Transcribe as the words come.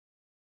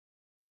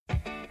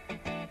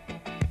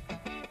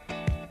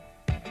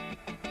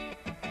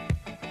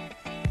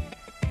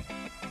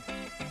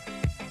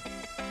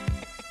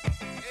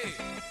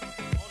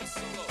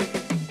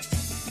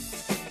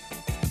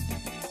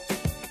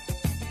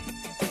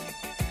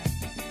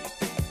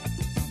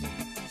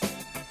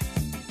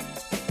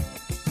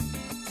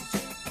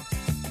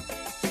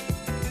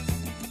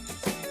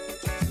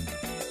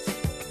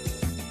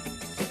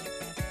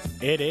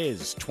It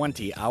is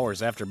 20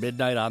 hours after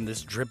midnight on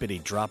this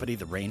drippity-droppity,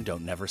 the rain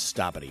don't never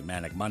stop-ity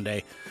Manic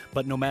Monday.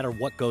 But no matter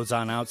what goes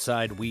on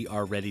outside, we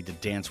are ready to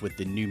dance with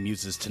the new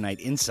Muses tonight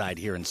inside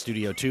here in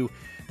Studio 2.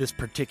 This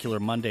particular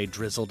Monday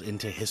drizzled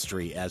into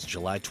history as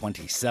July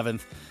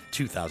 27th,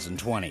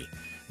 2020.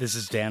 This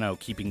is Danno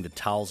keeping the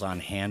towels on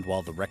hand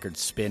while the records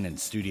spin in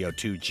Studio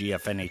 2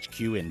 GFN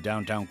HQ in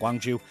downtown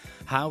Gwangju.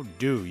 How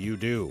do you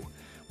do?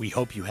 We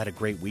hope you had a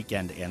great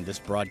weekend and this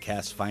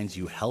broadcast finds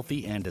you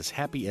healthy and as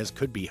happy as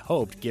could be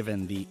hoped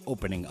given the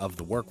opening of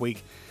the work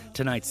week.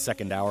 Tonight's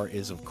second hour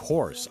is, of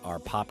course, our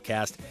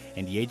Popcast,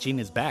 and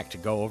Yejin is back to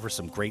go over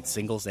some great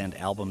singles and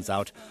albums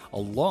out,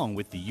 along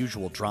with the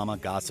usual drama,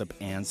 gossip,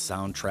 and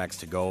soundtracks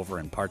to go over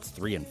in parts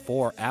 3 and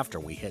 4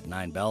 after we hit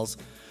 9 bells.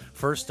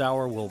 First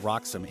hour will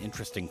rock some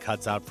interesting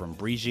cuts out from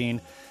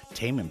Brijean,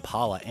 Tame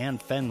Impala, and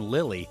Fenne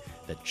Lily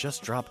that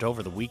just dropped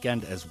over the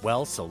weekend as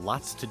well, so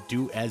lots to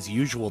do as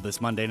usual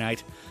this Monday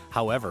night.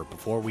 However,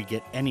 before we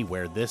get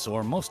anywhere this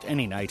or most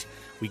any night,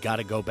 we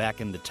gotta go back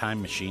in the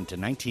time machine to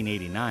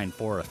 1989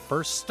 for a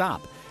first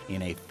stop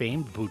in a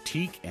famed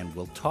boutique, and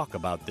we'll talk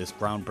about this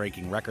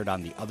groundbreaking record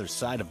on the other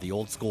side of the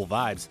old school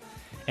vibes.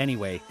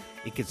 Anyway,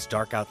 it gets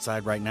dark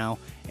outside right now,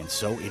 and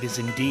so it is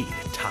indeed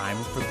time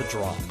for the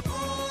drop.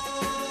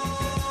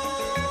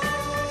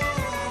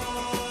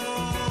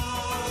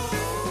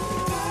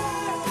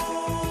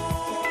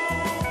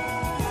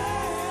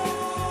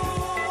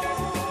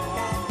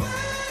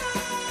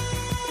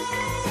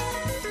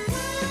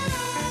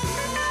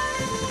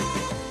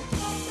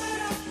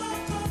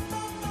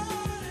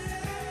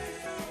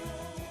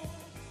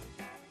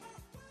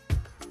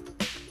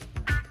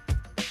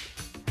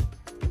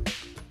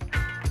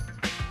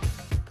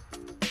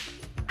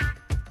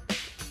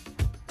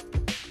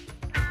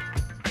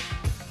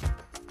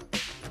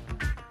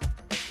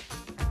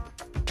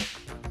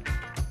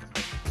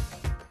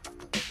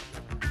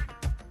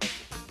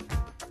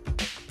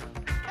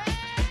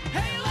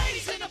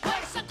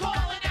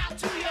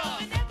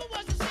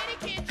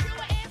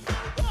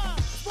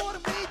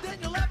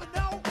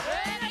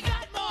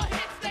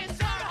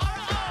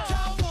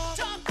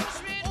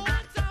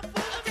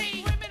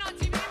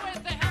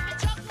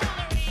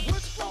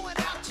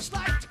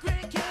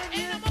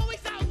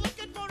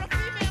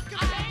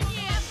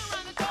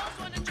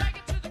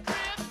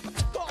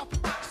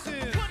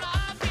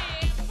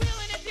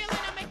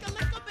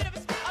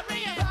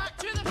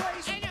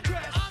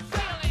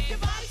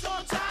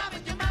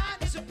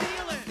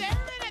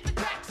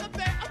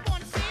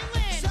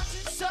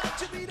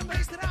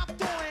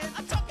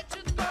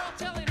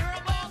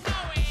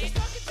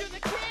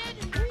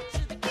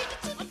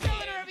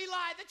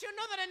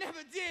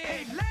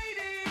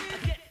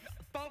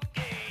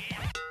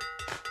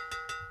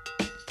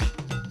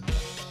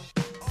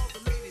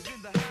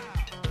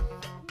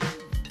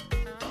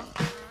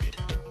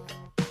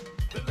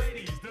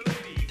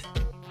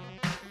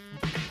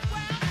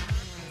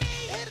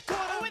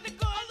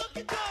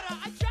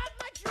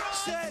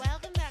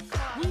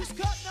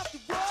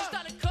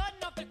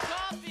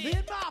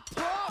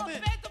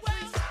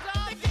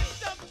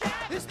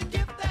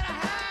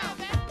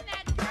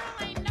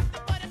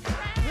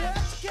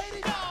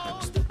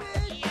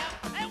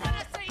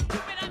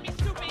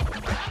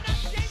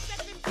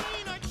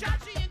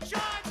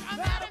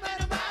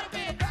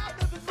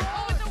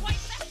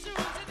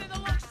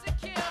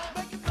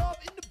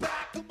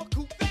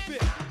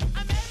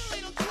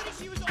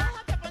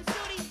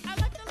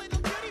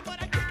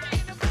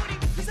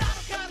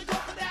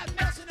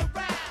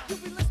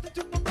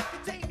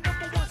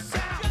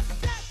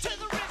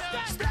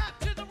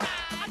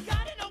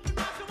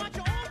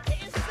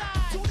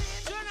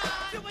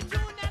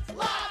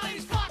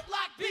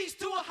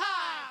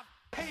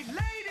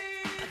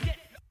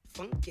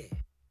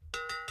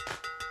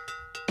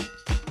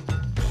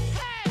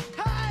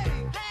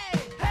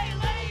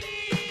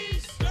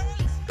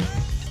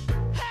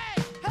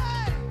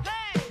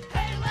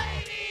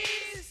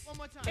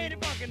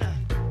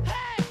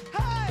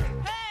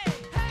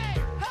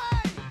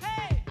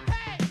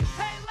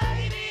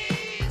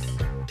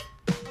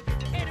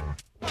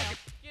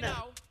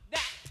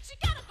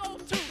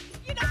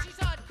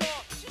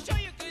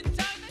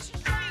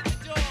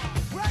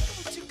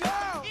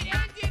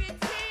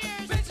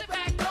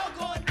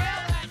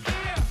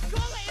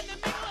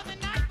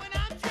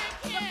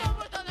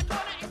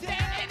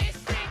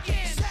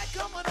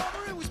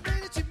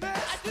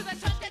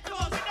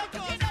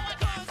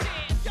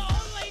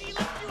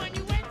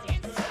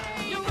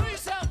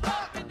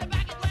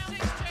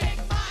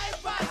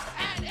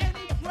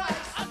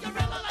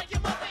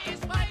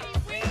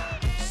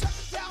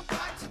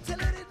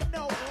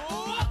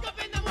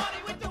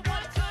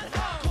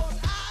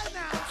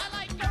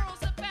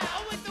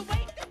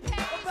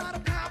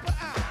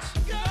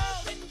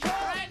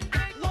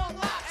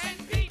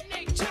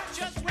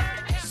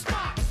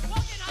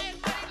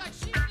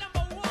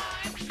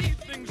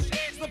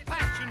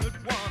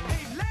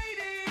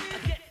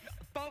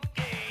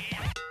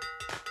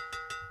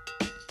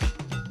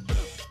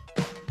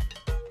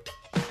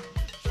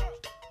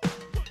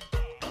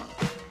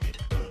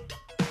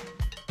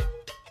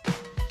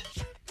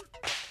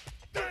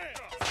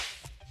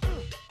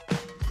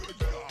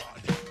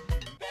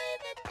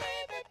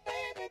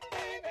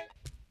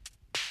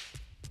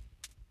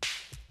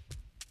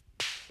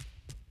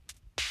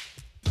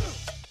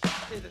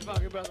 Hit this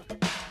funky brother.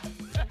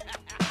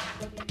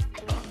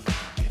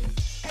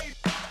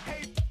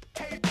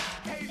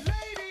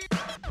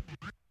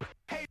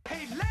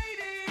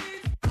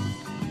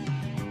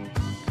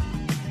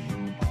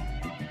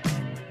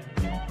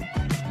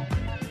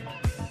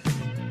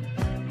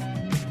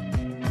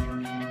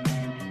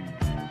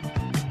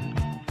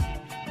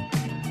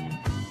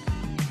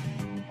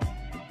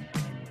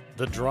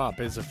 The Drop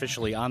is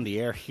officially on the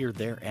air here,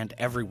 there, and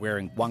everywhere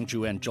in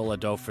Gwangju and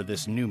Jeollado for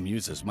this new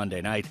Muses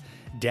Monday night.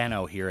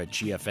 Danno here at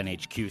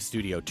GFN HQ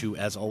Studio 2,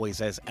 as always,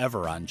 as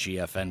ever on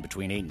GFN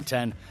between 8 and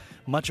 10.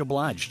 Much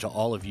obliged to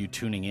all of you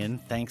tuning in.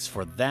 Thanks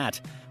for that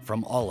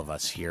from all of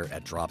us here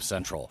at Drop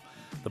Central.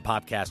 The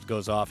Popcast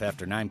goes off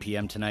after 9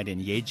 p.m. tonight,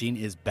 and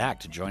Yejin is back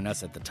to join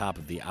us at the top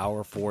of the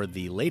hour for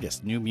the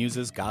latest new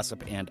Muses,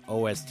 gossip, and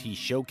OST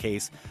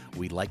showcase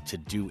we like to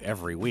do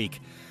every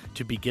week.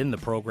 To begin the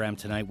program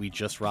tonight, we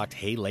just rocked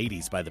Hey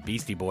Ladies by the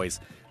Beastie Boys.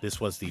 This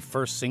was the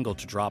first single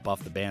to drop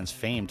off the band's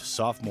famed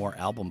sophomore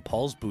album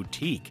Paul's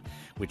Boutique,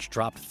 which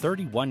dropped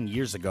 31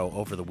 years ago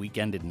over the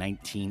weekend in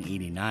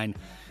 1989.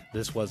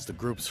 This was the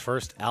group's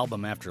first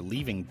album after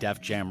leaving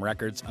Def Jam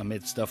Records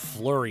amidst a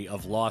flurry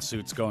of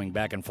lawsuits going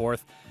back and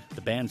forth.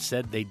 The band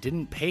said they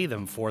didn't pay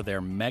them for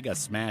their mega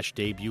smash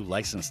debut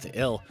License to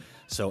Ill,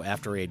 so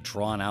after a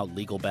drawn-out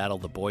legal battle,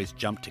 the boys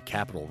jumped to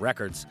Capitol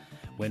Records.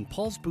 When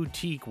Paul's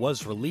Boutique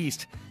was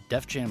released,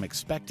 Def Jam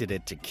expected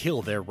it to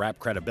kill their rap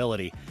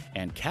credibility,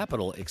 and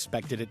Capitol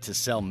expected it to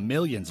sell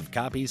millions of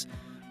copies.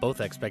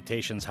 Both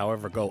expectations,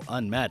 however, go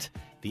unmet.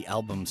 The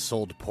album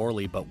sold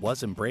poorly but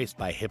was embraced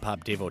by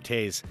hip-hop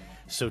devotees.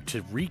 So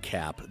to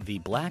recap, the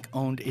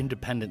black-owned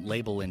independent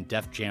label in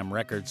Def Jam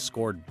Records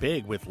scored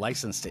big with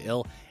License to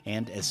Ill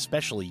and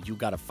especially You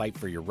Gotta Fight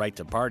for Your Right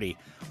to Party,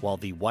 while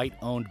the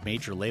white-owned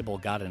major label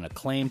got an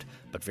acclaimed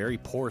but very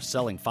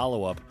poor-selling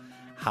follow-up.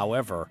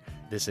 However,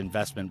 this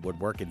investment would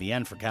work in the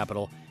end for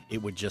Capitol.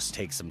 It would just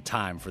take some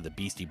time for the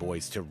Beastie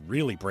Boys to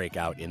really break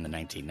out in the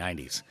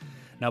 1990s.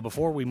 Now,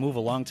 before we move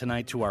along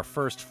tonight to our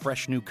first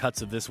fresh new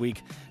cuts of this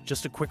week,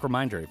 just a quick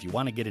reminder, if you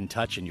want to get in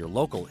touch in your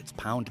local, it's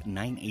pound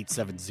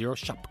 9870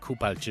 shop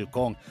kupal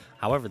chilkong.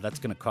 However, that's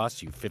going to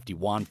cost you 50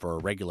 won for a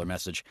regular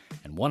message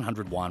and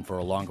 100 won for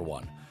a longer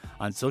one.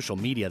 On social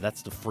media,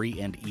 that's the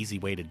free and easy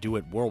way to do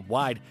it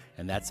worldwide,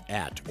 and that's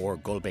at or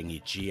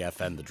golbengi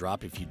GFN The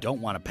Drop if you don't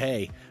want to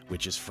pay,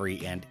 which is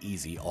free and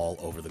easy all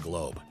over the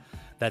globe.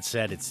 That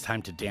said, it's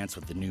time to dance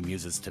with the new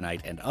Muses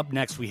tonight, and up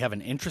next we have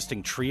an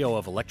interesting trio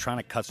of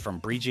electronic cuts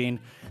from Brijean,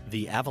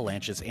 the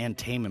Avalanches, and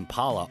Tame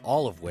Impala,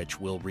 all of which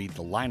will read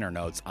the liner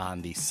notes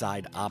on the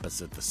side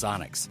opposite the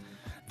Sonics.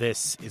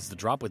 This is The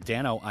Drop with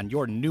Danno on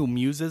your new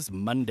Muses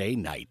Monday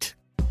night.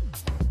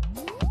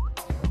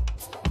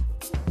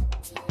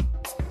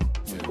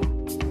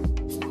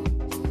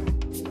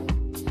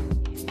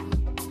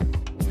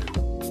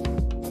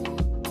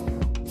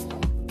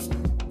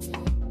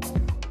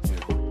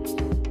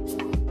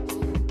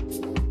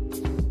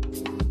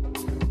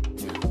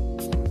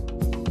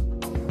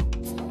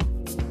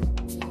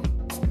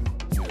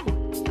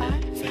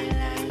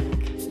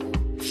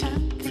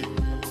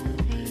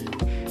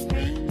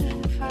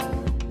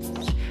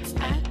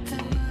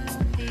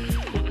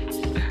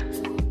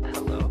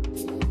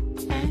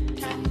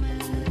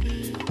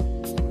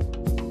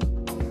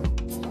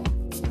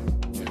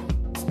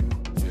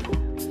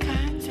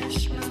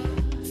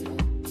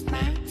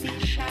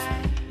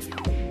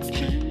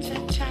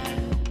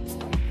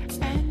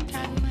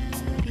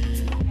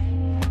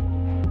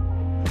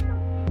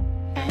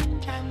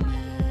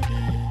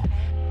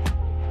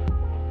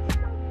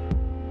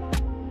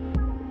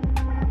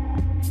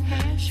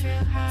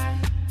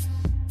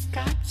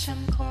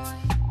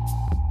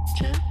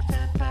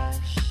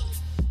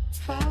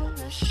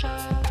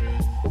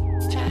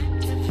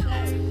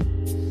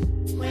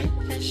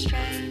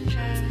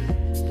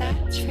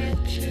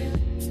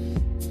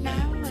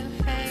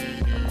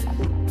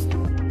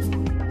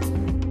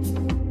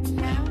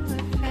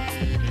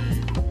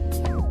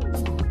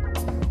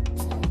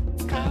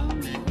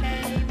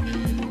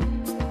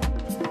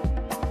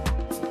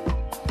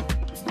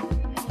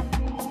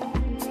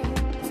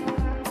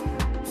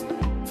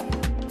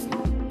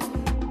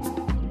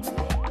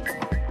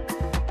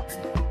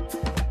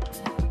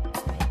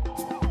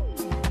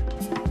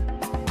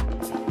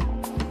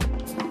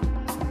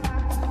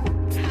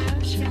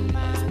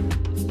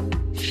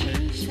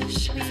 She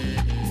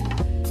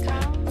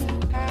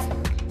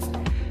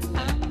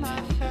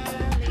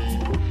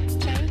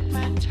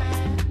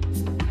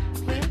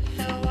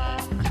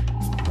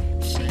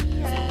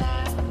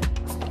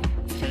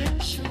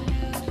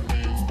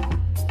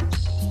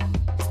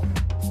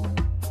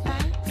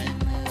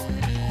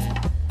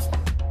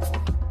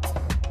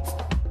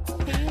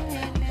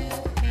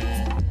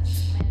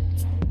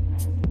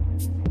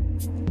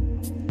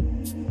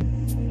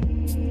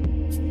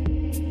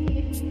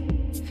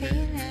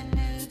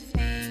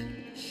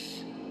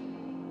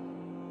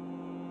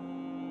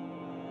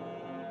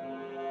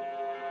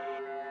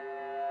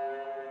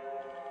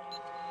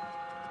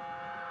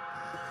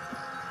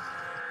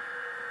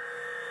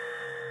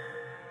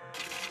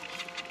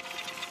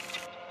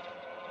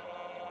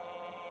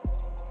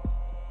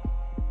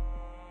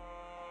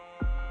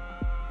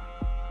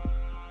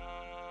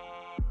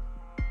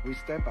We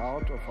step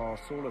out of our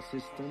solar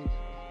system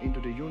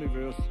into the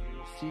universe,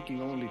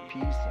 seeking only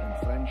peace and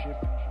friendship,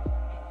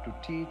 to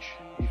teach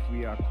if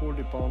we are called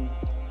upon,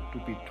 to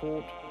be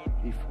taught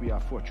if we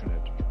are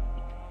fortunate.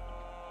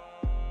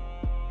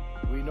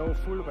 We know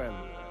full well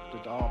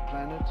that our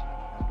planet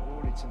and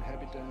all its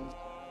inhabitants.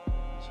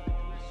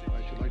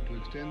 I should like to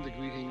extend the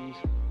greetings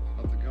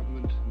of the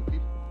government and the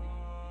people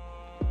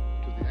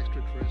to the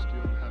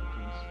extraterrestrial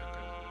inhabitants.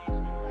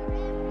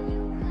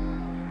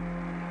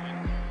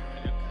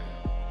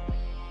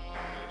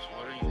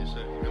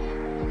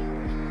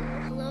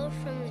 Hello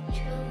from the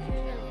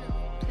children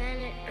of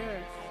planet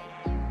Earth.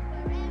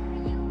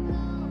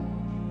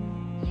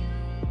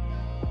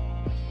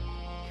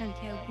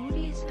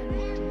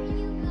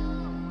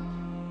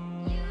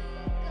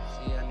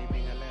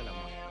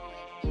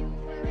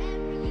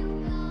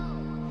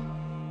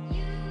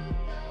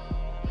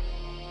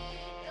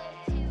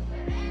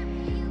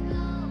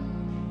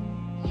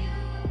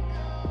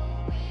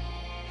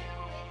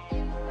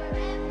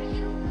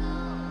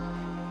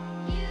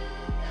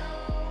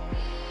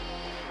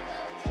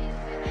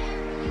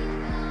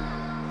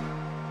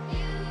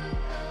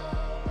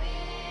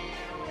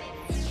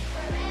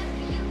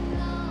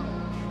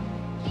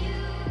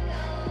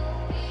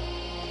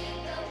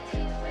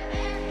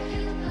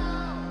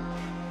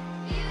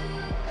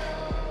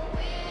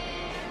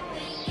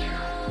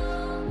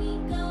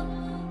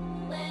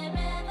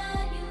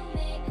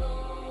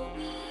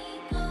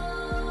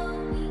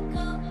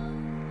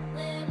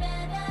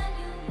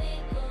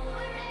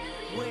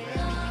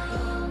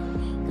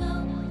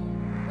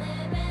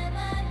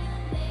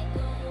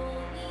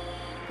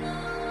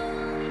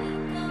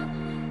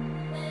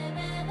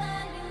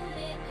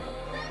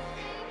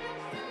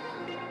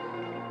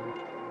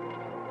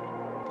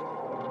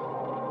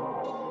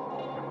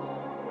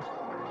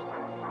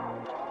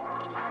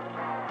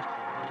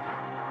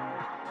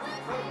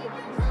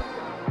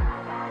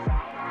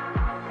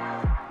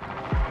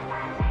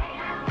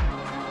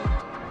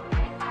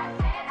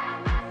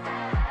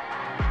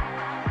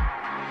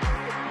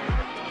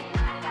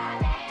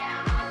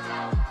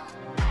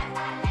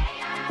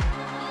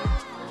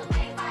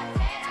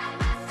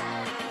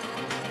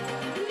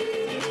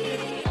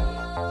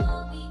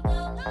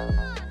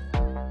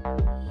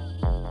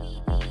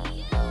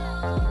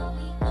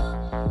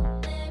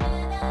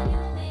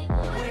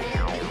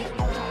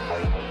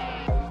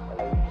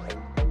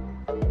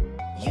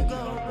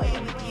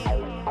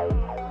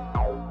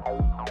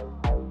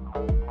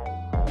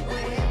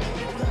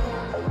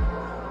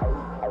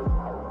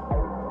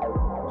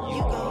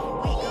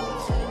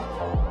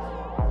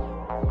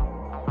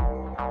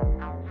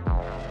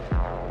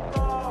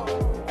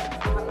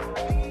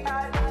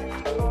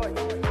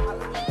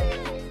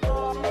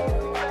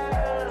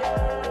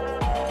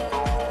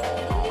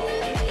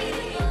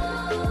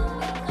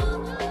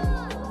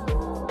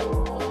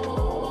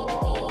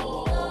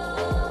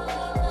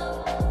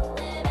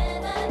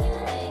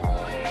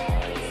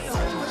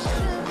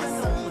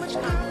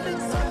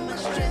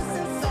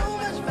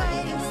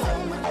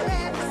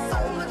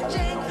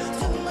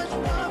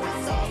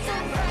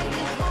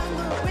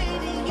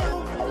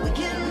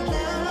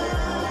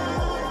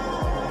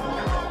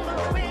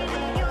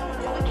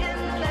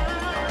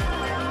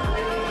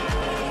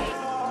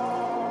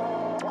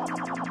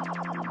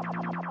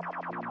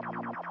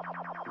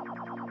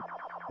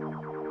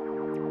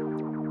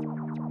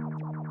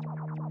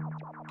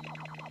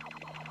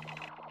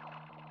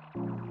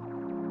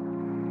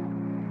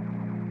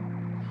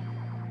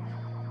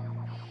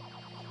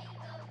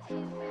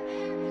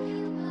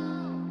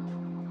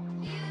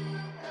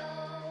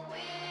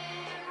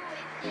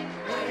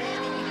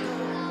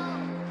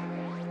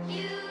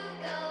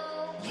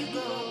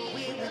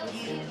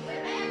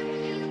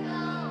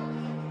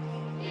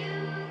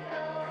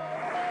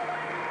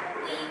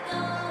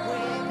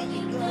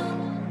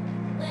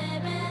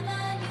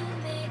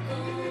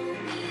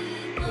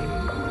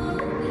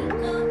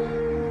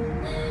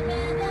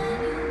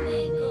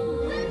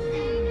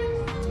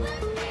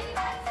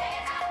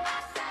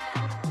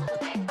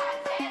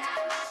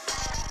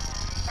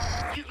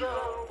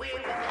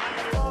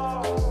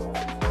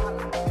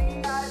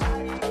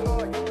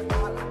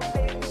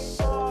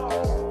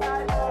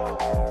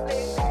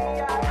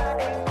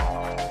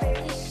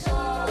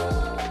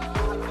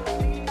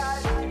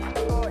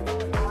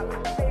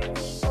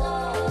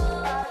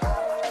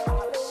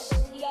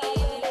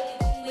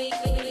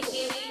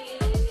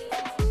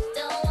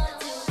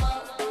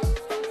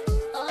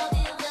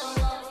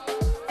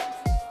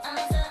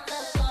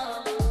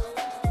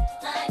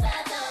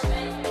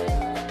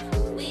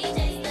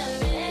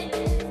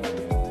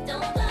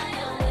 Don't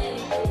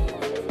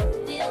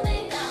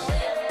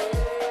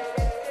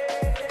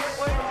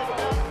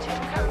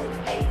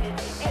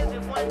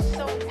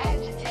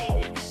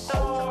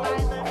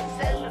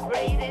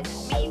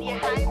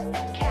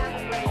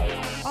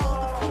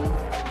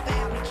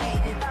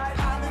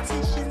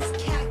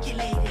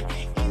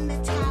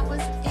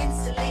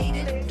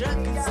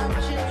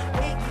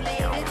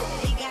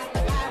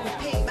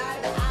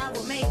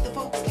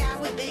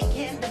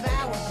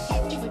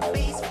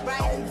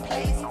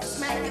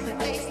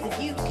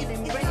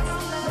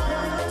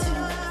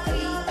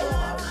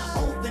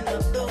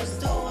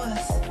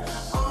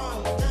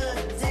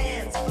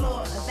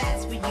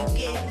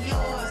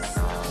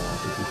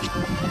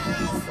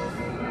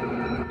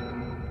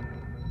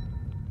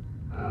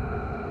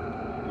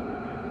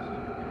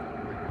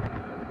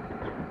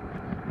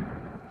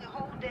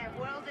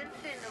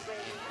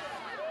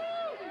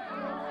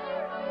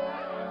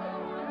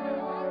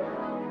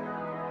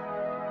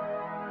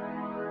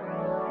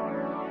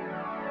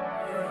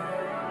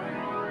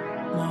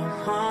My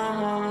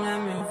mom won't let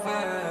me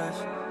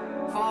rest.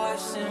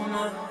 Voice in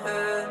my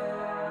head,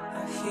 I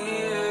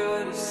hear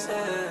what it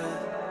says.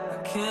 I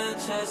can't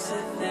trust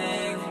a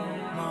thing.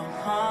 My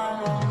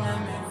mom won't let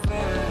me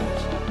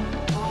rest.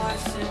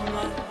 Voice in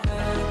my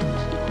head,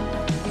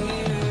 I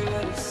hear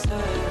what it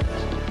says.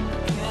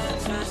 I can't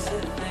trust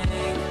a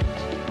thing.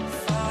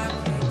 If I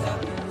picked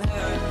up in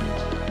there,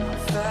 how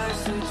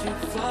fast would you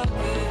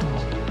forget?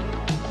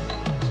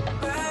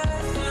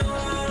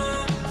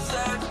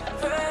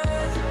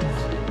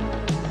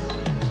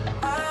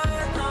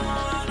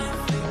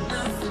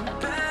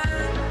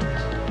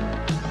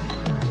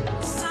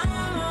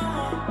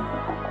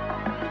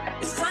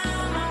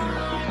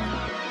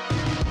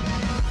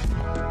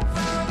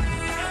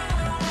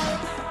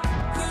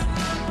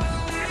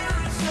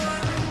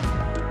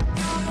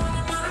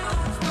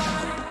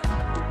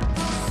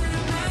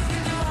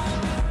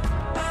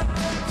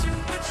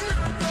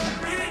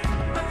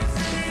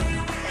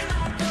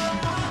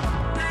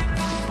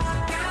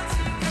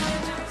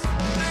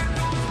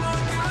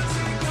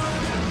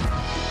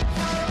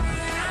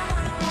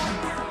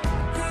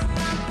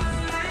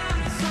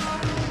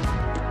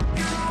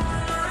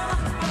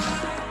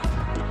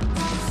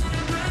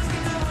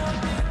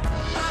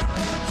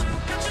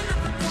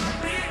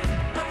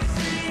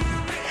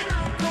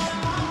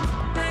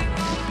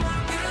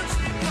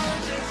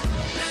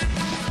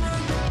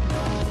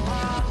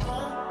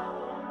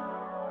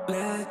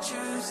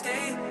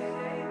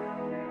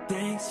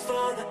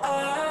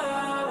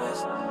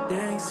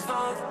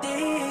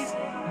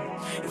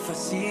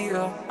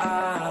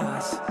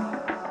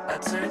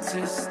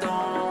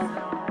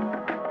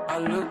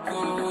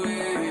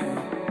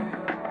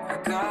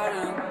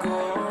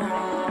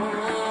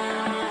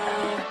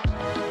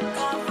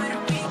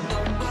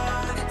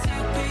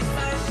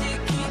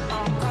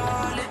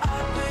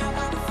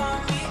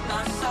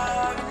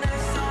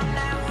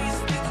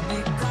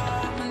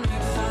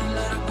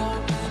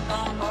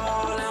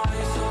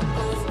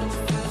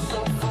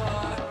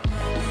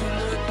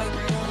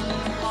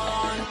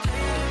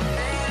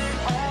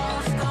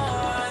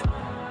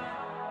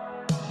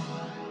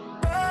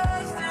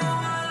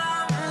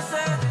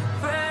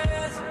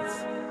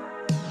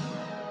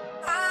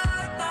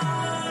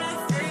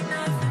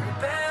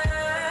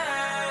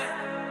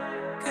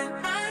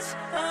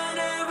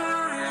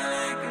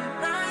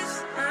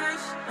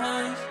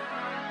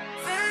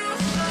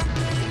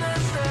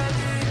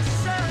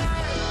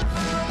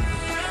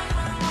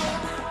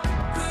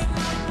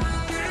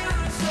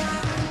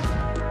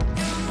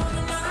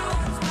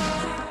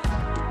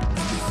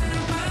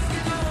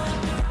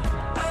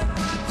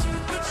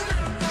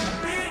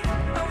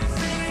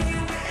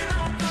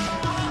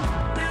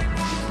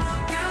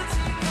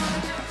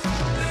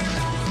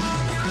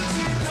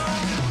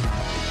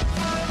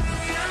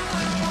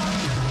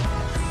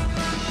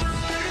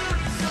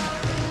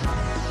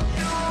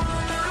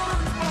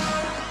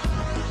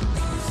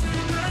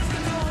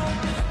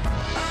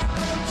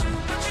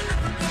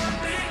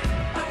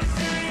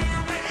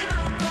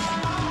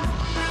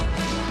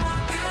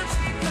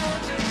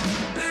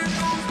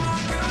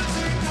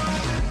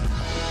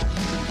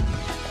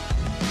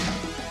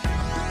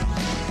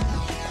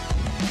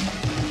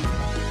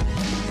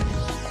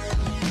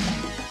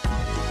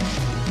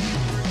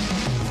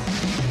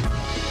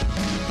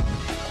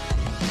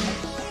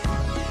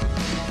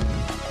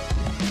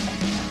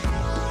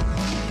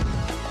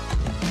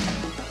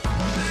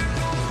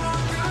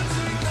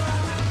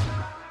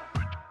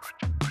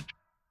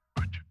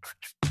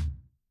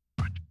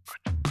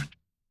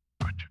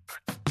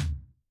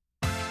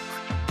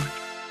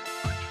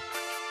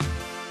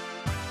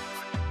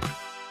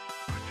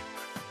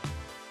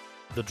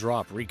 The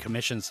Drop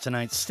recommissions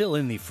tonight, still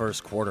in the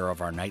first quarter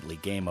of our nightly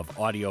game of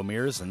audio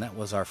mirrors, and that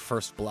was our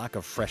first block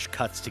of fresh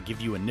cuts to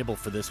give you a nibble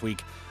for this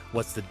week.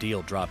 What's the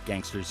deal, Drop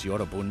gangsters?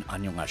 Yorobun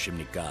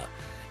안녕하십니까?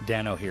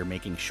 Danno here,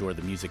 making sure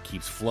the music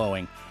keeps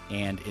flowing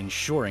and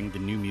ensuring the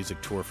new music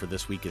tour for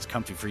this week is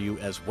comfy for you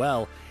as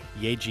well.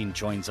 Yejin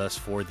joins us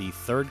for the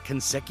third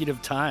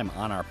consecutive time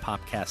on our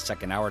Popcast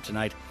second hour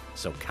tonight,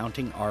 so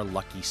counting our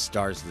lucky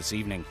stars this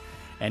evening.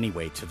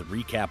 Anyway, to the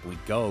recap we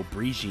go.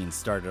 Brijean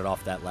started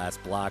off that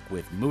last block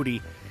with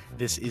Moody.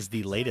 This is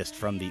the latest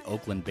from the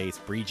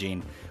Oakland-based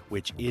Brijean,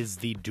 which is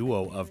the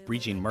duo of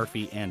Brijean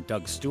Murphy and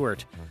Doug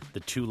Stewart. The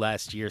two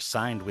last year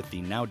signed with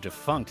the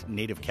now-defunct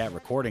Native Cat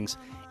Recordings,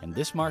 and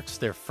this marks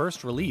their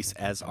first release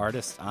as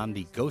artists on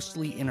the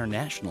Ghostly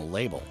International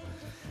label.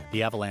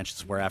 The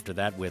Avalanches were after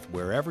that with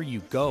Wherever You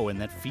Go, and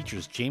that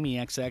features Jamie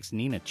XX,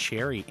 Neneh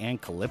Cherry,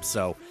 and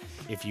CLYPSO.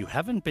 If you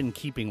haven't been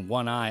keeping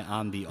one eye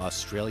on the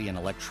Australian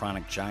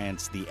electronic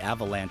giants, the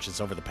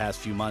Avalanches, over the past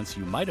few months,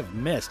 you might have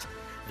missed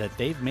that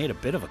they've made a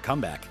bit of a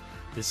comeback.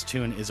 This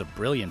tune is a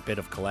brilliant bit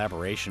of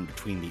collaboration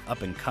between the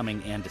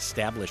up-and-coming and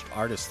established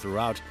artists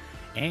throughout,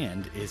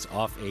 and is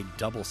off a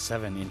double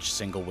 7-inch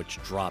single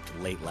which dropped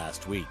late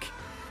last week.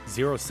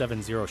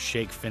 070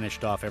 Shake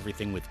finished off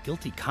everything with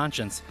Guilty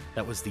Conscience.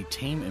 That was the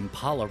Tame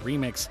Impala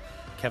remix.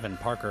 Kevin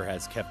Parker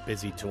has kept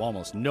busy to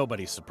almost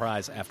nobody's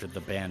surprise after the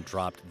band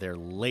dropped their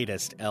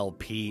latest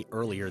LP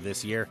earlier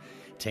this year.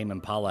 Tame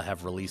Impala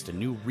have released a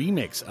new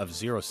remix of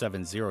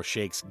 070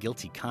 Shake's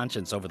Guilty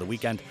Conscience over the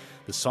weekend.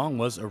 The song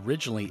was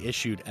originally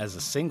issued as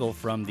a single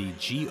from the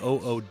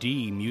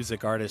GOOD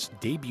music artist's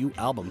debut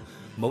album,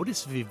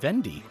 Modus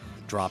Vivendi,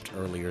 dropped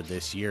earlier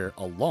this year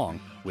along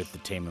with the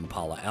Tame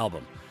Impala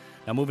album.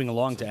 Now, moving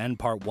along to end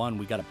part one,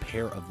 we got a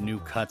pair of new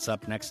cuts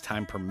up next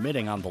time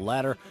permitting on the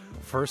ladder.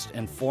 First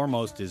and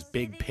foremost is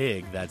Biig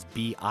Piig, that's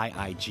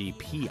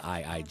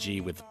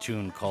Biigpiig, with a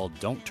tune called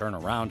Don't Turn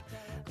Around.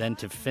 Then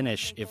to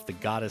finish, if the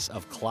goddess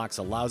of clocks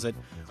allows it,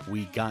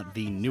 we got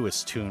the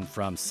newest tune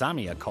from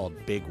Samia called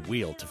Big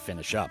Wheel to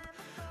finish up.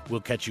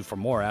 We'll catch you for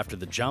more after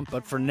the jump,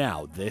 but for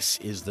now, this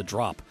is The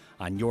Drop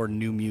on your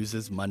New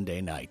Muses Monday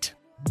night.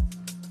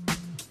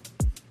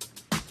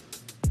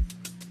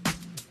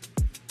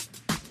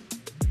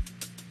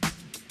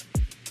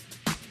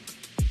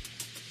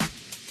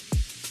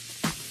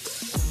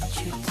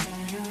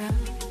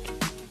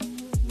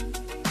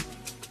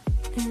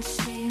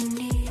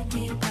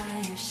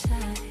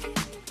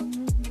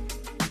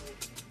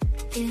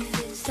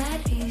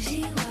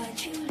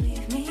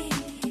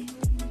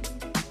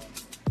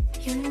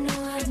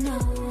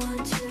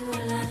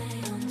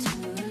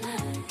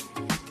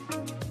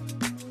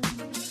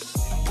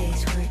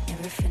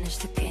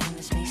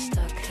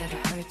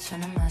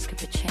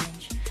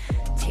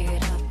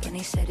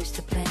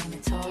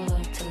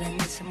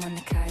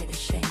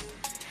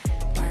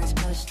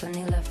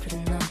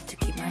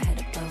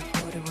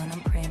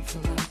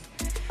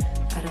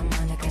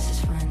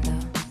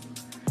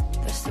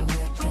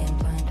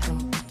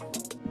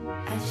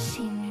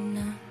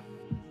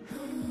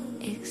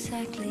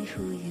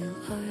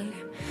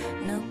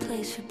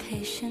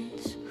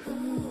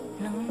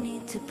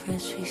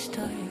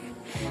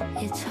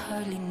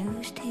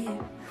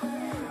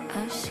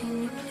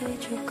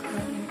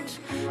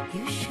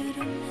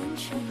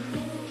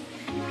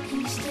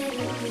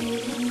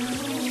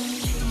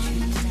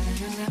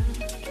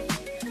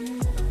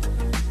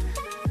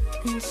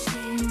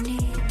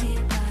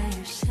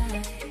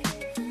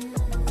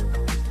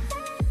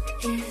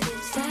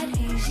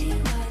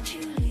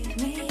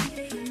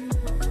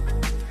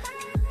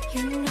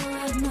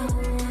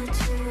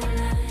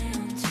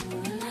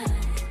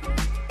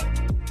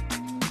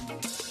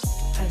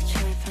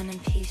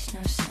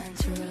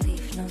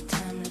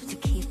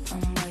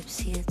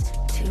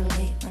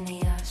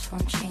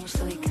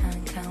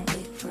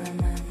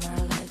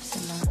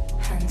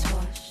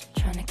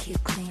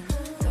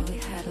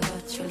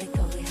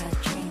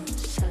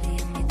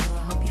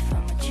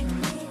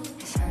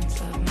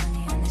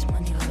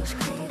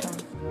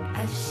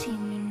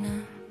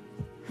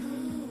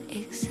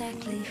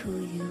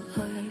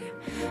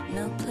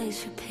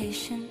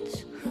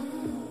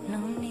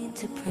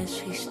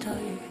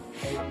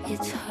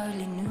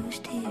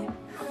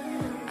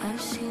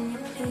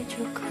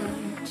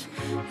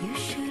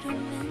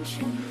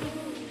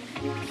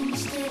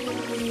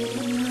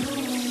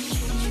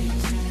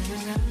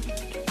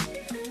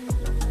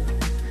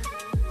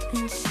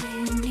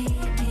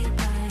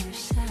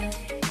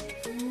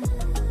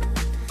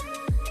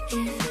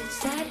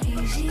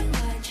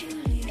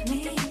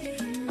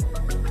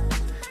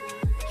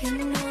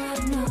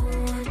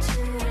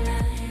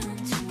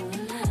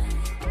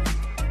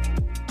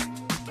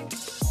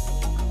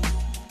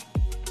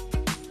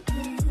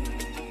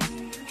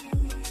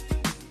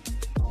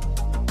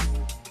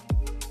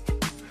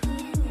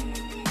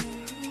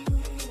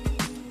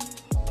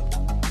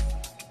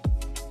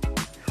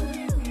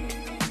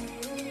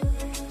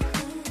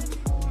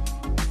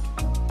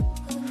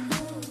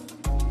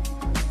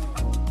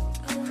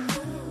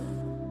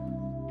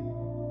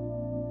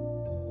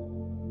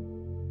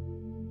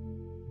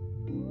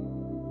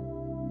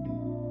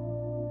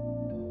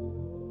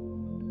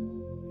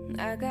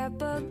 I got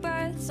bug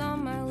bites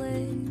on my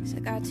legs. I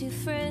got two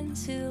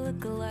friends who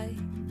look alike.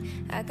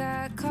 I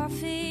got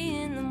coffee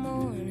in the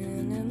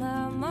morning and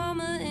my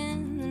mama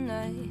in the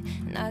night.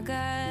 And I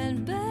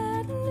got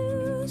bad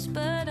news,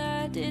 but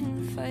I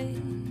didn't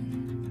fight.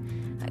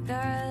 I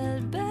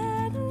got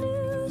bad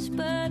news,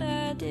 but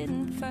I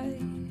didn't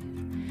fight.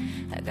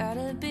 I got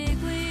a big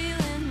wheel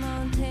in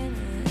Montana,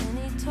 and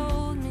he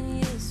told me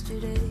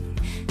yesterday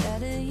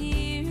that a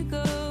year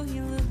ago he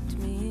looked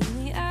me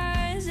in the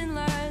eyes and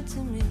lied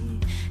to me.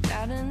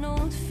 Got an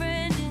old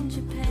friend in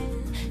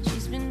Japan,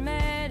 she's been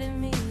mad at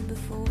me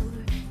before.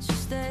 It's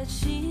just that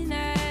she and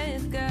I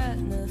have got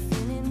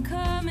nothing in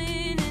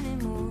common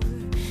anymore.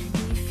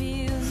 He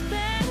feels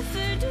bad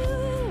for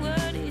doing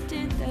what he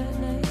did that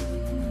night.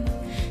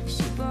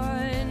 She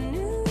bought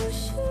new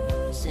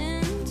shoes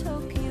in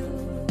Tokyo,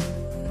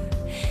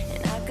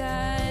 and I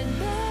got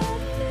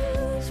bad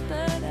news,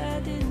 but I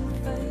didn't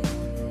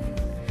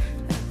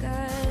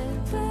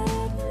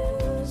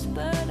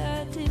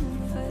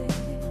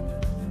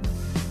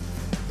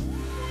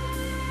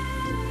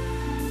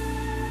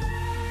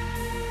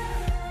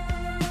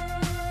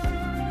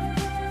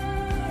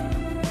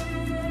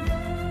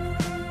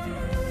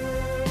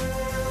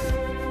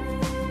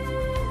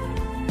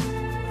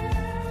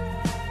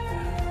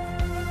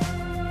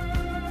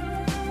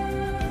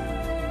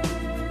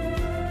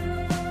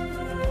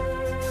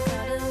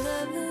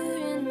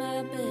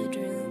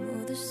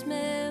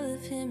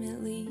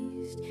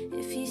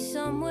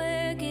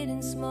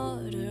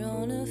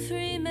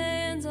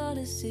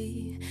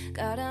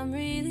God, I'm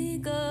really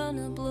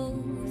gonna blow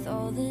with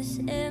all this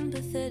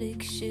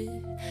empathetic shit.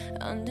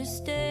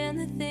 Understand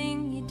the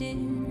thing you did,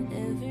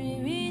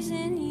 every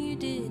reason you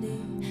did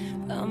it.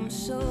 I'm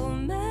so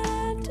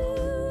mad,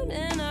 dude,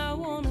 and I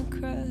wanna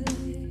cry.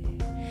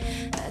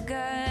 I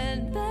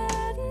got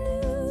bad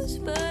news,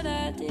 but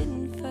I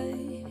didn't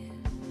fight.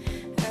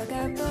 I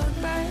got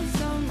bug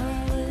bites on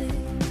my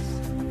legs.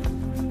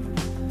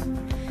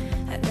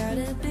 I got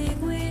a big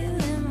wheel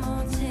in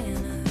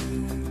Montana.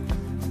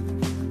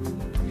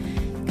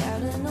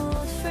 Got an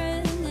old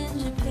friend in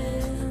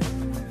Japan.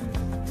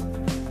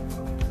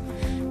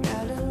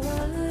 Got a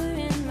lover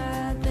in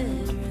my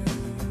bedroom.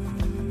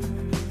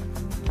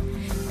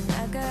 And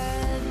I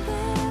got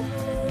bad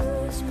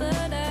news,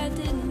 but I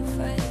didn't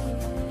fight.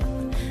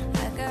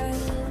 I got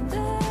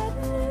bad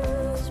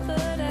news,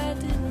 but I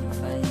didn't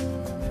fight.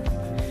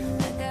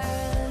 I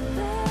got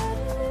bad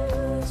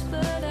news,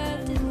 but I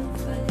didn't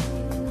fight.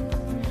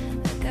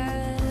 I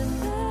got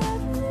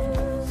bad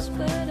news,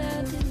 but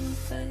I didn't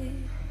fight.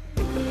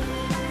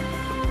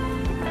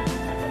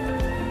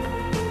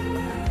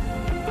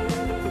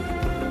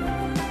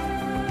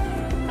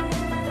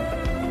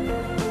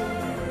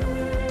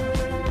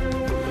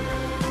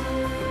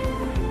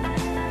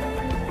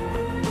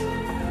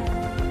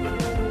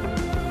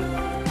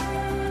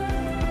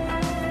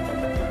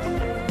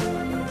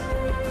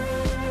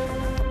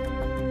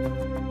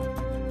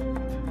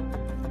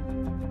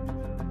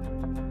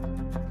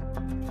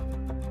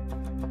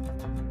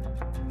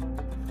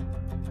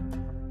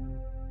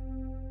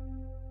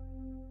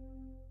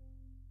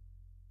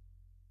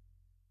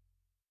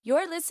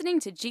 You're listening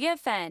to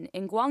GFN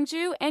in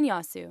Gwangju and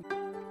Yeosu.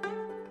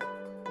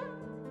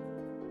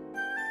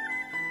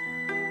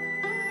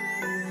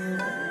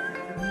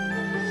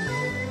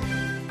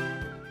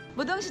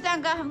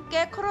 무등시장과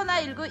함께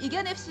코로나19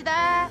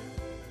 이겨냅시다.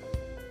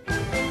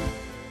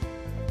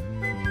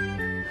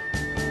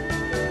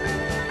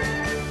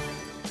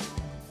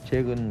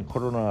 최근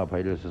코로나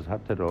바이러스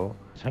사태로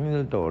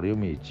상인들도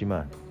어려움이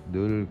있지만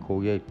늘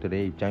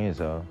고객들의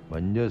입장에서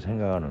먼저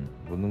생각하는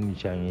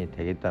무등시장이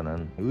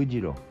되겠다는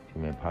의지로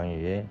지금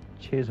방역에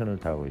최선을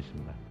다하고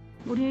있습니다.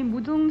 우리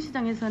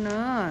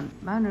무등시장에서는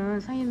많은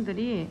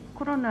상인들이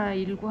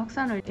코로나19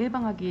 확산을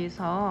예방하기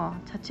위해서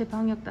자체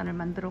방역단을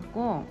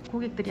만들었고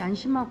고객들이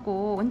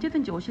안심하고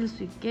언제든지 오실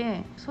수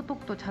있게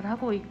소독도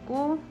잘하고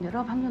있고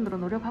여러 방면으로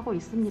노력하고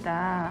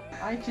있습니다.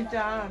 아니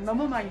진짜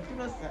너무 많이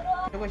줄었어요.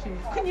 이것이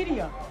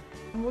큰일이요.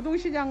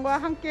 무등시장과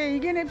함께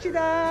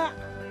이겨냅시다.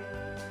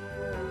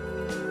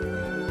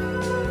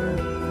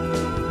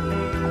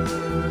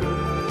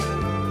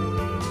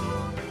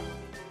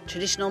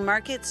 Traditional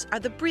markets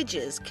are the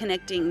bridges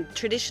connecting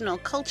traditional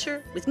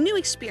culture with new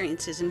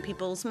experiences in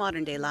people's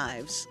modern-day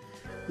lives.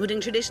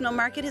 Muding Traditional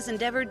Market has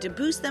endeavored to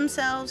boost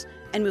themselves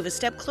and move a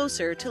step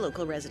closer to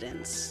local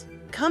residents.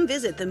 Come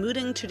visit the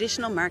Muding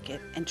Traditional Market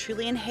and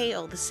truly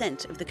inhale the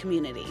scent of the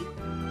community.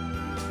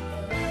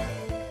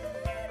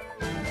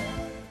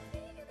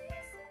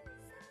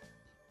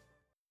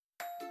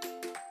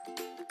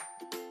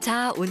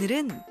 자,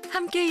 오늘은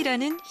함께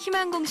일하는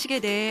희망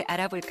공식에 대해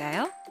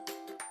알아볼까요?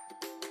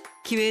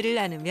 기회를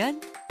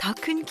나누면 더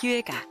큰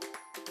기회가,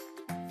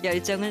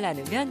 열정을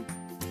나누면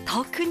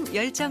더 큰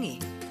열정이,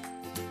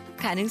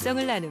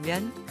 가능성을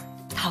나누면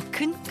더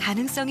큰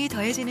가능성이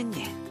더해지는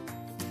일.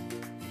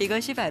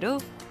 이것이 바로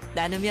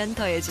나누면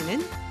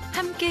더해지는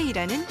함께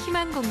일하는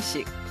희망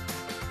공식.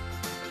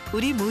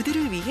 우리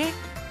모두를 위해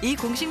이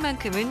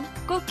공식만큼은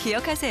꼭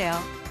기억하세요.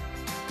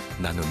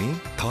 나눔이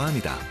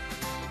더합니다.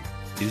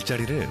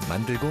 일자리를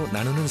만들고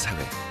나누는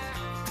사회.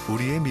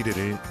 우리의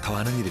미래를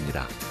더하는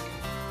일입니다.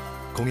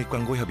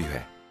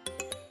 공익광고협의회.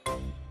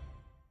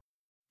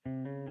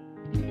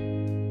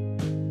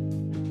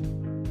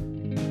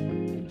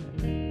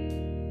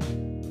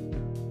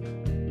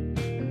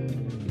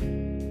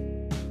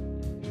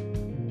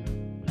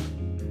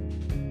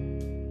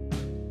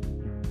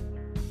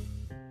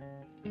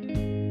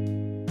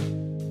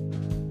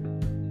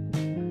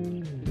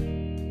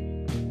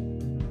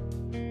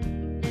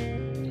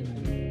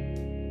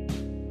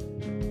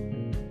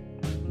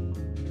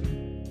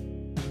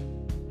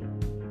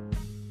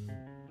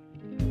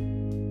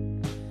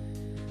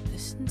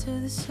 To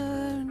the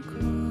siren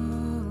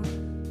call,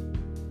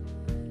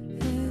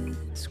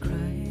 it's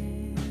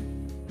crying.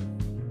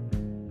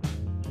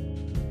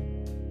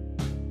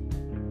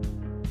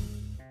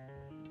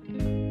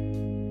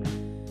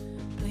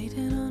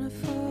 Bleeding on a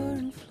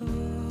foreign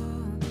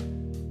floor,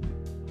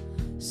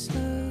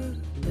 slow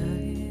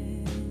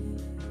dying.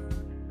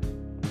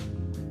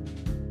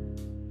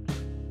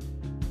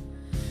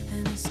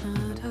 And it's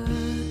not hard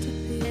to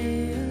be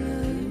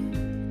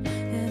alive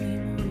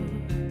anymore.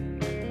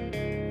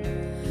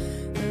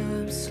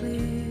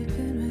 Sleep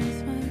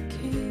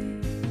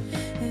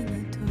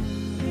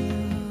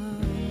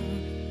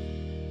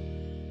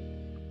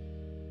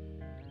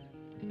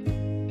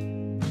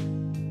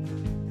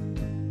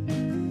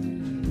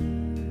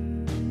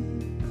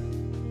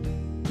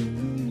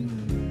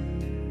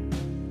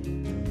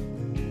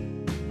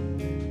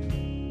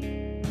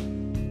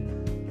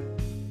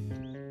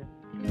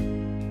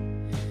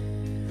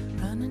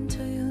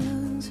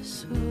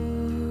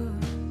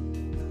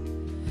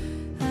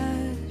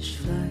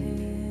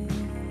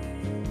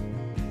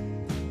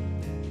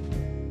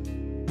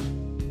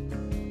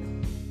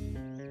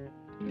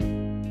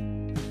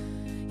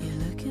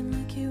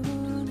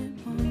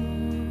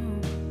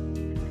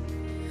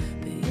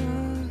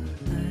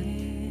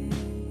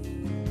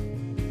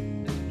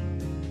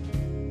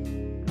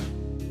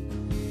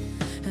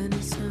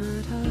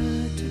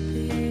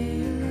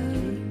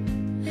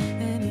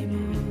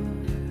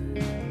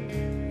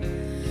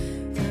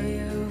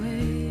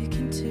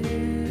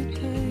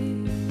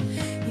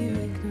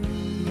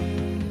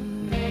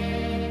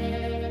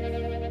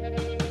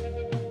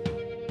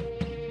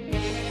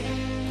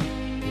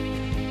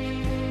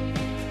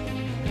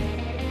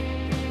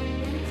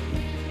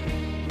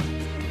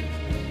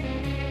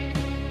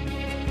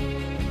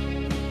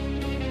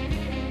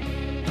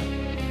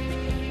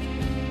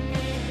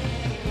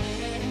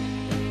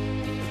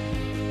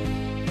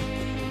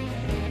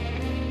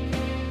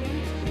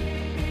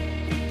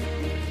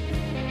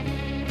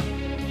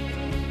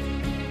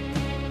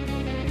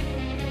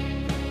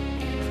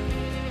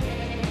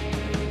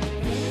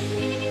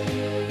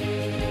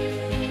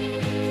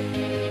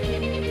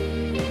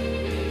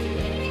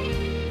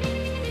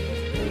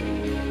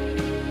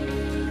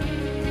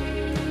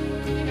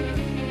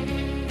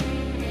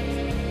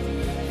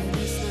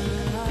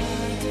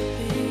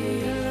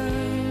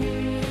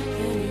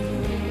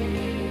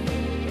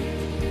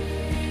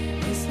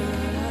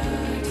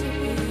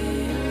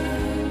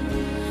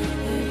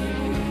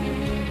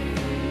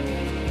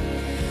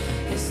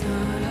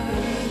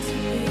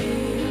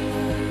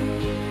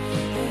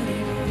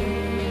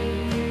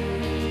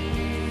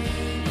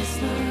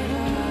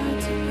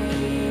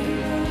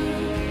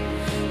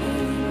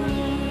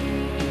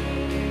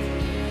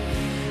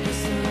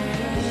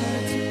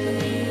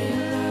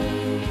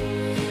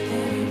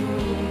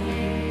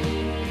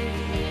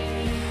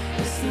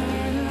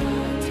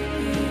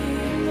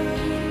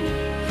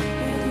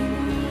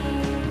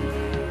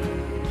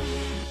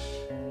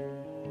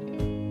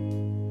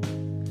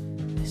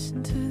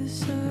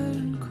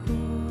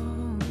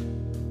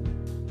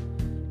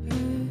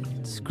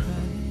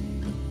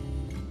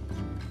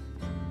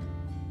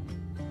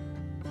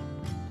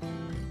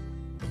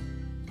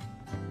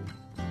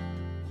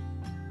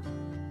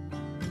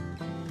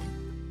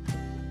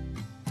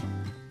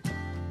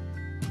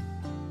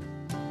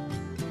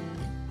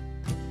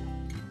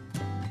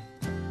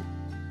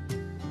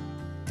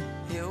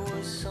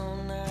So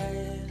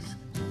nice.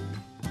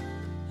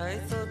 I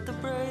thought the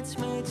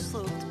bridesmaids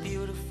looked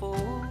beautiful.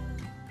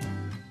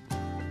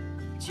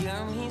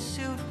 Jeremy's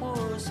suit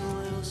was a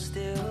little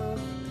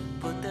stiff,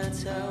 but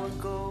that's how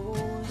it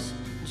goes,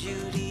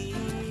 Judy.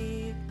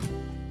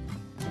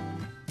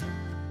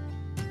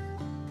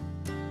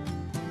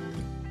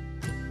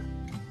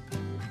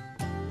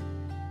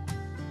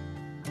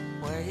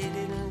 Why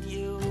didn't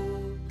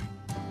you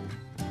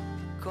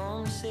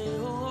come say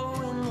hello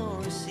in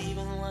the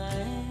receiving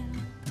line?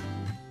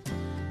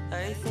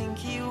 I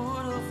think you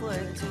would have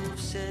liked to have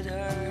said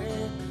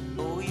hi.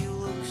 Oh, you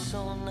look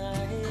so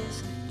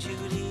nice,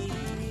 Judy.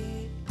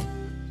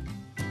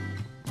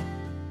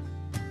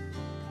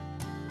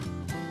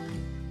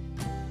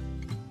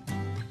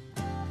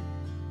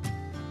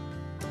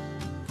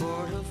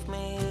 Bored of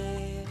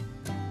me,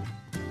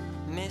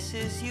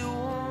 misses you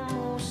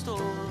almost all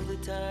of the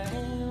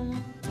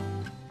time.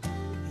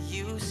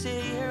 You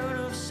say out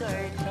of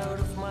sight, out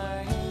of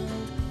mind.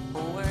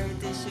 Oh, I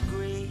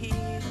disagree,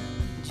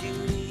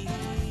 Judy.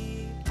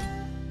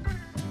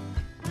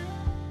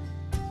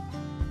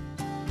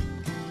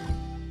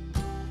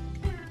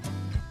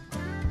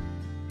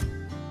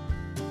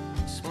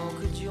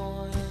 Smoke a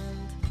joint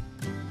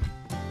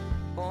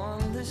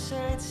on the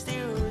side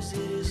stairs,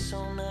 it is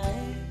so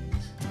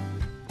nice.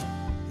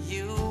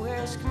 You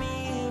ask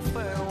me if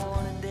I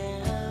wanna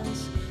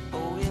dance.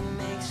 Oh, it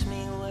makes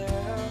me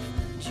laugh,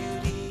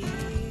 Judy.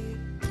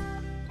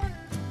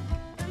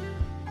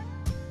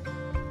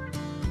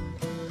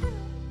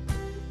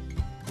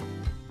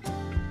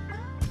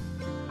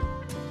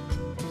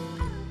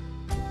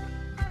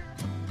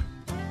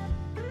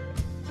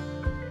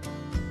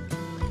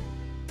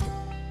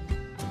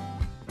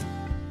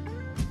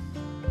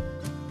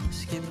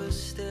 Skip a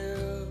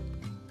step,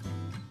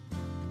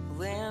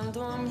 land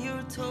on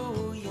your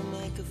toe, you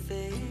make a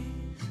face.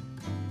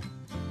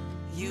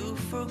 You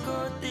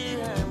forgot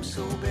that I'm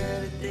so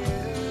bad at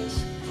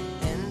this,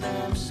 and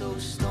I'm so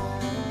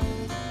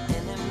stoned,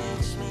 and it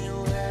makes me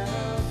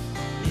laugh.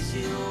 Is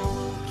it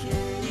all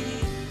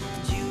okay,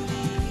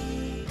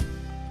 Judy?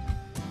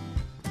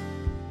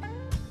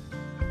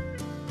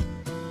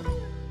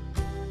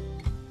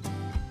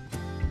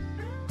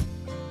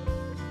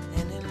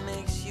 And it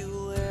makes you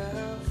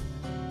laugh.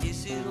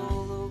 Is it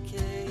all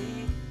okay,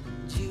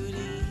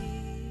 Judy?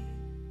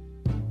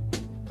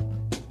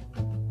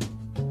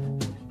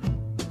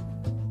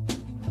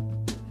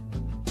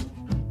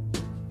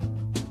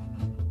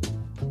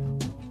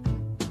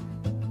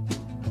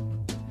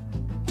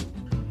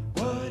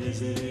 What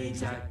is it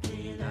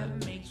exactly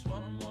that makes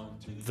one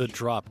want to? The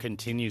drop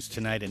continues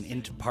tonight and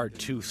into part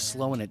two,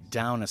 slowing it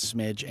down a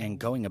smidge and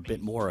going a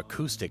bit more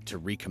acoustic to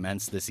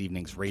recommence this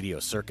evening's radio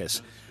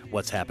circus.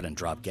 What's happening,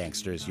 Drop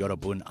Gangsters?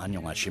 Yorobun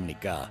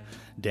안녕하십니까?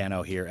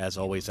 Danno here, as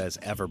always, as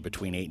ever,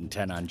 between 8 and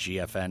 10 on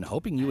GFN.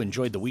 Hoping you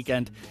enjoyed the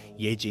weekend.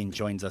 Yejin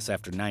joins us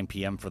after 9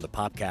 p.m. for the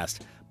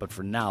Popcast. But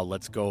for now,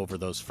 let's go over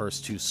those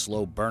first two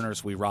slow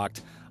burners we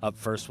rocked. Up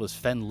first was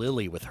Fenne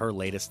Lily with her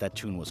latest. That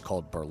tune was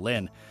called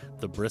Berlin.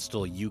 The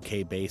Bristol,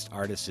 UK-based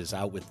artist is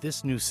out with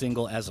this new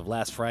single as of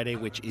last Friday,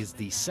 which is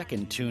the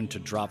second tune to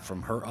drop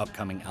from her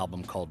upcoming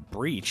album called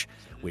Breach,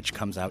 which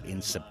comes out in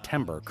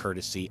September,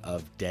 courtesy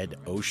of Dead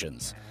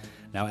Oceans.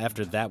 Now,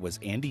 after that was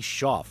Andy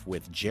Shauf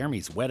with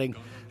Jeremy's Wedding.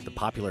 The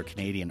popular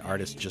Canadian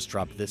artist just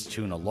dropped this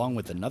tune along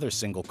with another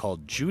single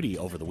called Judy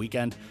over the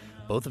weekend.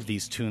 Both of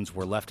these tunes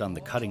were left on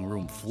the cutting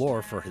room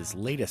floor for his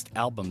latest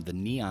album, The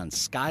Neon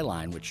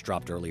Skyline, which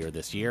dropped earlier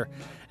this year,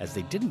 as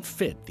they didn't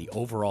fit the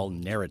overall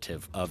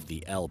narrative of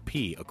the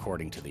LP,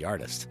 according to the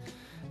artist.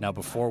 Now,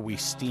 before we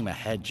steam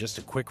ahead, just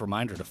a quick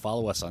reminder to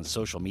follow us on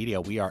social media.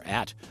 We are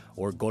at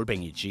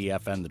 @golbengi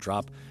GFN The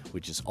Drop,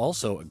 which is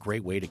also a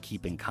great way to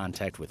keep in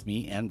contact with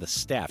me and the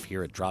staff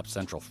here at Drop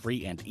Central,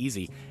 free and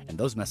easy. And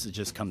those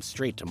messages come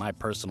straight to my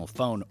personal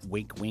phone,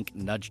 wink, wink,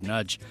 nudge,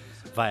 nudge,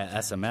 via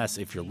SMS.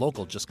 If you're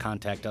local, just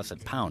contact us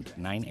at pound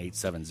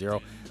 9870.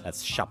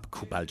 That's Shop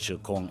Kupal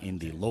Chilkong in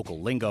the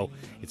local lingo.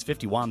 It's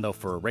 50 won, though,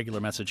 for a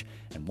regular message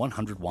and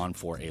 100 won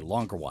for a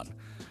longer one.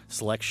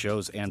 Select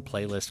shows and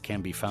playlists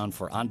can be found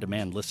for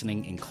on-demand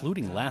listening,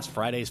 including last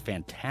Friday's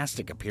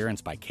fantastic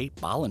appearance by Kate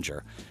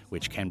Bollinger,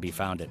 which can be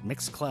found at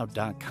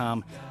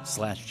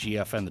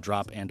mixcloud.com/GFN The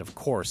Drop. And of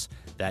course,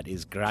 that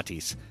is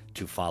gratis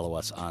to follow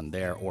us on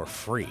there, or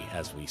free,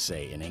 as we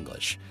say in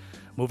English.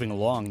 Moving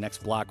along,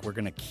 next block, we're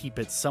going to keep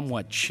it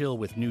somewhat chill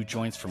with new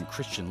joints from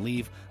Christian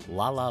Leave,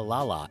 Lala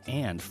Lala,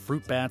 and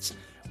Fruit Bats.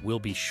 We'll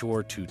be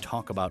sure to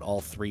talk about all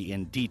three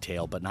in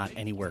detail, but not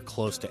anywhere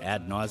close to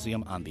ad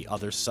nauseum on the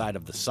other side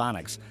of the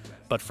Sonics.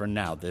 But for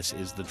now, this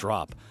is The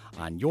Drop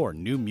on your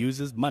new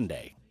Muses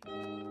Monday.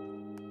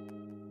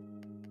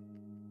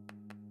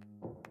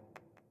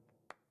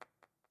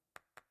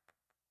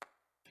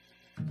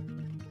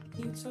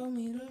 You told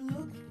me to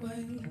look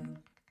away.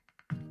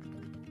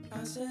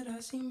 I said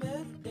I've seen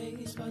better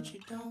days, but you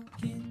don't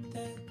get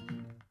that.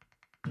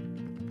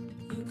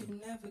 You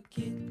could never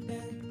get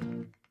that.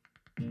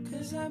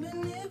 'Cause I've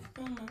been living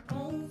on my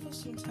own for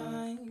some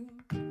time,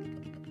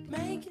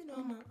 making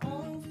on my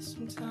own for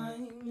some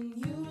time, and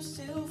you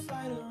still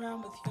fight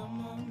around with your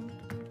mom.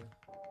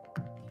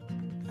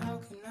 How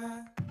can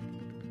I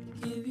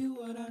give you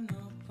what I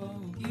know?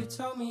 You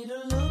told me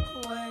to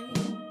look away,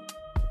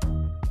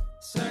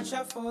 search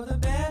out for the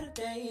better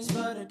days,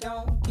 but I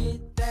don't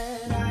get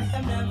that. I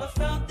have never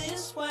felt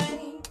this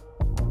way.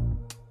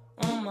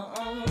 On my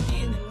own,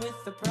 dealing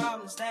with the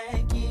problems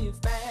that give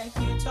back.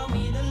 You told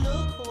me to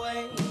look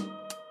away,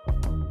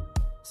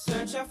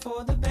 search out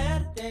for the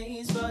better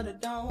days, but I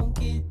don't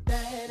get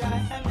that. I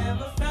have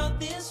never felt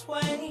this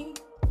way.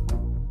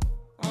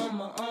 On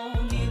my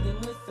own, dealing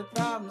with the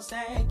problems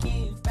that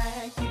give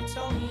back. You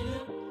told me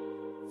to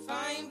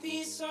find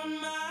peace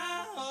on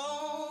my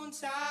own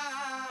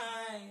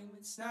time.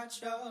 It's not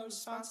your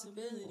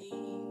responsibility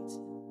to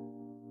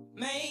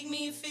make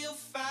me feel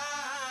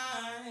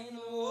fine.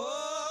 Whoa.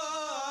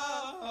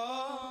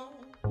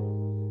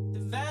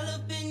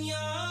 Developing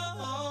your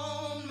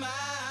own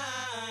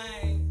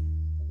mind.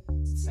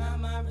 It's not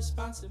my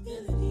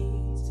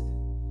responsibility to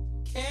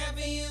care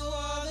for you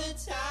all the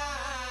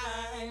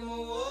time.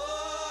 Whoa.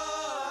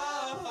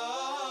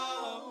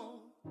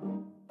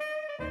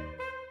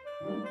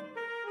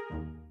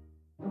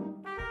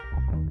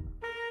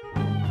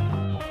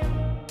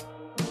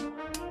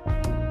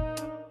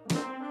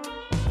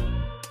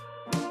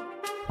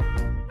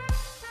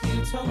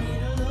 Told me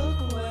to look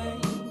away,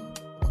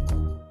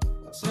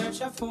 search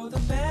out for the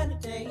better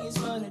days,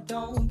 but I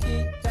don't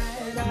get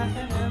that. I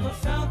have never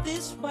felt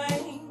this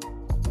way.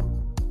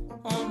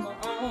 On my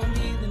own,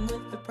 dealing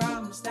with the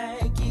problems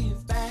that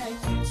give back.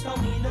 You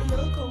told me to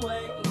look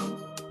away,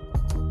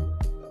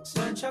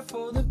 search out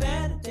for the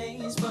better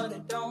days, but I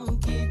don't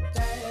get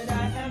that.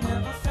 I have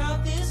never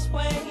felt this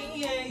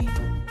way.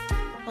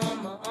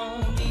 On my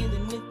own,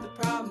 dealing with the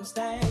problems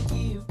that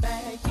give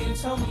back. You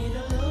told me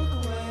to look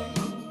away,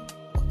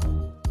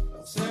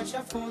 search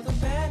out for the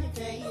better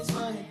days,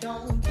 but I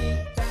don't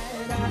get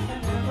that. I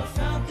have never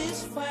felt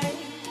this way.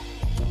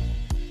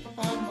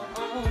 On my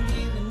own,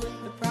 dealing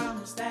with the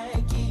problems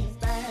that give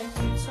back.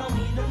 You told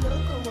me to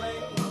look away,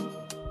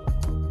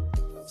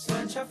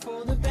 search out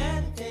for the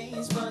better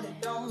days, but I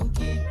don't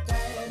get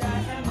that. I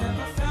have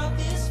never felt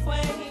this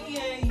way.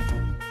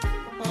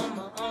 On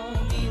my own,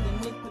 dealing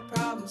with the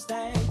problems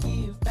that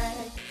give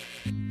back.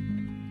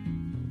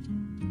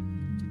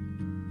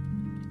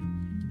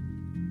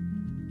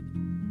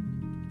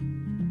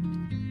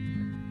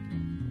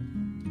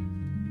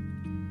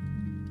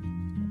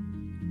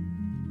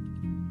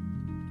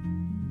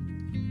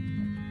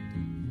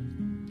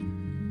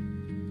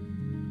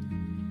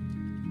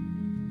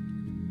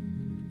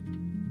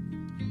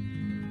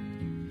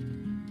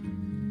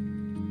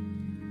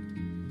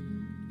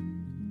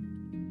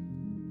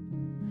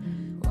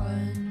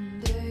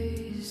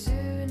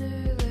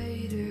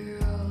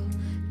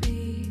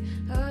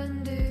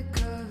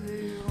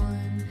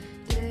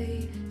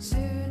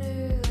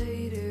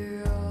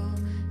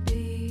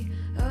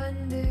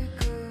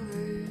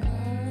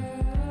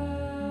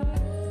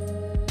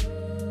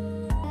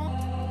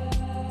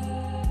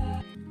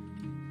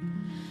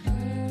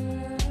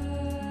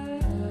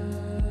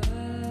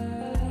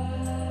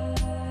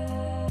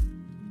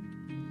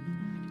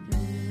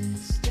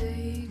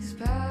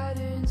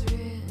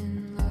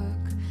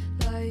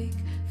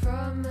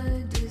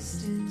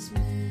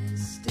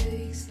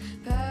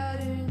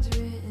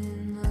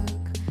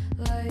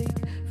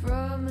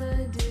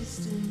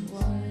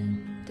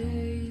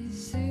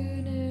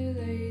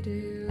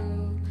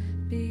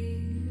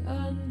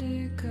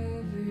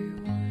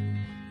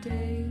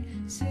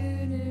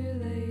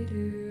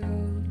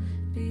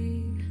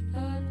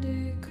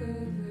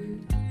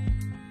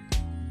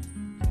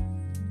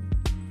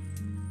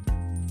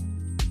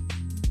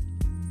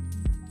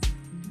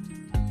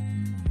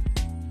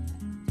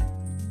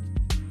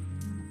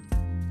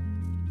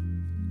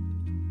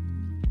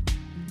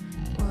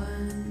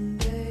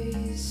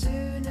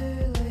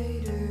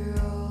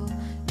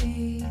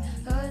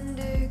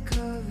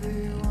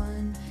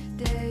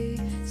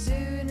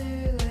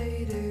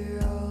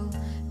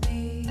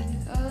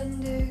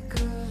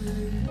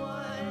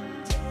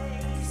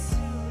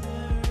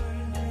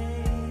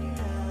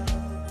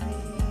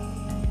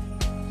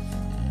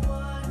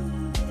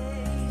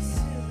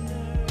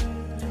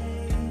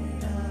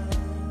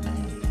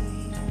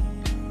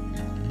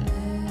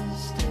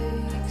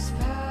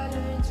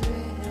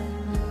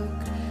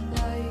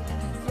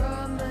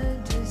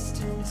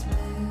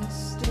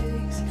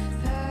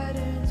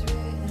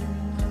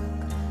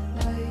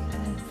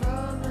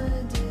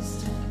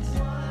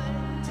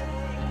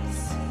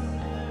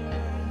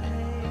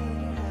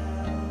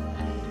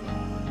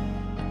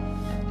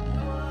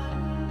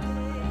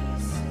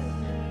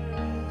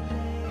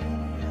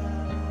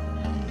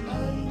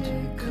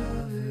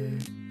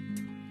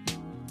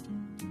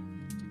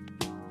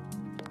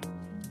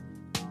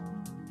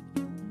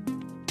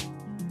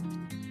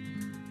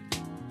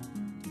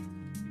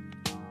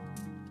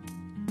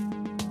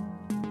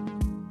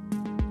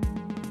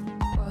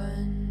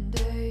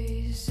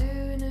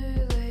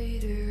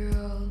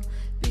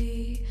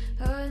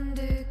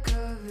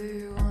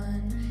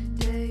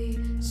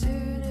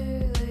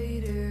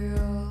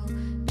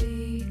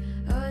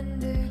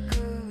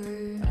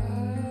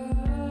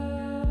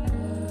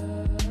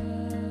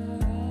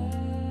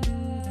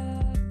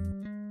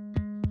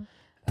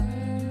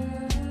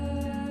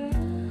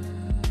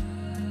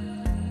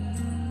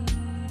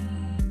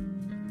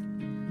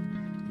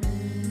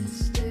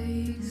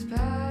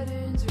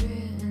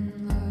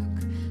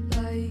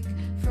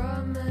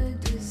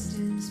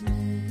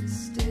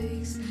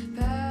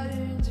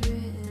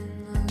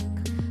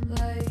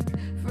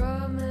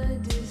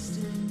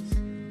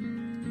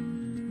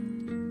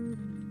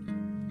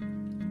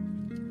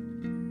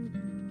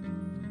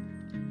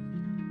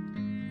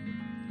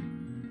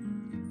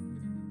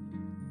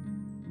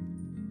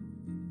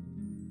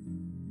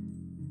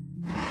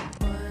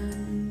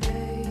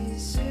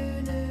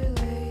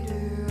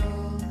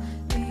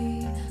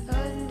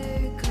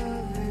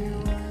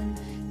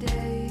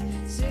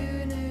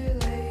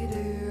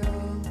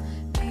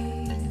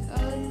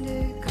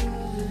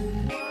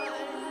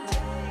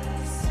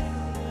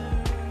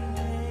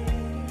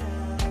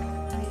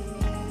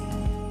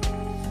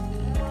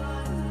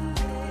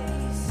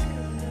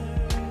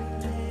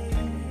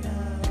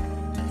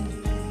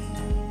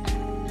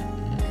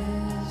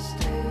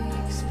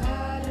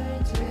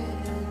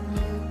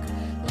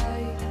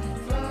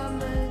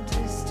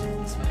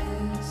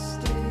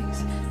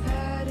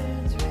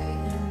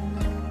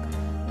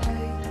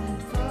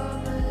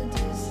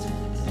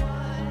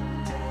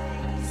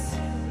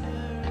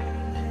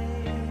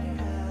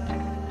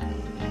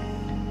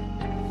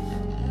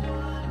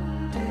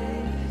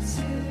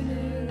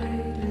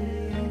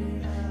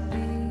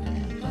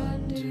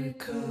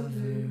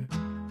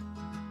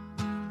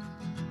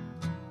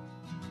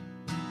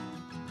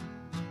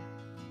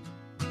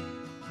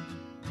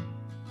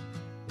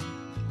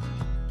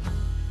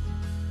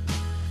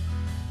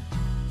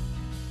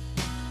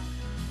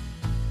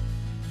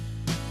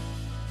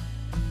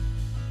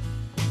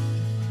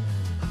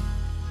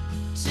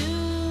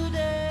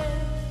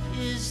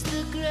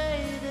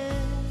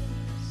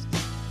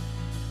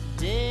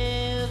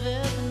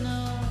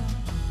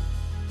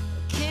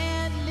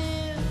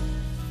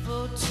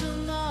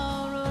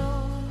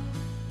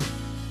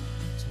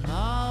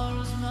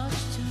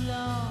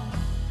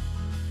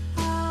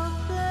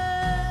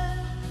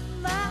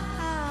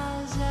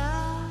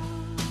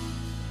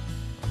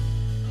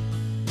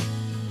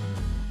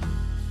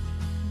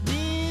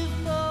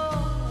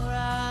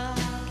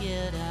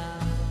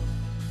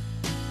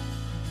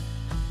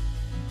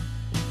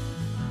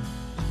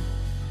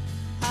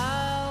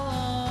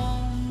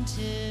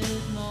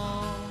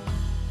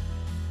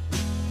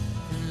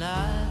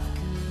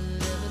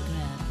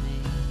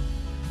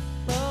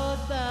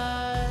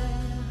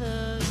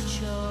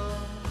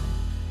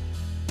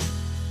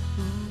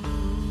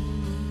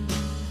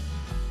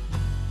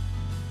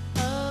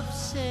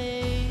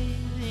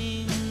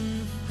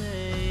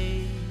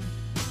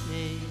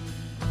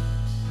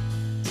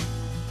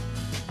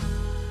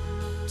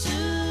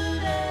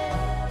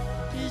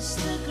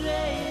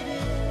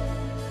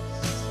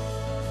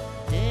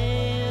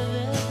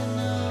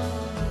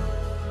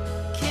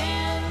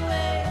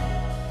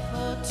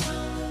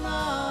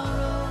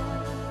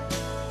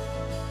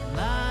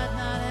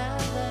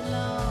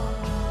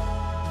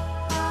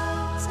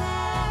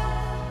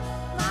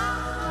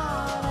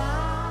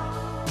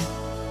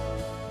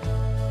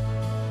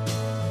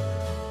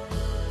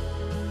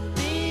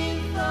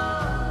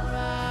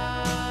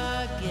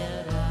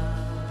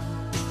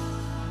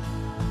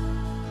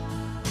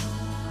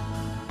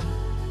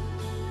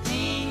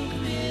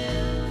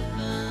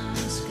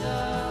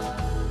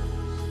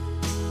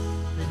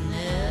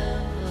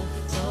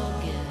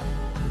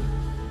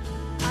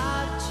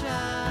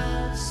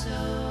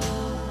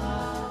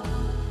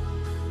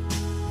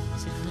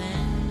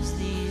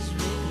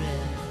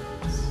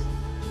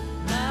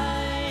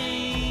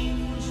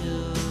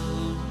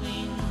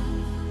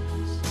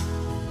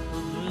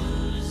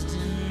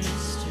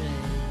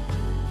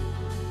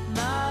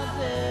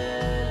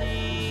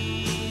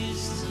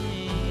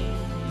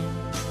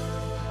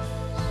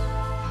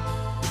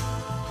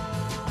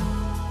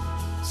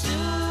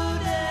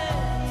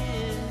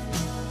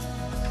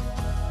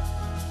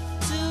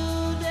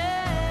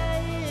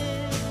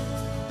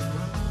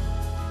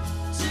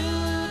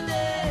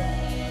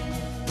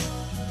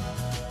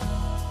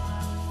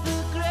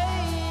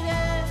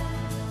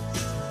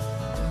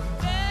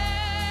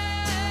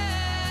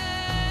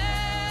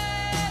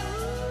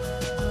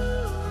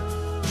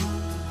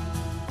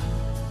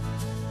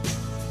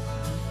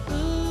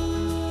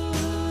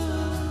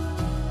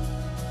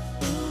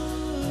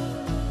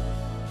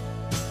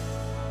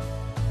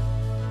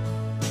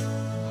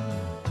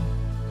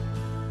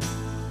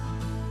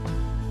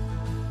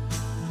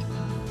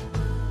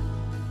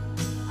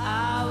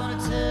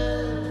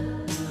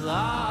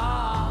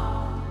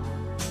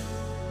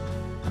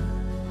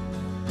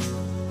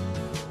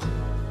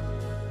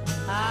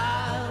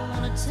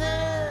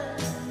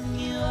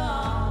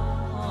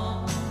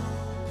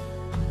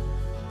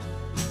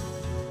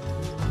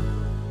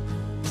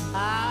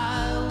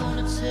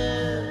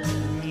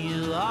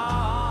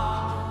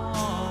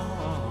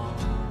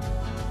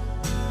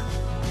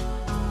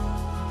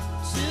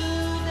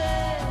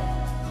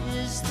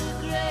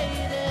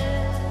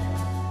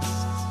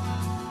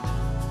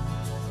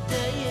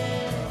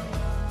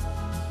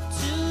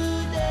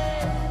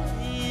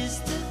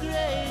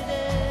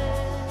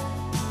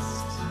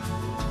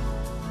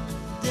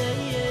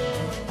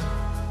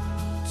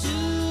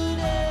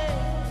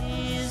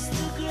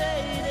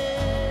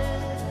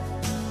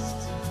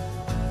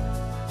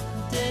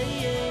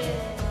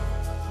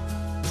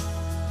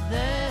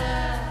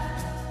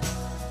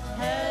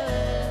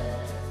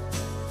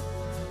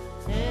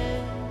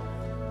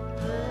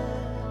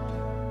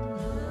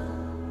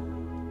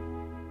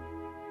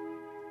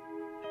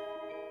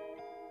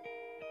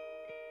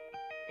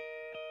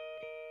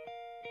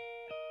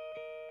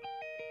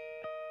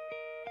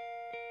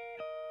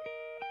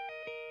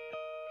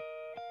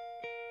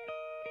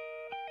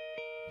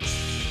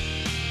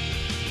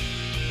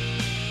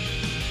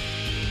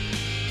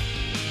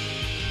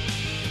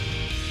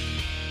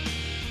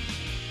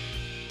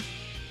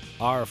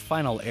 Our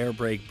final air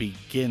break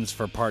begins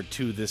for part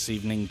 2 this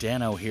evening.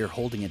 Danno here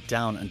holding it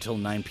down until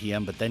 9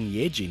 p.m., but then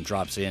Yejin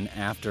drops in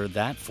after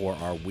that for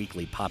our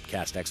weekly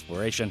Popcast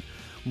exploration.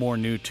 More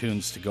new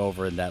tunes to go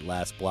over in that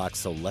last block,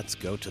 so let's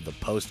go to the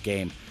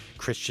post-game.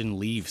 Christian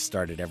Lee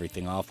started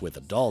everything off with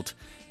Adult.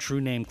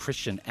 True name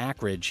Christian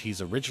Ackridge.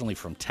 He's originally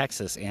from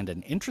Texas and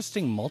an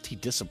interesting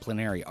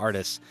multidisciplinary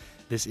artist.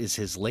 This is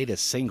his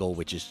latest single,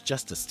 which is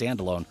just a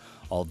standalone,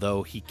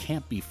 although he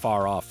can't be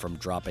far off from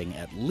dropping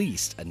at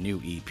least a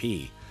new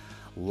EP.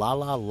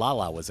 Lala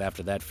Lala was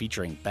after that,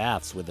 featuring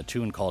Baths with a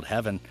tune called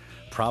Heaven,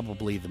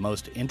 probably the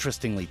most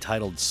interestingly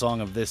titled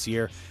song of this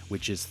year,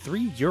 which is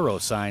 3 euro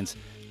signs,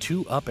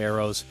 2 up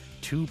arrows,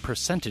 2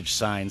 percentage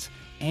signs,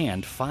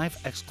 and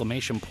 5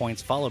 exclamation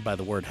points followed by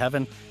the word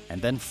heaven,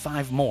 and then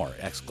 5 more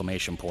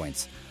exclamation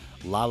points.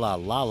 Lala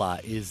Lala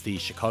is the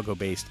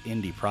Chicago-based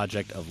indie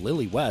project of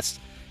Lily West,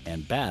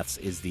 and Baths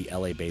is the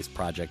LA-based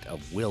project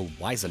of Will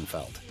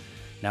Weisenfeld.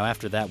 Now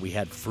after that, we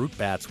had Fruit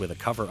Bats with a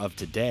cover of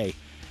Today.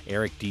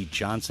 Eric D.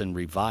 Johnson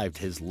revived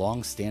his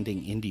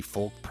long-standing indie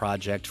folk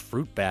project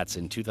Fruit Bats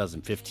in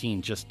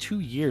 2015, just 2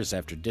 years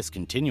after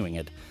discontinuing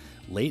it.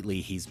 Lately,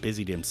 he's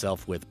busied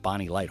himself with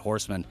Bonnie Light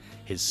Horseman,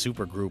 his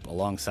supergroup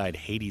alongside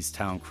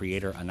Hadestown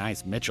creator Anais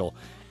Mitchell,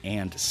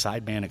 and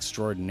sideman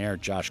extraordinaire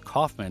Josh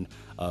Kaufman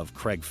of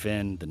Craig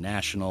Finn, The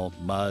National,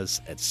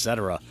 Muzz,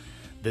 etc.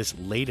 This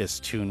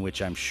latest tune,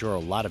 which I'm sure a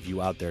lot of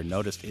you out there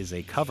noticed, is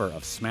a cover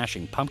of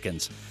Smashing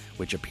Pumpkins,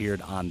 which appeared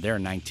on their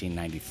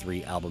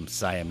 1993 album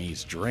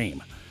Siamese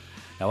Dream.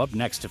 Now up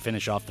next to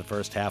finish off the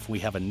first half, we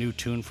have a new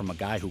tune from a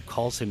guy who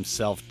calls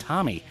himself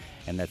Thomie,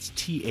 and that's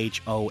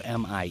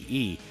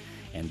Thomie,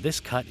 and this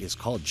cut is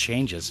called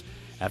Changes.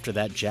 After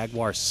that,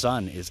 Jaguar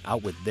Sun is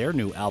out with their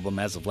new album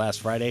as of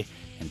last Friday,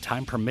 and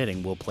time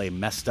permitting, we'll play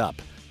Messed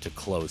Up to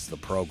close the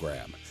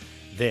program.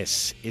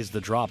 This is The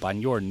Drop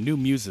on your new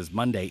Muses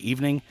Monday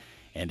evening,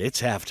 and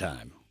it's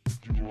halftime.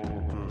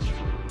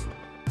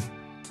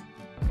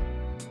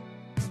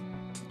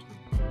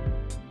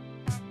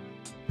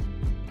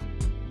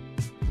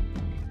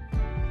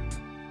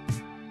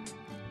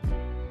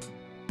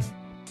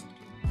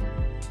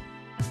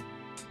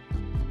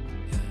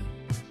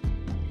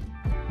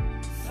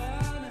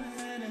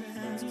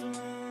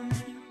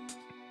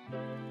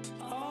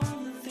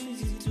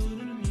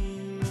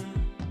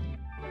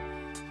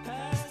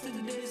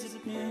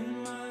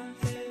 In my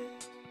head,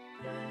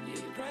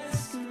 you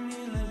pressed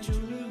me like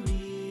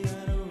jewelry.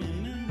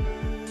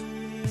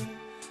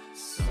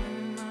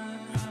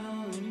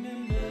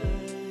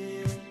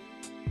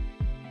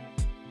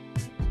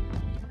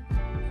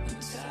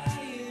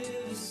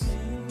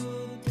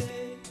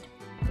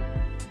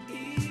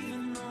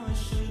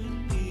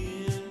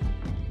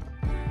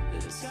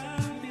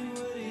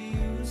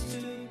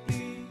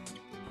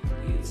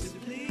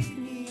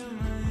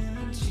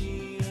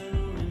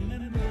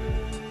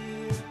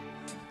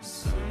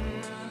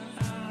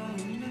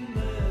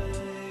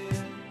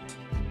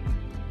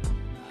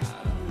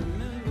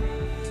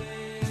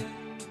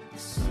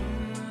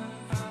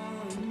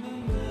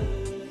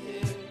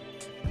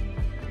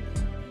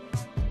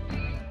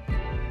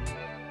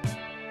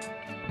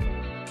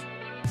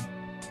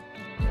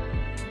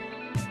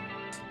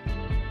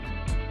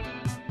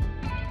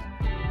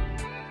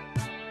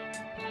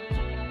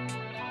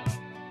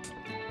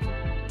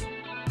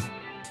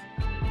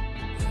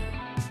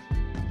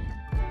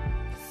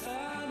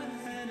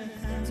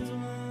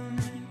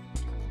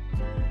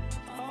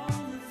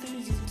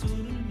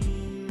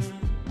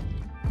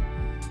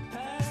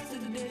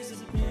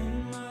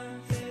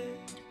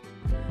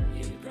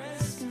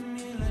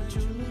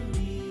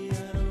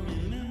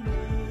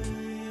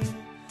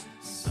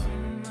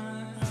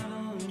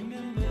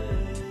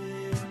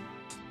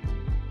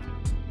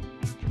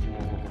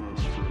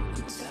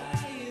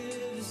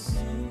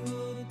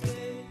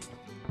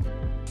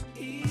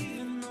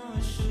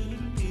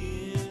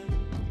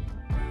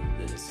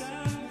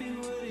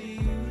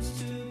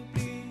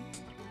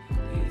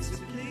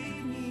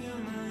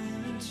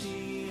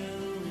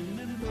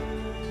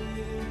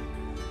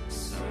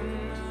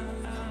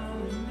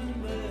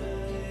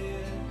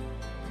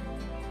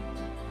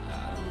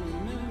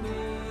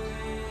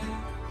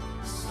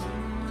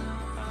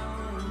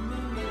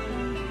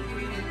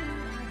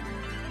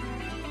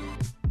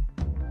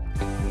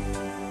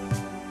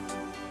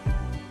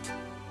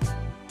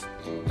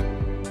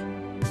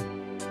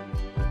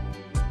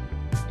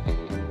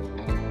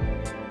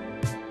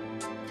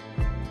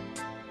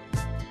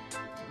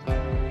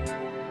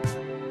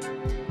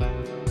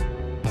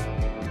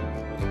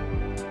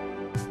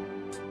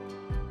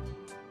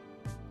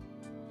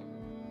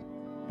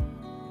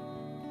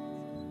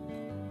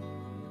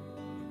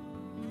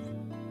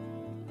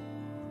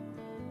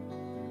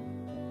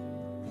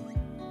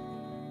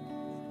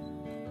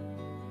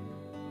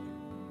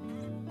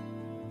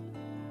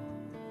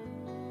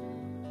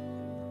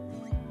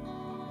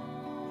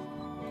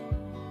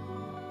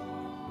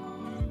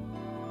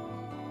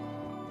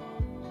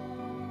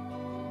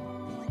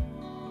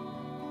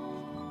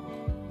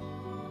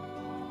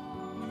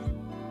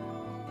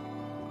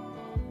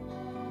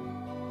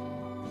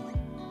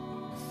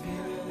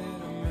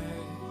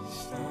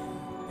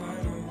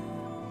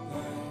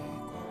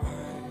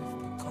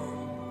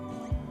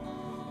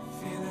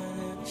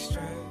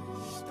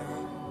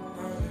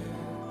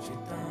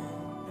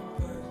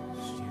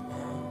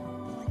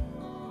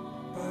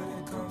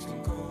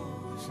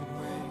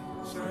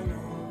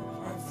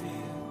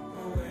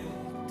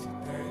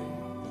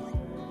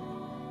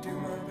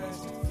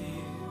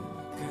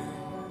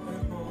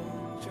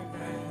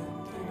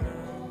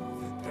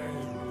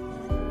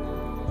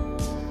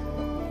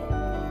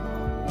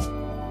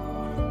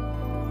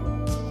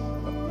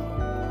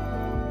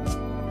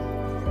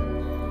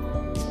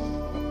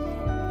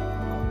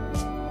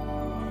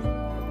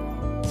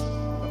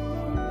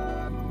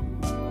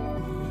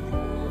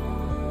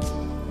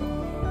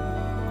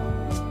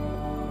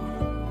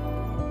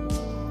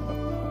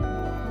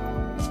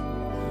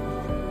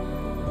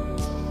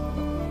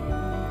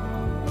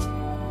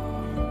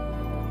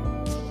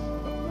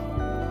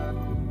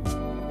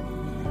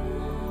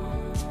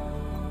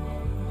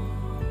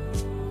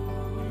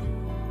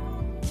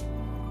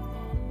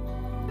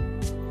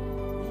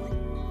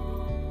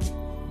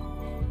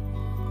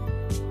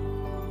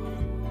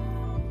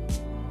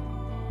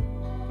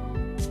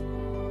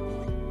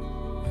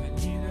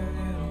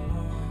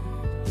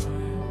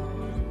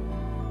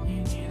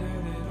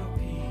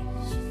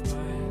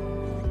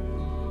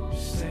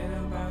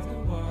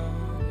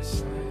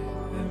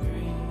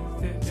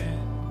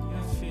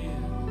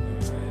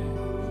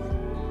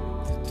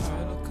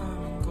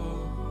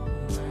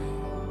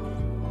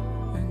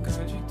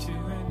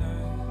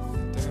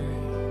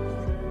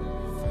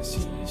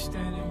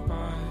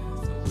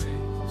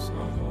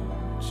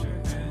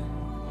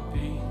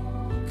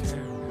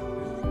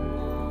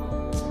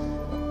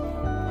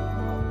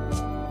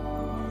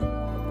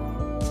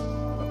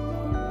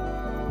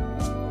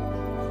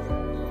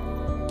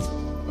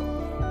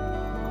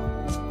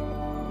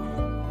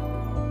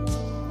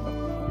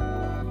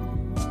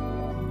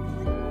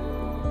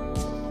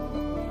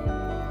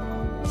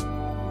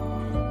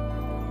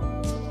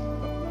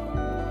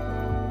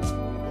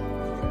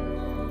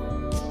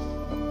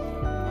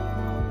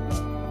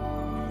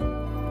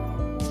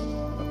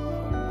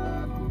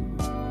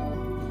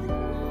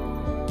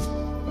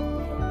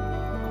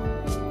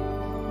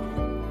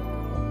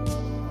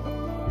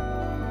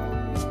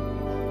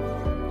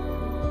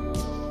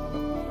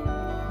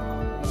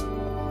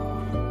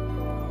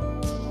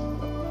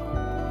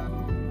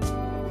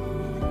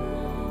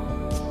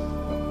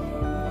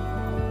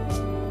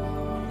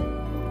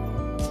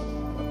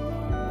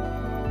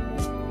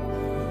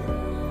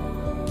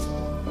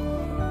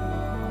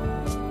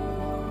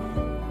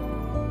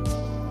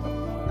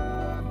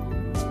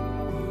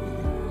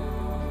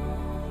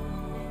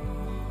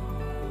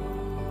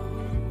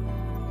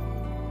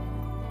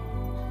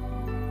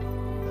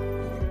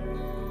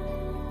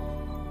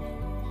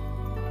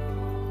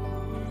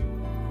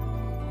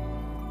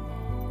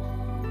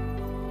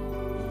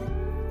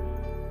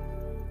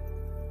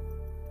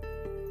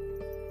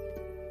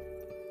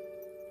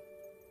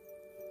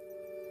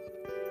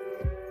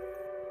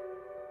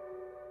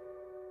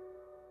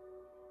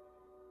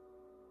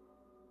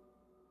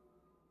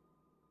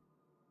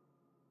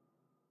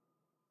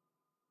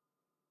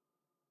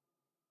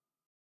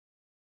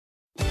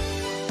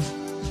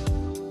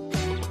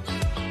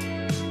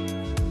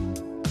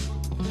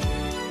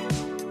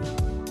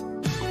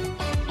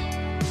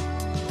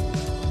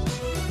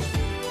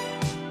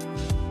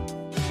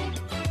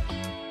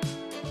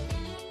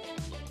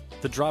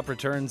 The drop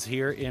returns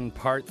here in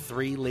part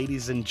 3,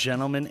 ladies and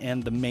gentlemen,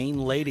 and the main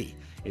lady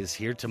is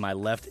here to my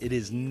left. It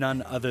is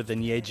none other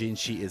than Yejin.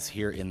 She is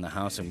here in the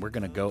house, and we're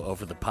going to go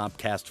over the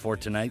Popcast for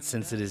tonight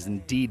since it is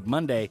indeed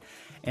Monday.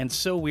 And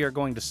so we are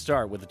going to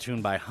start with a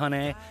tune by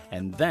Honey,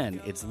 and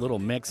then it's Little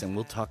Mix, and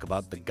we'll talk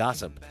about the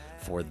gossip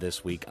for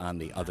this week on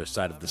the other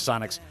side of the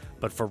Sonics.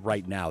 But for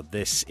right now,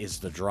 this is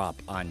the drop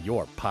on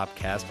your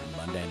Popcast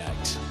Monday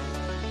night.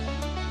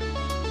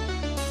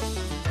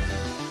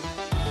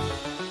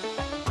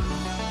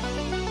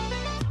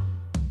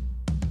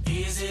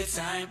 Is it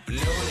time? No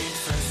need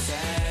for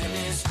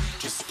sadness.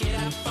 Just get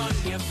up on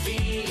your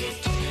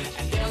feet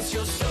and dance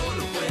your soul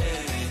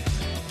away.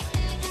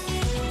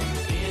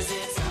 Is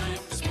it time?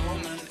 This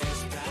moment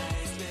is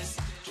priceless.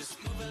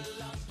 Just move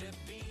along the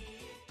beat.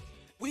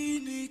 We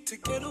need to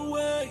get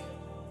away.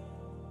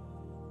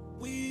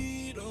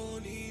 We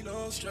don't need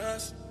no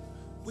stress.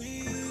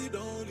 We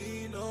don't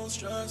need no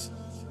stress.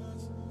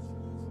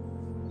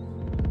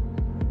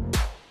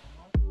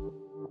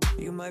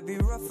 You might be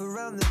rough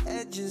around the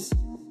edges,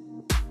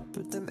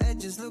 but them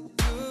edges look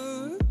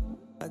good.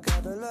 I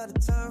got a lot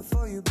of time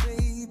for you,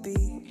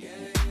 baby.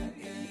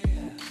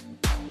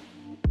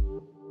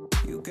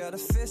 You got a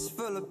fist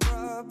full of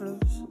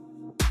problems,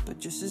 but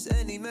just as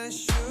any man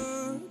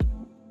should,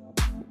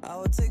 I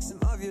will take some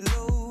of your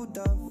load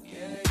off.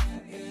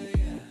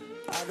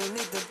 I don't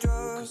need the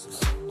drugs,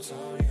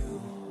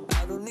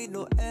 I don't need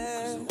no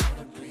air.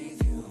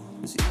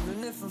 'Cause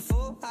even if I'm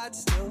full, I'd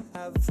still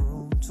have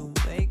room to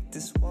make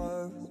this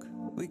work.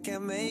 We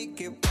can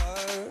make it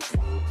work.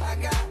 I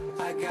got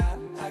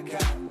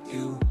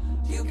you.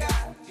 You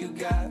got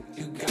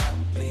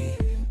me.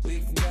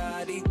 We've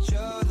got each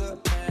other,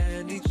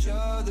 and each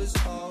other's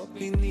all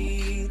we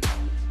need.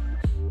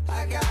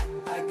 I got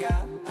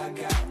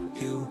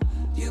you.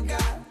 You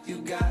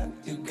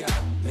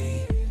got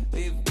me.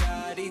 We've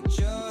got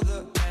each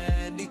other,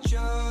 and each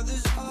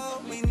other's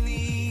all we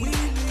need. We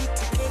need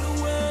to get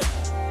away.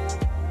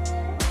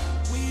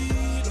 We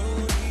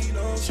don't need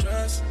no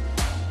stress.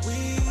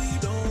 We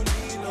don't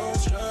need no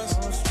stress.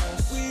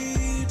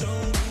 We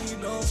don't need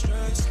no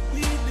stress.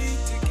 We need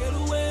to get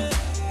away.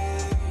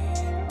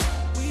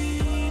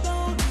 We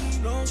don't need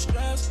no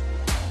stress.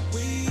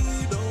 We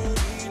don't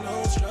need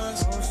no stress.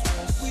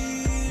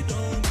 We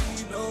don't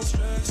need no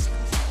stress.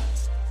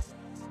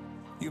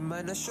 You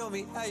might not show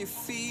me how you're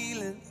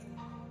feeling,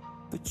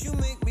 but you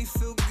make me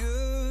feel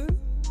good.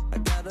 I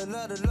got a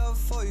lot of love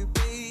for you,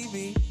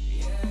 baby.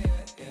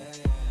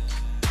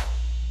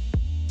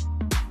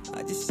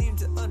 I just seem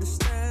to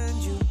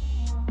understand you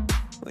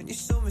when you're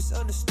so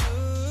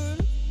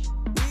misunderstood.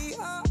 We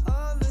are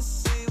on the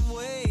same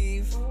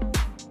wave.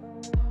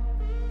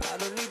 I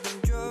don't need them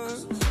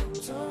drugs,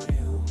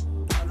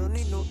 I don't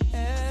need no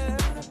air.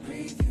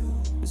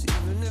 'Cause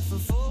even if I'm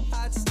full,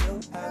 I'd still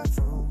have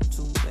room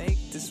to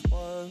make this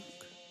work.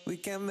 We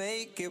can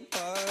make it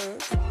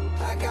work.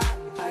 I got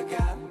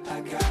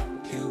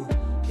you.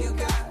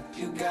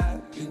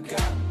 You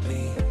got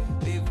me.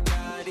 We've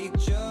got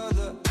each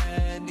other,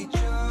 and each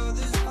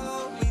other's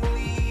all we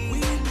need. We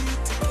need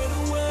to get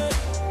away.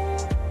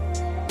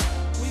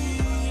 We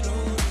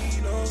don't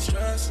need no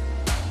stress.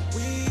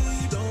 We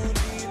don't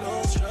need no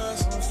stress.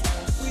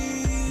 We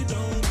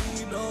don't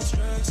need no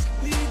stress.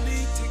 We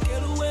need to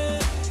get away.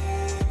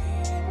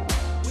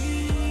 We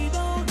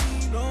don't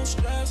need no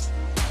stress.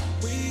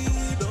 We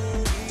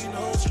don't need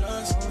no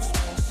stress.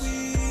 We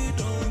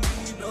don't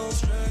need no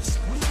stress.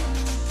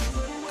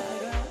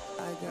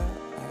 I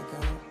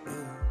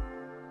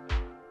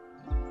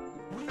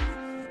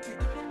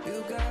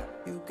got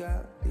you.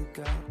 You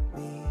got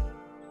me.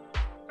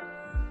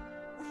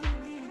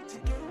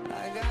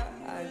 I got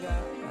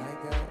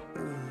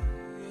you.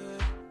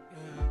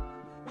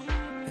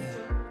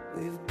 Yeah.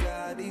 We've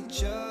got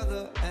each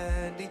other,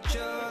 and each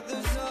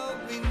other's all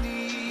we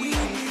need. We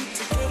need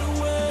to get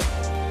away.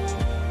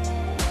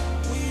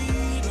 We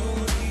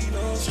don't need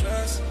no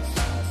stress.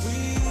 We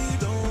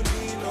don't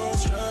need no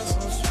stress.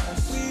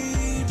 We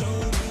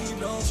don't need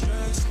no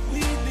stress. We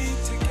need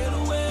to get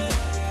away.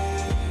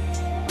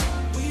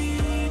 We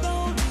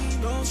don't need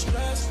no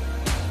stress.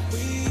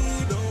 We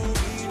don't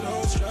need no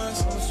stress.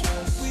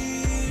 We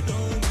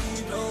don't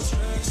need no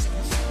stress.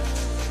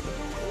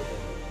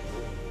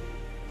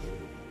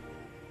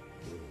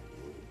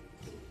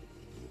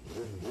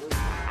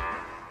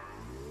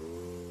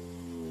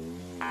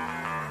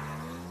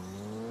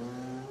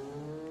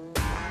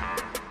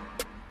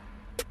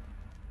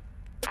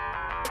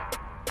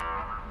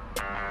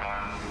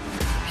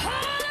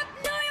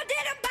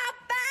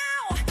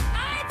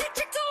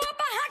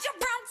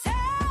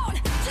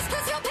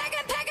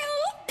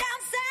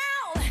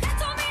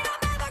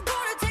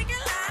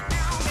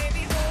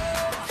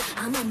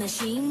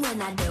 Machine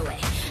when I do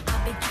it.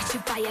 I'll be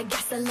catching fire,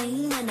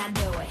 gasoline when I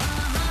do it.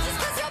 Just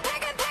 'cause you're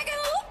packing,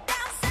 loop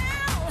down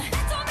south.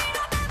 That don't mean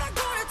I'm ever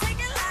gonna take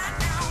it live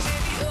now,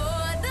 baby.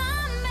 You're the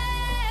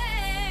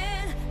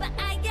man, but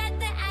I get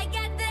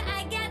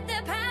the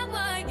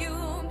power. You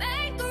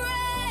make the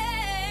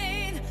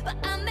rain, but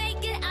I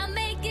make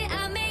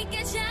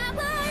it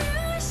shower.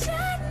 You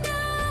should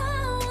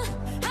know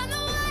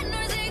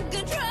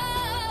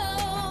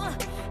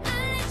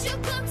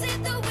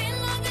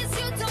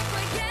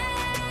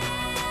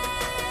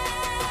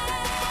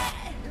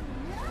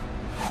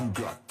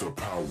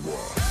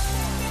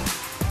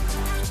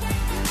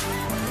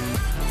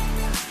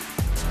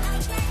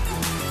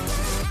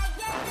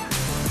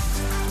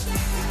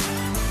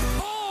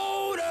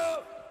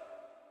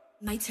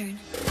My turn.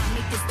 I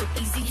make this look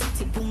easy.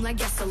 To boom like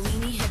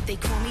gasoline. If they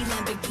call me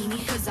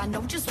Lamborghini, cause I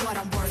know just what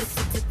I'm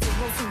worth. It's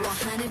 0 to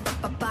 100,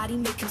 but my body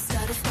make him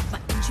stutter. Stop my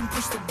engine,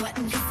 push the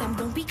button, cause I'm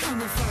gonna be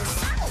coming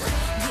first.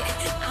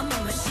 Yeah, I'm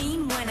a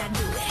machine when I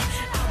do it.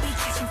 I'll be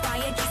catching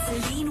fire,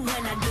 gasoline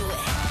when I do it.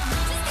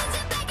 Just get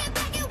your back and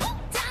whoop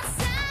down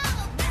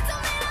south. That don't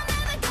mean I'm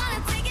never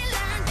gonna take it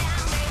lying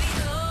down. Baby,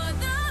 you're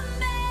the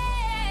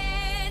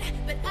man.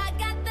 But I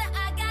got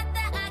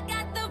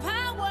the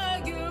power.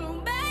 You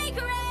make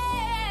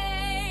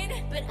rain.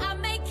 But I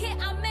make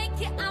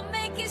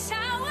it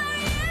shower.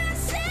 You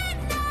should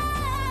know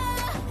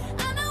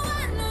I'm the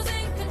one who's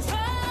in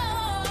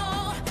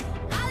control.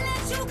 I'll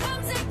let you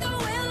come take the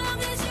wheel long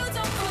as you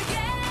don't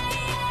forget.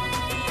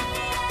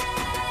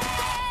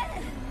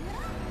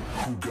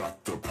 Who got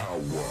the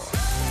power?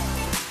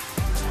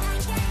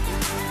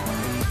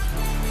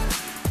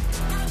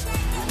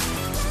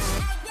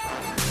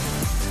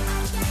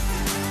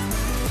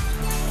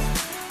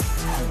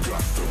 Who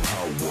got the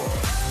power?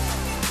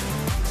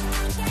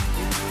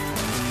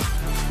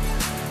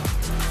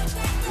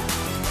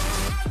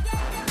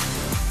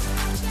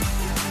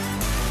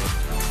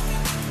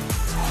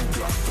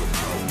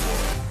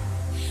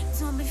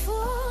 Don't be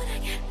fooled,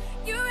 get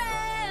your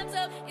hands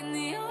up in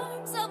the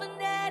arms of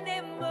an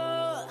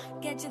animal.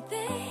 Get you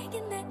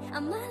thinking that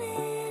I'm not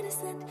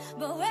innocent,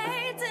 but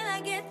wait till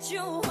I get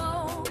you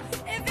home.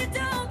 If you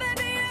don't,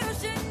 baby, you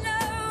should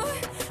know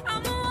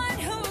I'm the one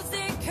who's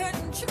in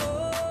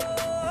control.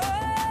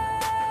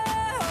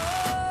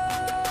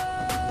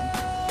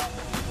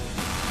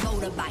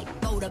 Motorbike,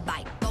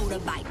 motorbike,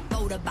 motorbike,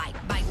 motorbike,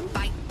 bike,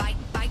 bike, bike,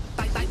 bike,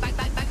 bike, bike, bike,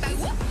 bike, bike, bike.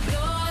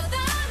 You're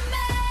the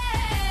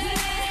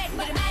man,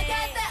 but I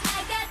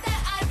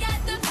got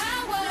the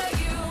power.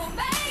 You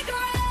make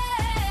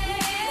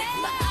rain,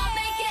 but I'll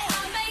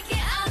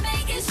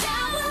make it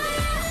shower.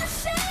 You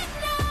should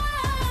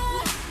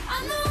know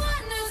I'm the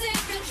one who's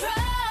in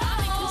control. I'm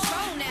in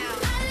control now.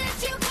 I'll let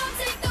you come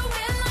take the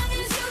wheel long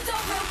as you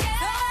don't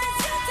forget.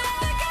 You're the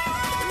man,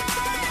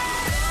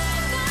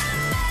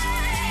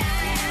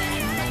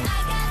 but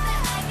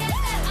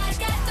I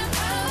got the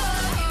power.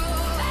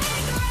 You make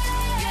rain,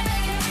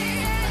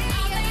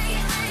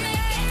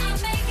 I'll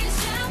make it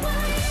shower.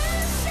 You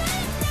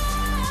should know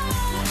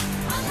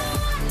I'm the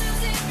one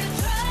who's in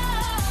control.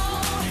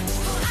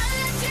 I'll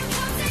let you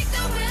come take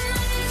the wheel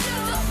long as you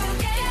don't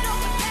forget.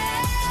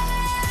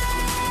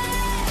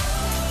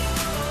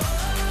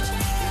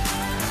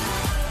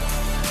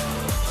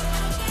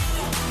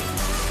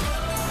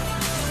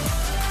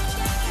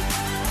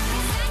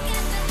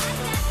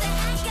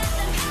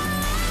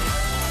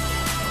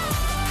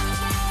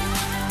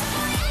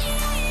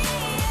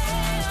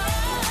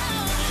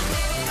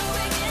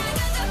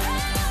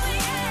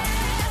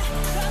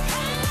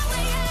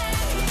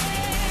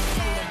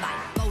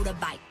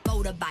 Motorbike,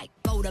 motorbike,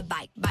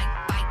 motorbike, bike,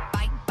 bike,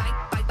 bike,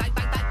 bike, bike, bike,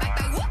 bike, bike,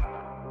 bike, whoop.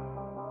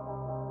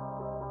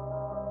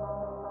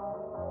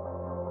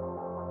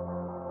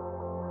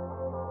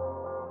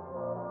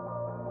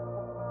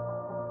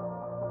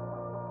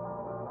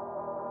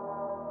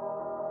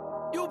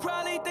 You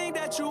probably think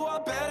that you are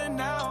better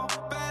now,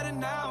 better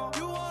now.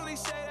 You only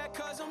say that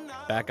cause I'm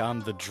not. Back on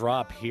the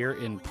drop here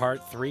in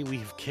part 3,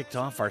 we've kicked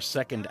off our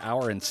second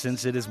hour, and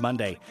since it is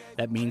Monday,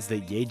 that means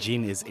that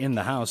Yejin is in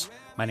the house.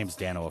 My name's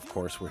Danno, of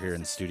course. We're here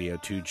in Studio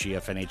 2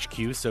 GFN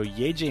HQ. So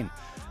Yejin,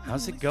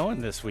 how's it going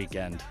this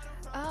weekend?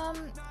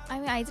 I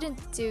mean, I didn't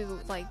do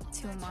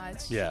too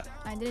much. Yeah.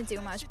 I didn't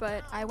do much,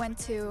 but I went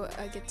to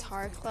a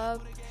guitar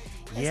club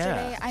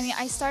yesterday. Yeah. I mean,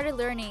 I started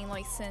learning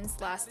since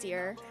last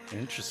year.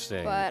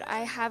 Interesting. But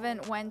I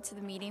haven't went to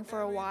the meeting for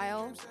a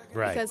while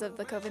because of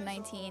the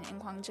COVID-19 in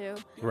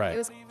Gwangju. Right. It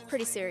was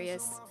pretty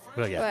serious.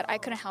 Well, yeah. But I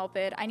couldn't help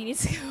it. I needed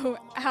to go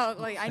out.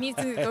 I need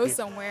to go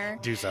somewhere.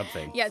 Do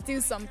something. Yeah, do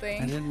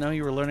something. I didn't know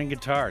you were learning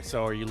guitar.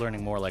 So are you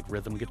learning more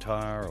rhythm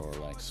guitar or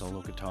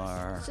solo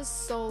guitar?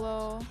 Just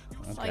solo,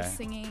 Okay.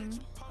 singing.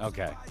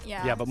 Okay.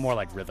 Yeah. Yeah, but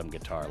more rhythm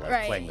guitar,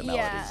 playing the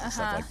melodies and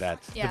stuff like that.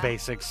 Yeah. The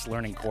basics,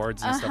 learning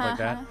chords and stuff like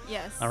that.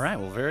 Yes. All right.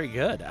 Well, very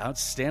good.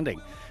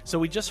 Outstanding. So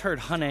we just heard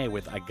Hane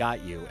with I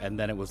Got You, and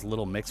then it was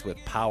Little Mix with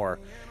Power.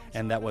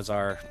 And that was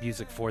our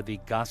music for the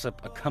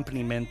gossip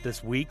accompaniment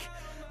this week.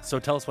 So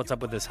tell us what's up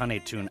with this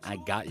Hane tune, I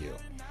Got You.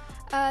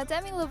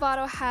 Demi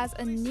Lovato has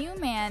a new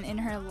man in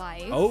her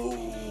life.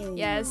 Oh!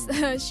 Yes,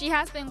 she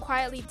has been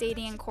quietly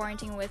dating and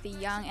quarantining with the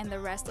young and the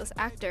restless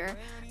actor,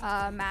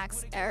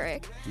 Max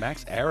Eric.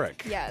 Max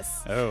Eric?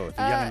 Yes. Oh,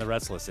 the young and the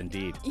restless,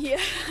 indeed. Yeah.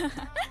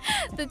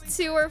 The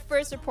two were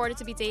first reported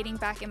to be dating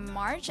back in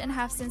March and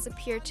have since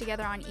appeared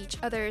together on each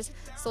other's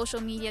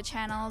social media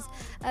channels.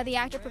 The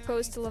actor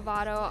proposed to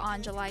Lovato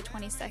on July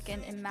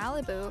 22nd in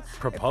Malibu.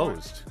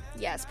 Proposed?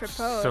 Yes,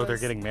 proposed. So they're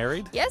getting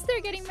married? Yes,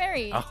 they're getting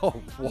married.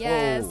 Oh, whoa.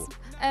 Yes.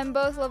 And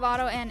both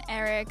Lovato and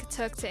Eric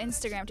took to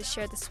Instagram to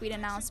share the sweet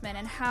announcement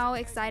and how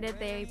excited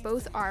they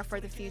both are for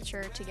the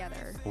future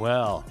together.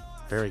 Well,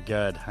 Very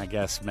good. I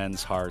guess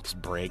men's hearts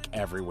break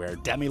everywhere.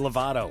 Demi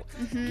Lovato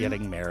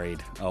getting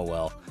married. Oh,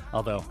 well.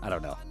 Although, I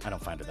don't know. I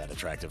don't find her that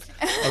attractive.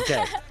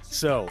 Okay,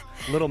 so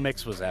Little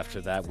Mix was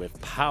after that with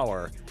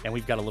Power, and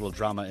we've got a little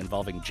drama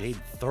involving Jade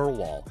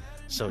Thirlwall.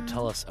 So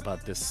tell us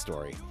about this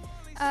story.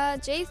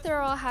 Jade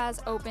Thirlwall has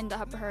opened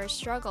up her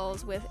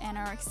struggles with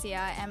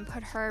anorexia and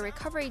put her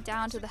recovery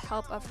down to the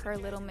help of her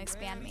Little Mix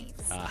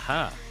bandmates.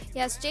 Aha.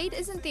 Yes, Jade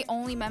isn't the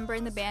only member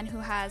in the band who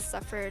has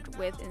suffered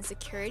with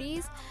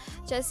insecurities.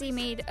 Jessie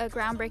made a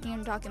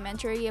groundbreaking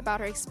documentary about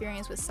her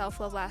experience with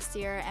self-love last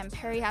year, and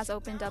Perry has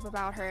opened up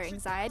about her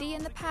anxiety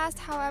in the past.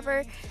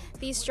 However,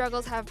 these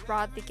struggles have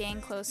brought the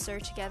gang closer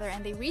together,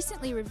 and they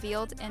recently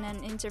revealed in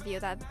an interview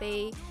that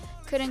they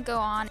couldn't go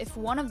on if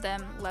one of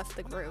them left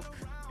the group.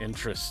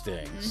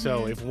 Interesting.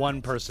 So if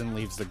one person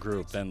leaves the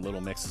group, then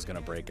Little Mix is going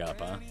to break up,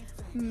 huh?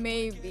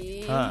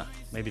 Maybe.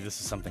 Maybe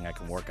this is something I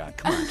can work on.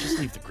 Come on, just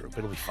leave the group.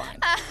 It'll be fine.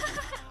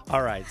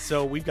 All right,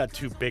 so we've got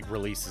two big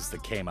releases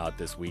that came out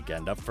this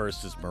weekend. Up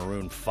first is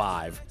Maroon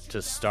 5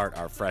 to start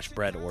our Fresh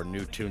Bread or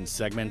New Tunes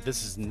segment.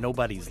 This is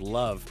Nobody's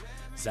Love.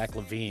 Zach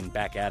Levine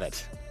back at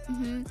it.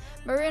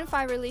 Maroon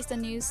 5 released a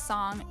new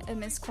song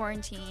amidst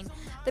quarantine.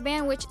 The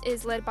band, which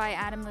is led by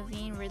Adam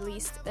Levine,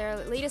 released their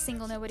latest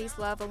single, Nobody's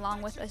Love,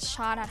 along with a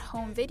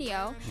shot-at-home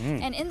video.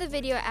 And in the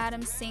video,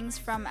 Adam sings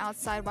from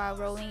outside while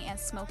rolling and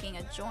smoking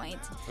a joint.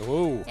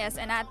 Ooh. Yes,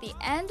 and at the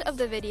end of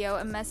the video,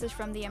 a message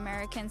from the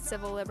American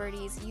Civil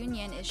Liberties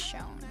Union is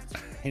shown.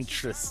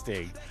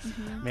 Interesting.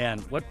 Man,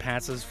 what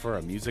passes for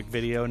a music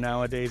video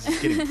nowadays is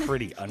getting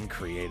pretty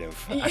uncreative.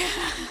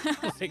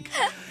 Like,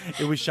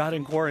 it was shot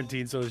in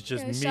quarantine, so it's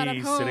just me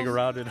sitting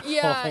around at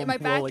home in my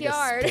rolling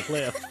backyard. a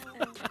spliff.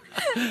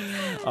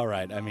 All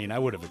right, I mean, I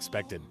would have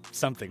expected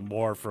something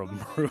more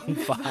from Maroon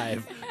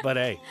 5, but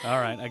hey,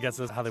 all right, I guess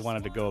that's how they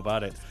wanted to go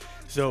about it.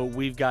 So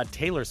we've got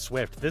Taylor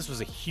Swift. This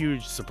was a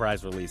huge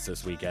surprise release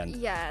this weekend.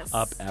 Yes.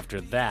 Up after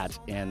that,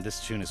 and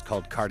this tune is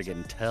called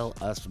Cardigan. Tell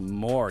us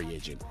more,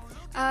 Yejin.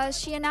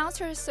 She announced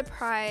her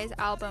surprise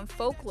album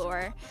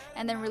Folklore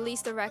and then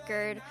released the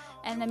record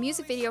and a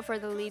music video for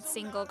the lead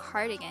single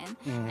Cardigan.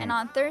 And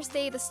on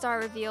Thursday, the star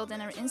revealed in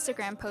her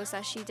Instagram post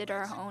that she did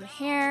her own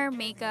hair,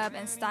 makeup,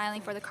 and styling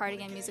for the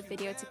Cardigan music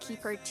video to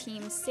keep her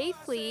team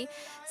safely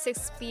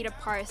 6 feet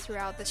apart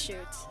throughout the shoot.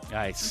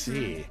 I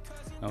see.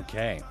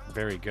 Okay,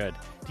 very good.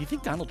 Do you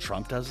think Donald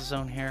Trump does his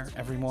own hair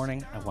every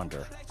morning? I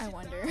wonder.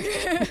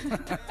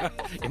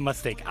 It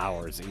must take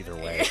hours either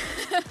way.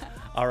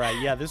 All right,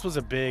 yeah, this was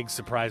a big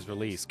surprise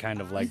release,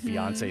 kind of like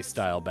Beyonce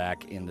style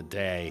back in the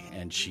day,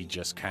 and she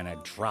just kind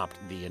of dropped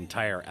the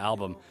entire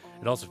album.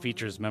 It also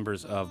features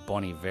members of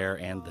Bon Iver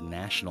and The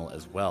National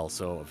as well,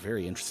 so a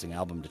very interesting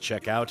album to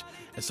check out.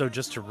 And so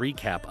just to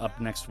recap, up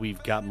next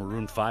we've got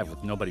Maroon 5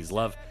 with Nobody's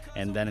Love,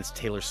 and then it's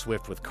Taylor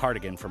Swift with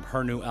Cardigan from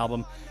her new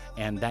album,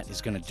 and that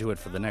is going to do it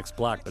for the next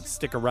block. But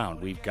stick around,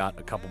 we've got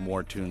a couple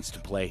more tunes to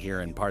play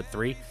here in part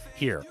 3,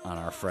 here on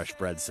our Fresh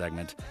Bread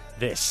segment.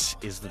 This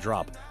is The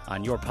Drop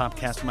on your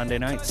Popcast Monday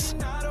nights.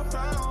 Not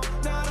around,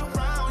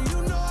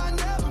 you know I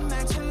never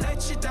meant to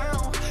let you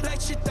down,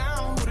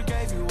 would've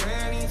gave you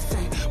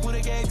anything,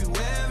 would've gave you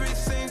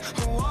everything,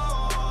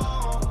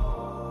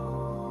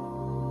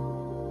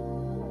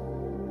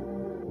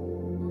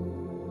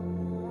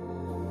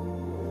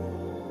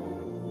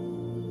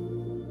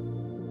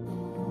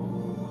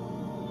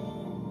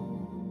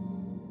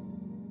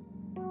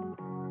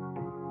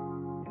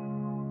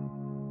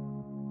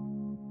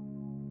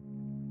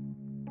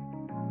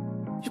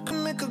 You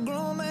can make a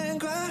grown man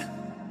cry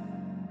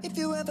if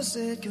you ever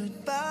said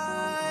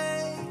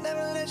goodbye.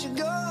 Never let you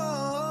go.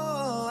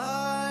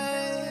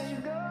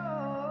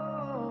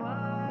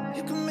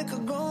 You can make a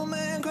grown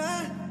man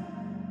cry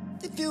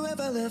if you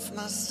ever left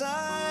my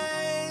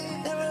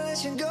side. Never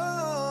let you go.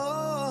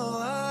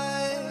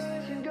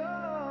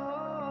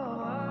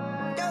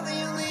 Got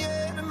the only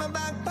air in my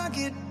back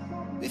pocket.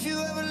 If you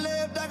ever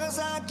left, I got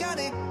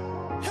psychotic.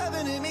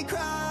 Heaven in me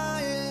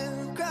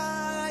crying,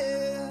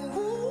 crying.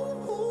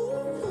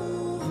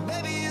 Ooh.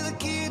 Baby, you're the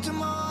key to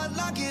my heart,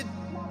 lock it.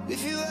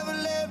 If you ever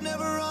left,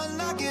 never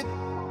unlock it.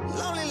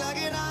 Lonely like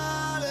an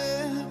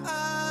island,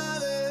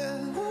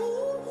 island.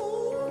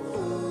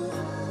 Ooh.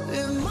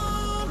 If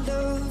my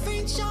love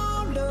ain't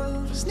your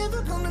love, it's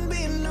never gonna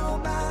be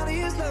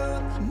nobody's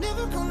love.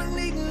 Never gonna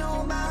need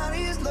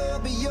nobody's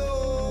love but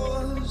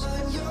yours.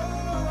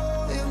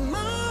 If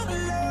my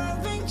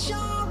love ain't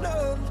your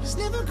love, it's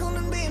never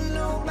gonna be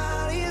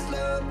nobody's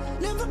love.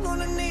 Never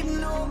gonna need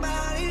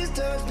nobody's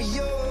touch but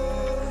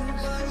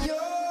yours.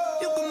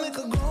 You can make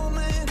a grown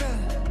man cry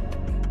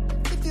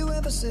if you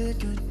ever said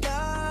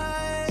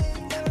goodbye.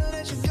 Never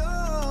let you go.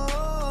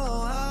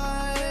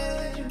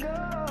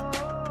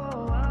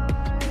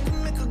 You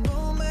can make a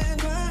grown man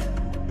cry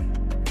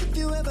if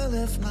you ever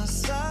left my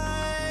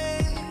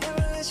side.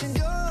 Never let you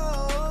go.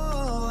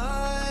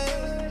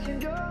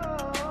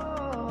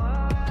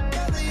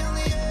 Got the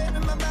only air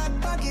in my back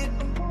pocket.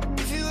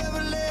 If you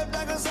ever left,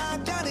 I guess I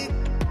got it.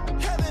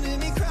 Heaven in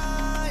me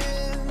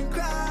crying,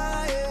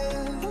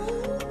 crying.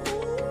 Ooh.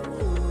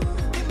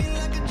 Hit me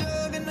like a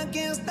drug and I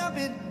can't stop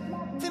it.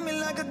 Feel me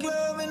like a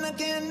glove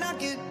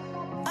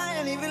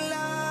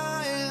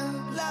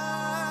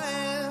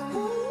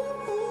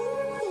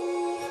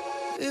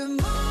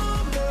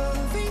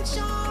ain't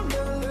your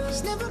love.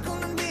 It's never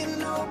gonna be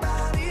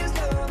nobody's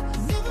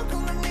love. Never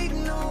gonna need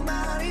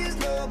nobody's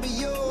love but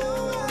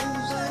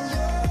yours.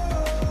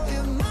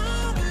 If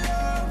my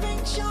love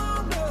ain't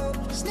your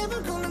love, it's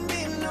never gonna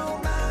be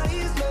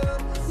nobody's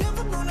love.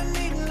 Never gonna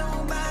need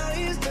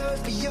nobody's love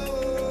but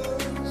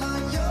yours.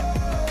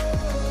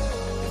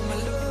 If my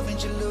love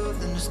ain't your love,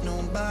 then it's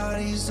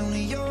nobody's.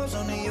 Only yours,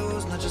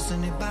 not just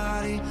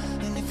anybody.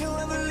 And if you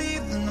ever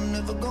leave, then I'm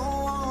never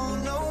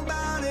going.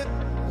 Nobody,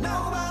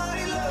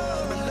 nobody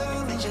love. My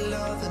love ain't your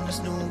love, then it's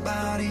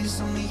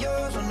nobody's. Only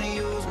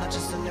yours, not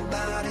just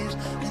anybody's.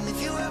 And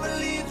if you ever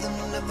leave, then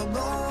I'm never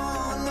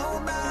going.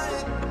 Nobody,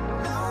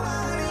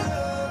 nobody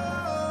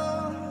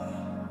love.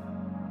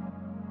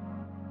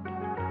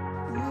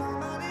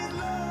 Nobody's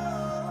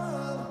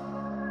love.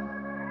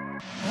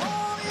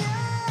 Oh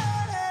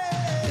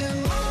yeah. If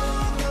my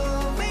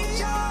love ain't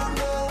your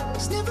love,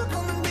 it's never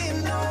gonna be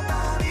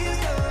nobody's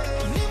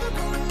love. Never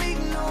gonna need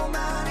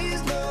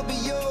nobody's love but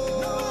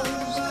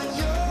yours.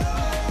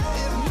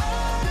 If my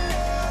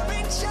love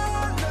ain't your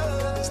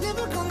love, it's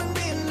never gonna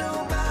be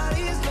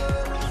nobody's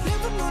love.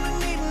 Never gonna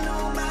need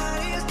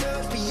nobody's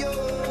love but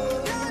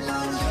yours.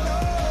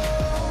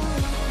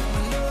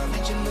 My love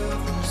ain't your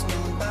love, then it's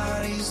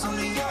nobody's.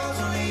 Only yours,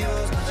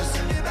 not just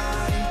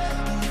anybody.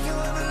 And if you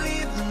ever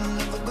leave, then I'm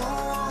never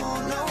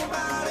going.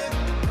 Nobody,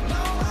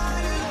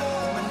 nobody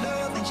love. My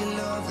love ain't your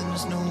love, then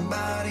it's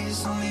nobody's.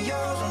 Only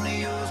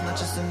yours, not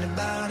just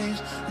anybody's.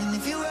 And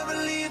if you ever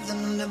leave, then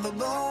I'm never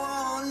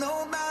going.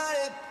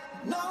 Nobody,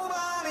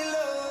 nobody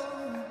love.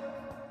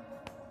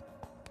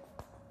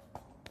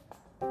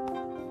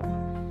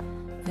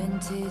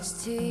 Vintage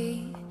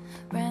tea,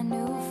 brand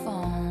new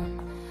phone,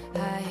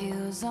 high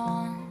heels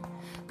on,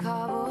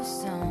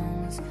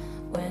 cobblestones.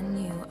 When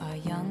you are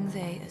young,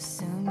 they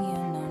assume you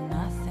know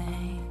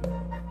nothing.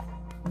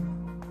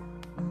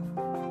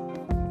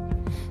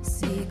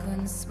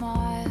 Sequin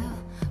smile,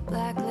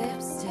 black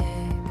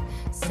lipstick,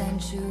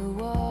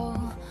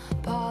 sensual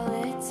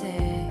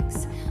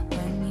politics.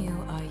 When you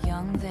are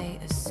young, they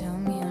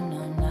assume you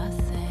know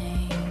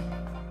nothing.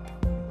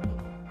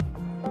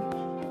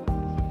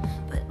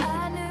 But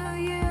I knew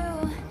you,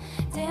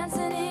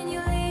 dancing in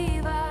your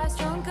Levi's,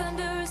 drunk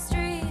under a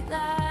street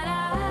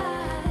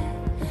light.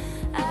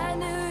 I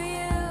knew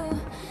you,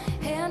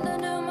 hand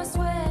under my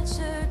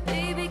sweatshirt,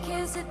 baby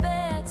kiss it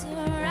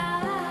better.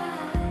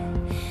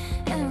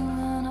 And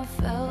when I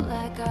felt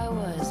like I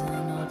was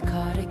an old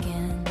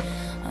cardigan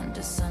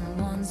under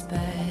someone's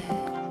bed,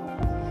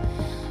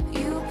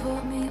 you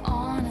put me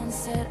on and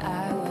said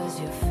I was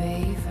your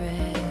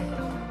favorite.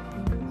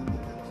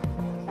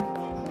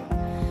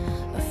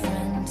 A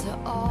friend to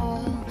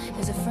all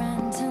is a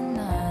friend to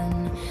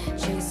none.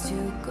 Chase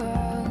two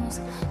girls,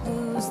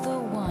 lose the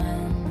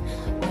one.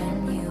 When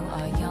you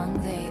are young,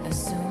 they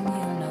assume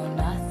you know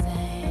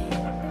nothing.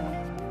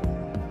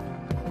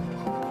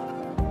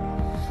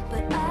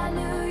 But I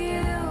knew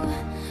you,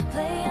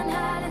 playing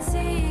hide and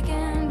seek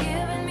and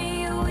giving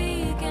me your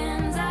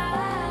weekends. I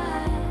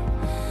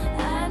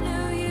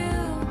knew you,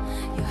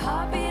 your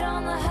heartbeat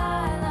on the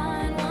high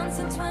line, once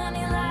in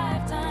 20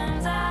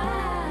 lifetimes.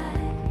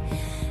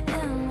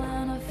 And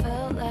when I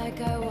felt like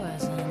I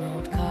was an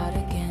old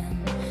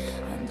cardigan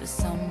under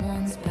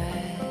someone's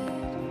bed,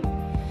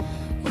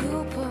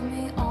 you put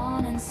me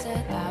on and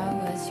said I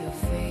was your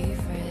favorite.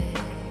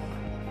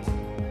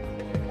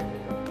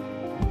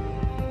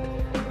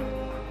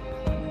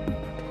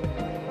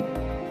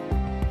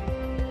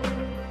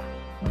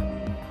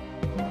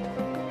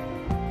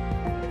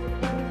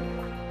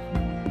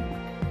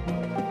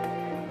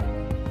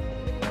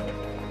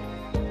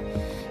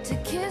 To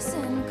kiss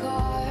in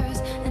cars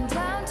and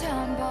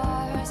downtown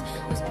bars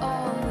was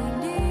all we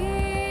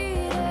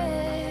needed.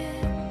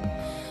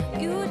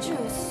 You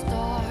drew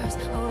stars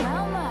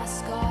around my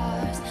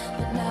scars,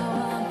 but now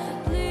I'm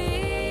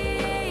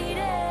bleeding.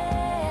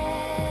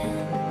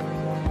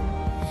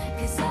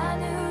 'Cause I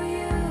knew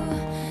you,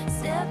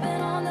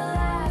 stepping on the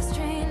last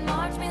train,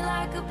 marked me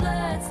like a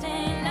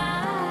bloodstain.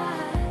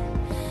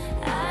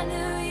 I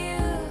knew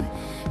you,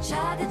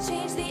 tried to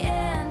change the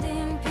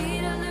ending,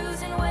 Peter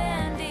losing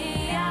Wendy.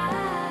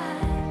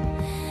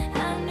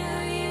 I knew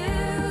you,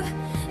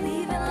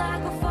 leaving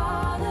like a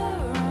father,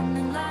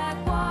 running like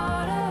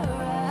water.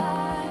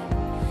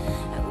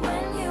 And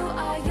when you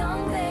are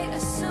young, they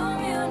assume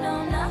you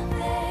know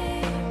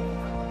nothing.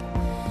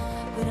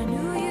 But I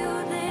knew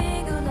you'd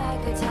linger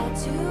like a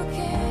tattoo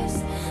kiss.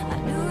 I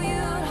knew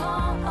you'd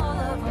haunt all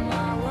over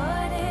my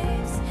what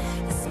ifs.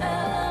 The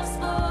smell of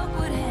smoke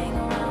would hang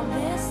around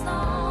this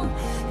long.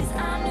 'Cause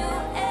I knew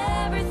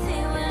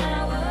everything when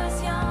I was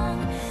young.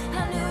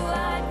 I knew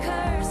I'd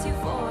curse you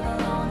for the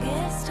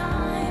longest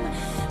time,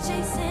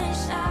 chasing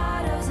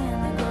shadows in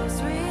the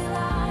grocery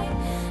line.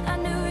 I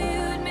knew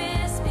you'd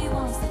miss me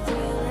once the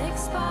thrill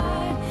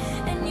expired,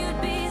 and you'd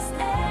be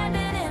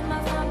standing in my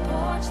front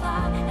porch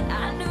light, and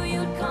I knew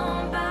you'd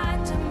come back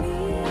to me.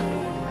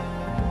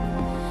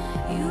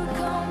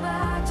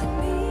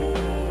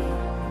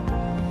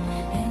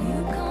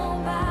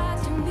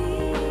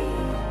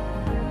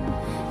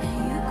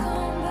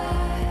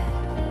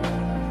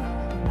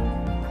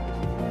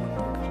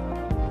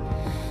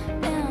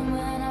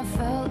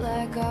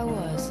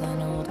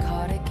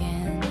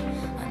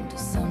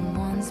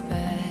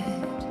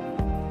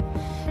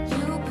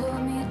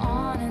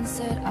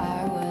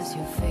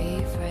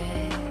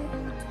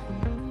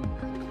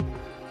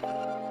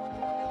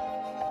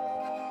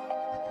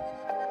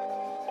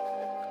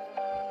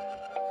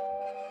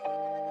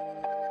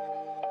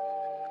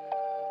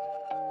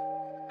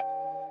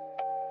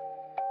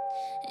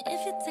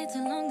 take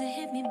too long to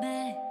hit me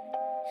back.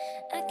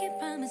 I can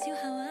promise you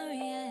how I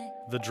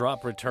react. The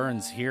drop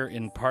returns here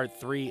in part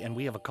 3, and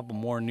we have a couple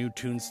more new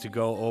tunes to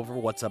go over.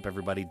 What's up,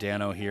 everybody?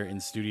 Danno here in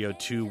Studio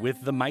 2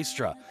 with the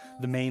maestra,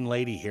 the main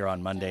lady here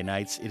on Monday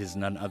nights. It is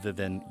none other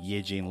than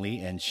Yejin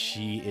Lee, and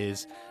she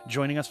is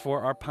joining us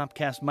for our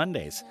Popcast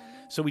Mondays.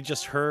 So we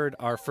just heard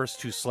our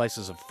first 2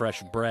 slices of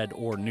fresh bread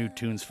or new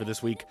tunes for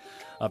this week.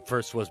 Up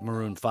first was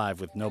Maroon 5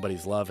 with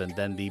Nobody's Love, and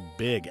then the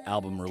big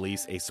album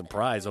release, a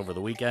surprise over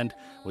the weekend,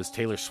 was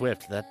Taylor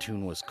Swift. That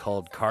tune was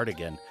called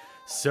Cardigan.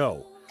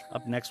 So,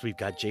 up next we've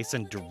got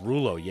Jason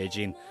Derulo,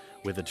 Yejin,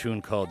 with a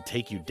tune called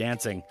Take You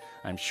Dancing.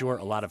 I'm sure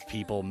a lot of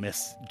people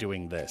miss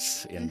doing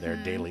this in their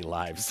daily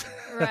lives.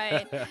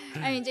 Right.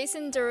 I mean,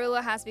 Jason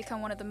Derulo has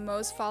become one of the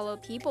most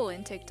followed people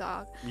in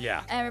TikTok.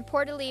 Yeah. And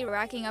reportedly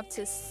racking up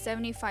to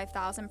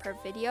 75,000 per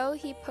video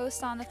he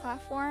posts on the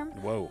platform.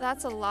 Whoa.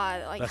 That's a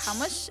lot. Like, That's how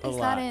much a is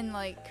lot. that in,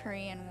 like,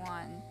 Korean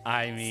won?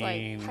 I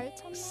mean,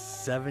 like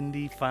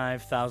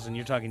 75,000,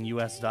 you're talking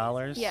US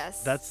dollars?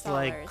 Yes, That's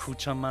dollars. like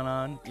 9천만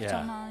won?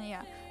 Yeah.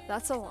 Yeah.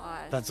 That's a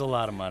lot. That's a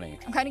lot of money.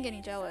 I'm kind of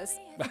getting jealous.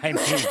 I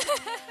mean,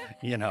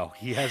 you know,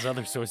 he has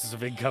other sources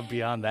of income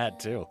beyond that,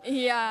 too.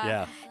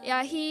 Yeah,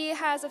 he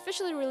has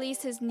officially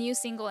released his new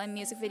single and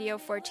music video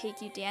for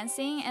Take You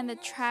Dancing, and the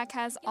track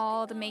has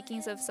all the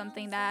makings of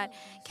something that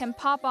can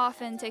pop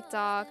off in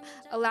TikTok,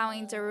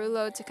 allowing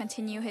Derulo to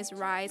continue his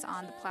rise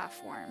on the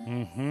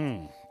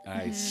platform.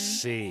 I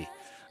see.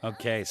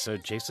 Okay, so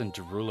Jason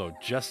Derulo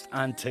just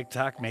on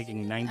TikTok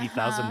making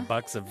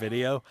 $90,000 a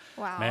video.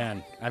 Wow.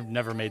 Man, I've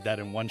never made that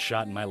in one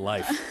shot in my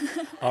life.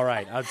 All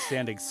right,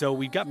 outstanding. So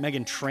we've got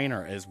Meghan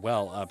Trainor as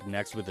well up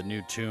next with a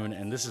new tune,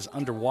 and this is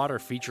Underwater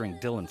featuring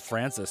Dillon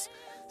Francis.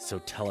 So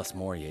tell us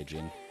more,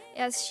 Yejin.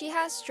 Yes, she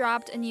has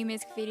dropped a new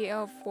music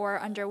video for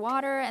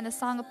Underwater, and the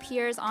song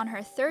appears on her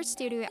 3rd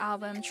studio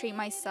album, Treat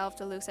Myself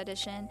Deluxe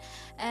Edition.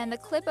 And the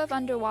clip of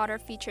Underwater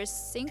features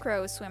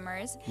synchro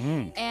swimmers.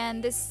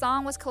 And this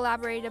song was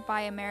collaborated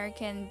by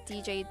American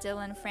DJ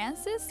Dillon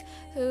Francis,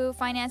 who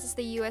finances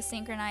the U.S.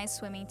 synchronized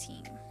swimming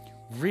team.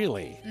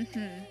 Really?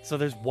 So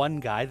there's one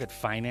guy that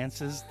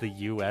finances the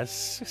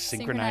U.S.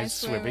 synchronized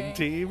swimming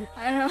team?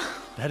 I know.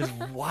 That is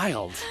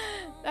wild.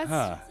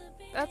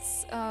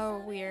 That's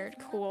weird.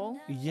 Cool.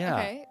 Yeah.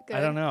 Okay, good. I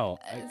don't know.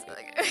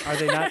 Are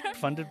they not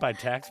funded by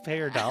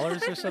taxpayer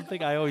dollars or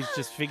something? I always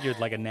just figured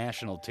like a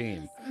national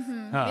team.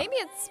 Maybe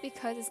it's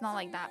because it's not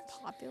like that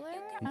popular.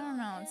 I don't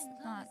know. It's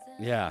not.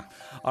 Yeah.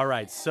 All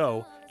right.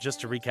 So just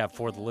to recap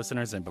for the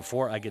listeners, and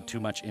before I get too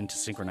much into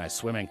synchronized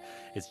swimming,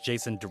 it's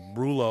Jason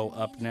Derulo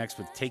up next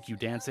with Take You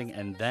Dancing,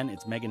 and then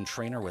it's Meghan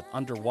Trainor with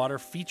Underwater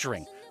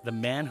featuring the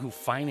man who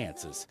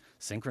finances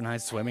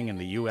synchronized swimming in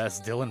the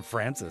U.S., Dillon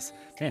Francis.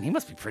 Man, he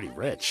must be pretty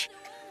rich.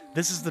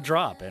 This is The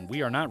Drop, and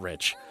we are not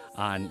rich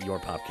on your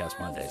Popcast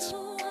Mondays.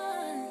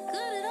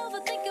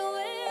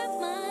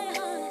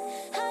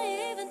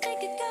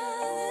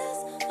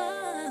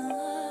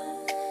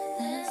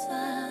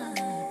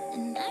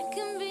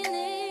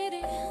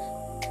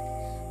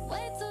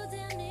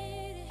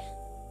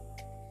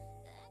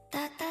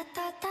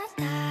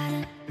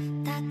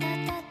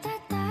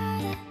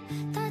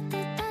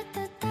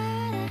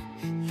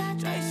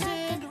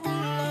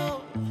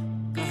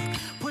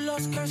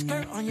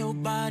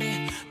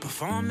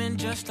 Performing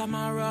just like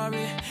my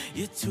Rari.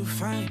 You're too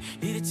fine,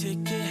 need a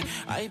ticket.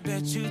 I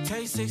bet you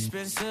taste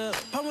expensive.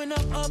 Pouring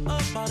up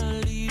about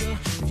a liter.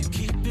 If you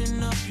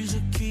keeping up, you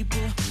should keep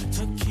it.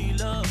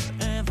 Tequila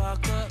and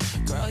vodka.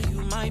 Girl,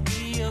 you might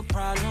be a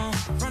problem.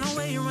 Run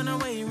away, run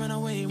away, run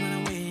away,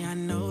 run away. I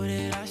know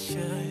that I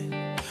should,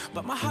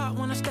 but my heart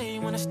wanna stay,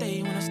 wanna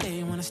stay, wanna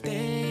stay, wanna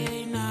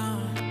stay now.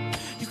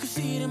 You can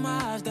see it in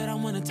my eyes that I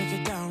wanna take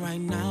it down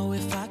right now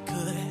if I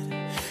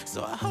could.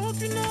 So I hope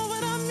you know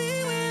what I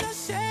mean when I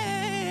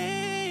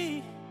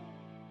say,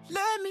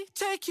 let me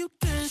take you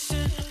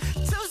dancing.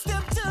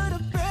 2-step to the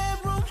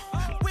bedroom.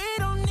 We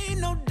don't need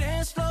no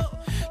dance floor.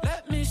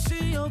 Let me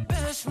see your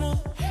best move.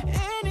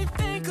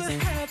 Anything could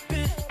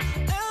happen.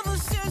 Ever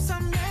since I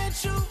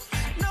met you,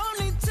 no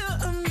need to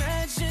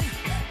imagine.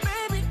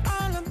 Baby,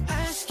 all I'm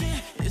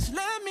asking is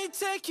let me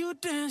take you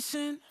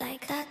dancing.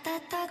 Like da da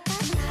da da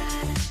da.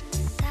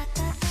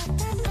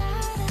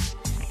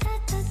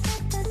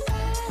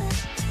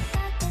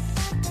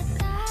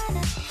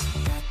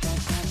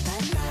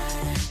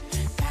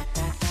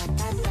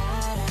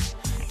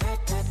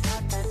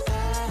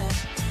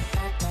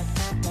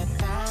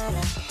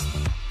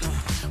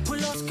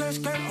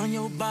 Skirt on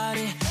your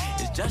body.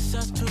 It's just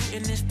us two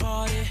in this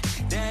party.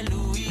 That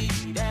Louis,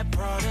 that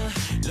Prada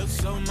looks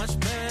so much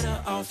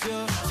better off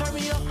you. Turn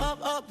me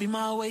up, be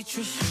my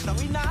waitress. No,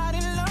 we not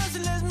in love,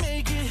 so let's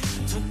make it.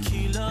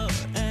 Tequila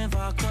and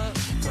vodka.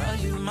 Girl,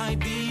 you might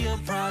be a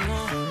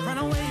problem. Run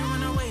away,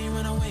 run away,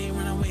 run away,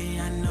 run away.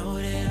 I know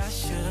that I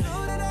should,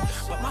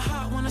 but my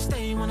heart wanna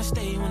stay, wanna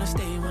stay, wanna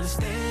stay, wanna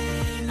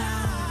stay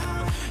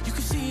now. You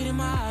can see it in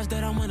my eyes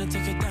that I wanna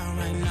take it down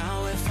right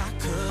now if I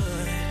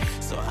could.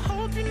 So I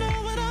hope you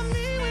know what I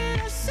mean when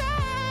I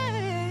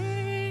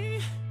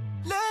say,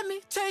 let me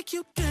take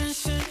you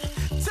dancing.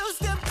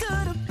 2-step to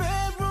the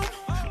bedroom.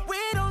 We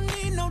don't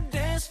need no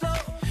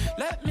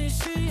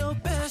your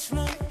best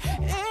move.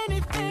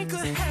 Anything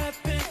could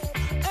happen.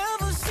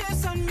 Ever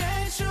since I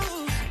met you,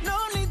 no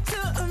need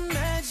to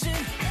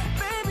imagine.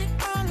 Baby,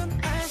 all I'm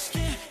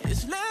asking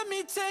is let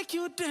me take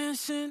you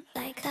dancing.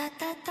 Like da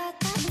da da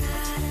da da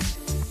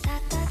da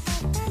da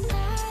da da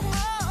da.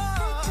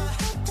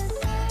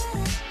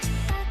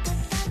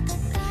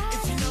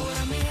 If you know what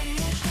I mean.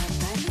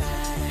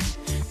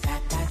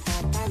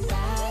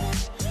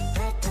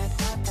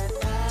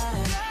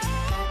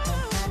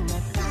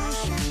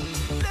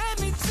 Let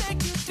me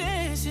take you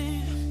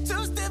dancing.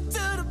 Two-step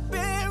to the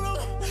bedroom.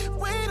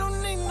 We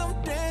don't need no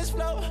dance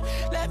floor.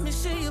 Let me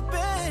see your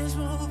best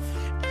move.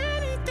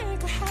 Anything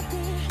could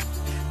happen.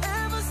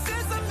 Ever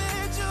since I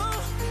met you,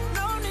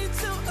 no need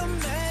to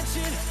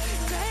imagine.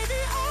 Baby,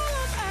 all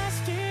I'm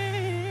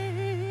asking.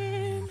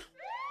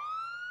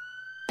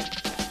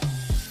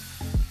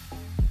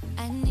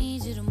 I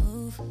need you to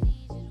move.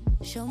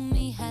 Show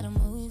me how to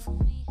move.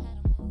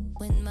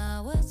 When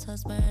my world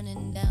starts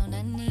burning down,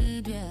 I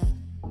need ya.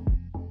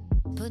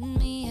 Put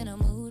me in a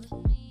mood.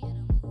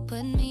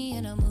 Put me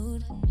in a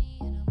mood.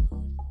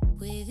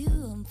 With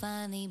you, I'm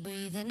finally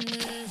breathing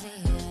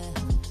easier.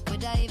 We're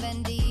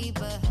diving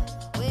deeper.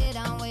 Way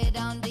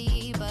down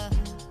deeper.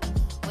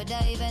 We're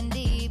diving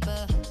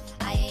deeper.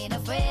 I ain't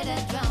afraid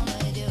to drown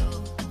with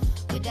you.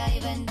 We're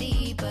diving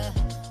deeper.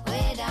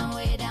 Way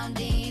down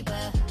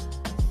deeper.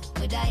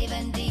 We're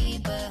diving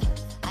deeper.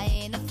 I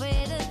ain't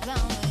afraid to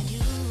drown with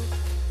you.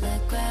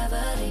 Let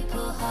gravity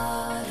pull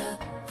harder.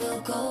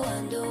 We'll go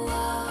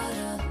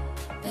underwater.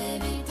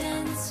 Baby,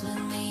 dance with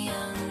me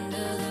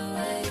under the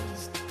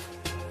waves.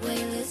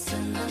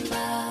 Listen,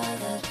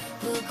 unbothered.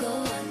 We'll go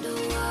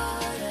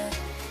underwater.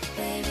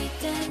 Baby,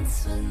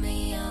 dance with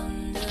me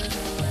under the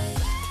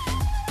waves.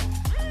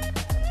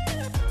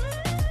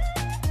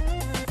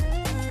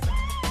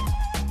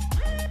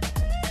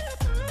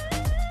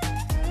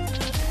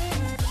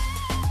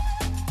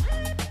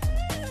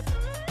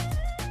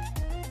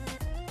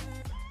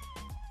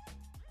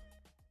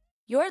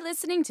 You're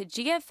listening to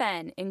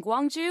GFN in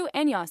Gwangju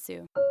and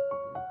Yeosu.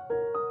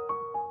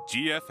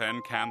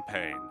 GFN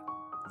campaign.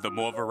 The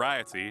more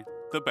variety,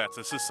 the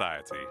better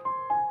society.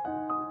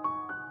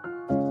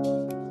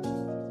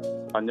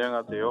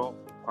 안녕하세요.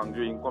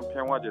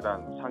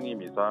 광주인권평화재단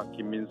상임이사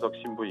김민석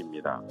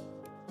신부입니다.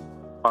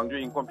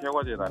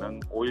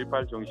 광주인권평화재단은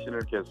 5.18 정신을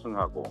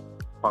계승하고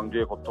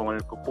광주의 고통을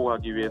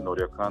극복하기 위해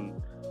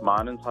노력한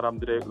많은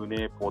사람들의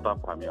은혜에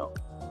보답하며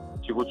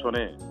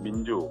지구촌의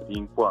민주,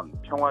 인권,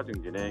 평화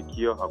증진에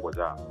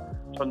기여하고자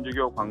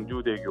천주교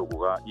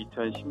광주대교구가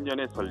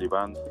 2010년에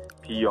설립한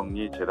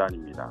비영리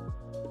재단입니다.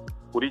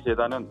 우리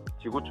재단은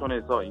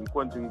지구촌에서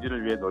인권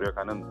증진을 위해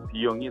노력하는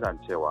비영리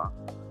단체와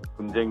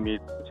분쟁 및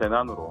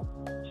재난으로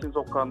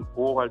신속한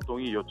보호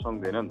활동이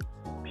요청되는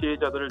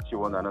피해자들을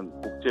지원하는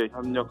국제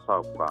협력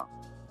사업과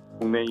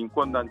국내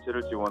인권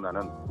단체를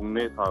지원하는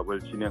국내 사업을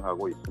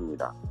진행하고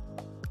있습니다.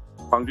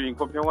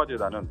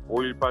 광주인권평화재단은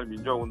 5.18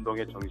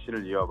 민주화운동의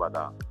정신을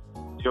이어받아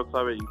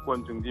지역사회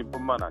인권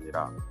증진뿐만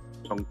아니라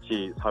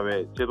정치,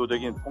 사회,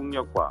 제도적인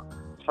폭력과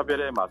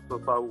차별에 맞서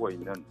싸우고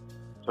있는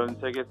전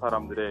세계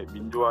사람들의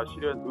민주화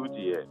실현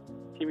의지에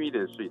힘이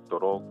될 수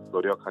있도록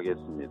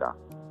노력하겠습니다.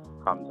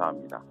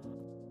 감사합니다.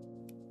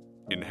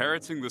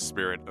 Inheriting the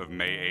spirit of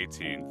May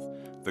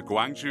 18th, the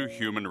Gwangju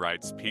Human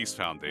Rights Peace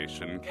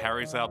Foundation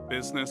carries out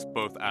business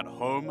both at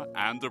home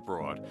and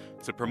abroad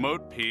to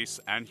promote peace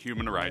and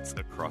human rights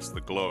across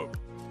the globe.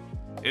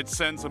 It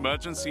sends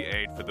emergency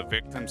aid for the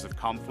victims of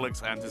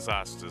conflicts and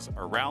disasters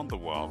around the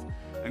world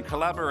and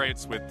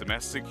collaborates with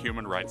domestic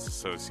human rights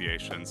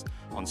associations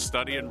on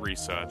study and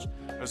research,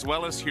 as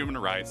well as human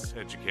rights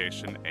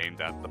education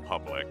aimed at the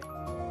public.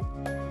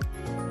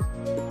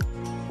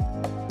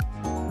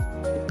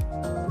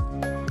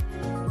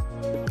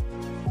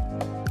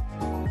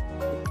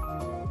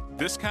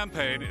 This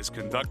campaign is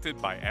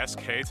conducted by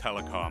SK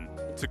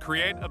Telecom to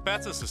create a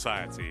better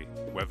society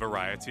where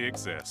variety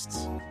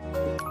exists.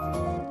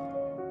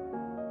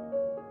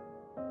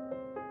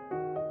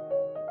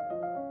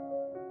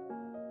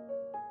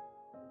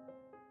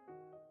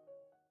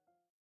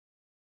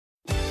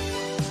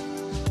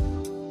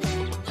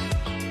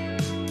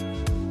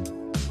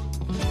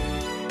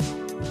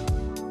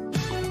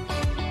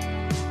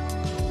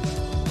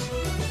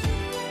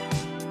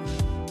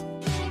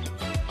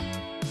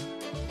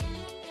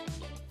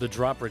 The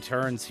drop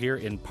returns here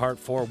in part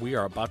 4. We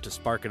are about to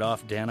spark it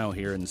off. Danno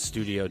here in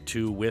Studio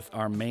 2 with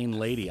our main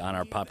lady on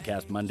our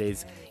Popcast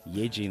Mondays,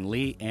 Yejin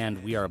Lee,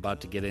 and we are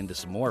about to get into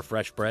some more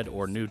fresh bread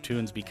or new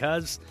tunes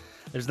because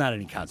there's not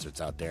any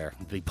concerts out there.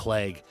 The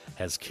plague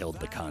has killed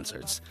the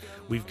concerts.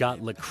 We've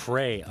got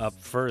Lecrae up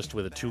first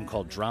with a tune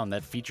called Drown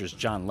that features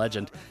John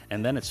Legend,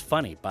 and then it's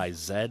Funny by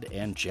Zed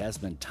and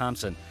Jasmine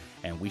Thompson.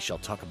 And we shall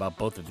talk about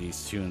both of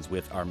these tunes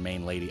with our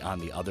main lady on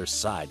the other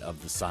side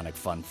of the Sonic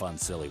Fun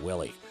Silly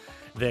Willy.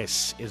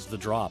 This is The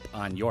Drop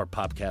on your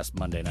Popcast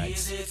Monday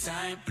nights. Is it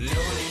time? No need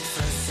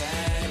for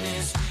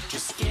sadness.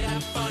 Just get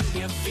up on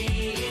your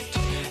feet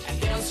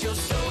and dance your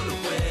soul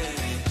away.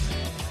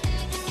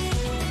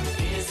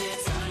 Is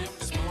it time?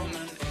 This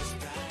moment is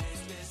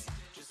priceless.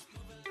 Just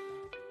move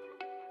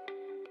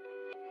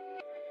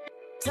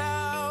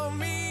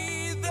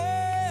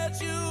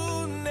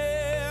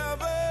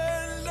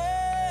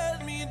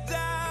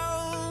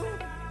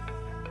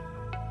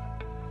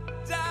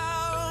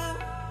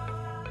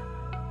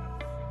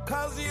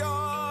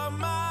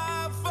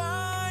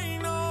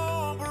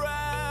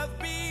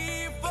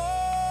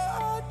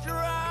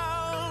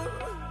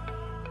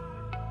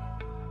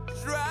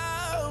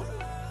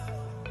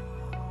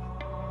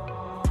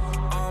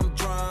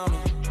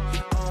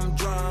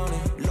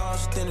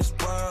in this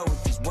world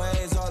with these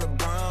waves all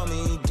around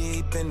me.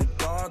 Deep in the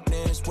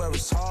darkness where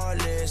it's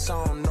heartless.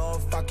 I don't know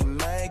if I can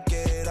make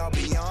it, I'll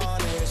be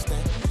honest.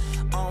 And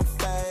I'm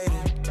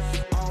faded,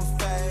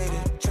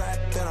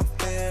 trapped and I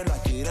feel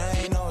like it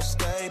ain't no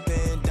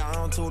escaping.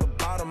 Down to the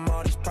bottom,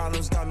 all these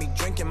problems got me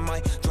drinking.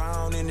 Might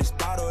drown in this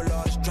bottle,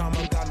 all this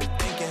drama got me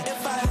thinking.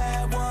 If I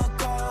had one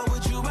call,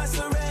 would you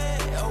answer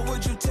it? Or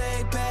would you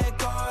take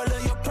back all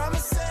of your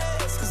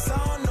promises? Cause I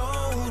don't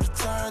know who to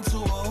turn to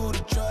or who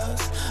to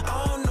trust. I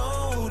don't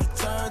know who to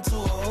turn to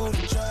or who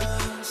to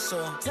trust. So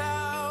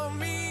tell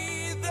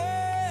me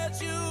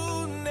that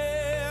you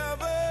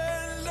never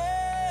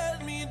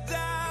let me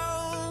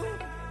down.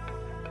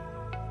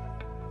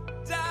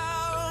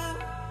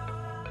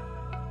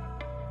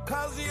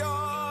 Cause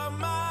you're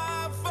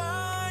my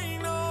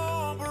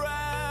final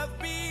breath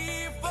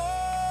before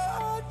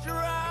I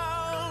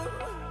drown.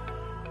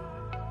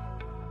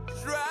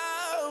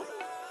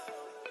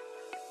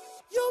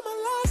 You're my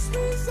last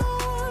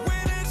resort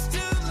when it's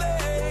too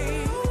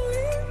late. The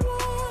only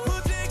one who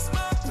takes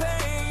my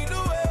pain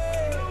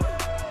away.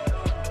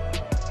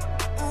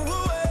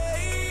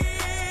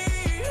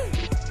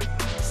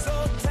 So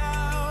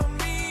tell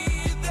me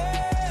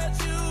that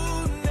you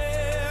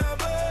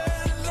never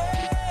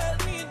let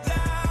me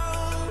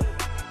down.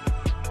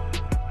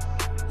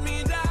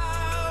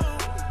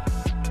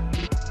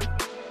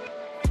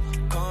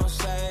 Come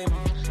save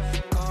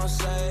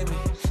me,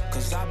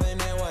 cause I've been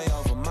in way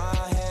over my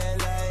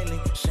head lately.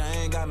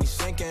 Shame got me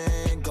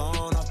sinking,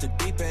 going off the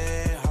deep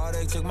end.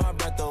 Heartache took my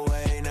breath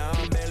away, now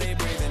I'm barely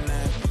breathing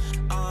in.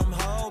 I'm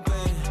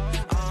hoping,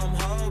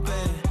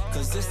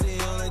 cause this the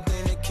only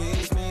thing that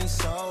keeps me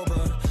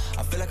sober.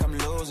 I feel like I'm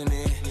losing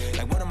it,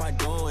 like what am I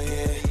doing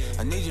here?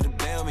 I need you to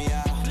bail me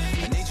out,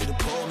 I need you to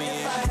pull me in.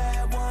 If I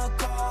had one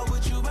call,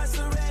 would you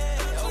answer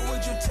it? Or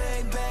would you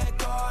take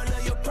back all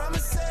of your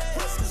promises?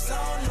 Cause I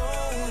don't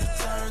know who to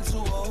turn to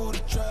or who to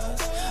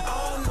trust. I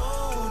don't know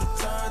who to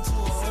turn to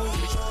or who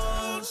to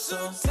trust. So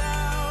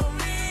tell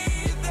me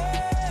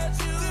that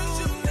you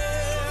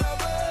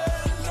never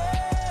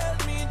let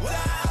me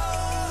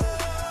down.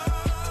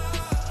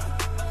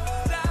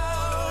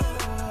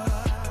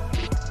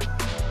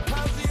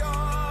 Cause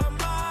you're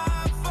my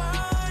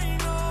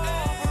final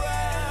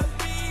breath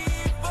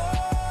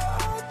before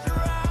I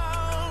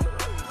drown.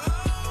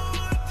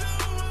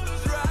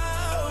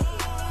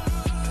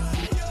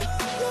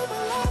 You're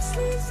my last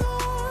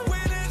resort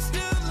when it's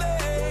too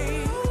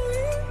late. The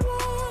only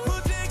one who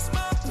takes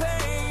my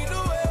pain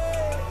away.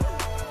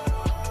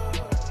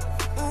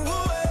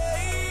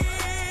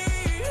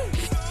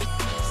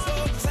 So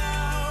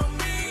tell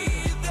me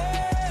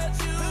that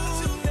you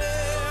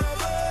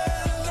never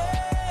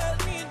let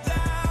me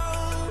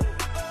down.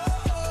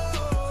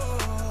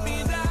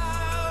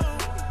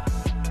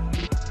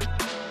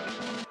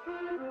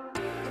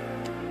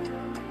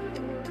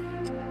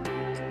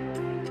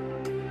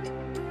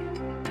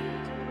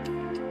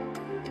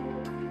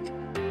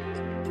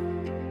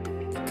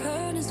 The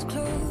curtains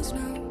closed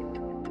now,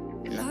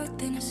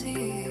 nothing to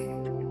see.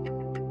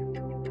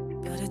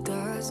 But a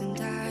dozen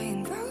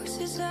dying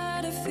roses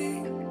at her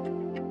feet.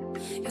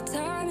 Your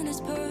timing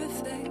is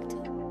perfect,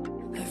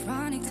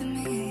 ironic to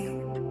me.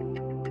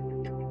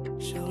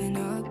 Showing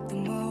up the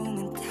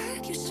moment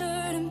that you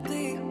shouldn't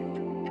be.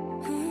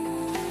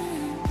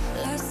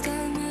 Last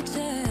time I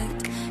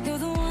checked, you're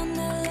the one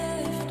that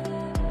left.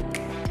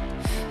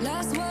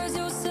 Last words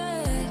you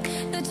said,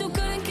 that you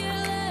couldn't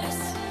care less.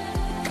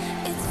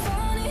 It's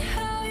funny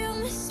how you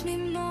miss me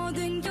more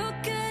than you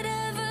could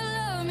ever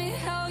love me.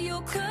 How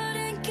you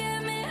couldn't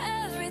give me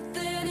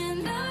everything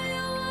and now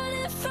you want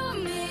it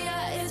from me.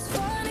 Yeah, it's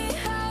funny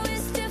how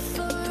it's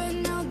different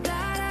now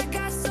that I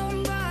got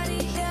somebody.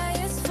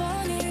 Yeah, it's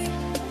funny.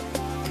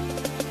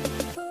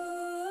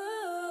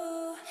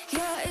 Ooh,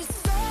 yeah, it's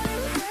funny.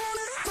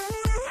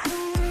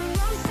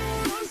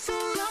 I'm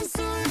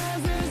so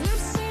nervous.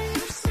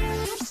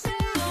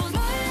 Those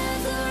my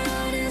hands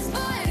around his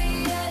body.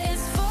 Yeah,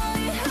 it's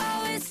funny how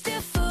it's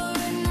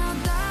different now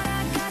that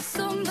I got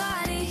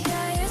somebody.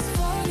 Yeah, it's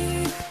funny.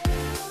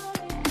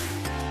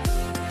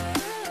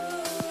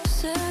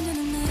 Sending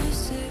a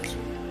message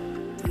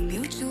through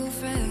mutual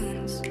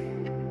friends.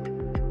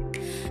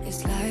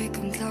 It's like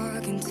I'm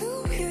talking to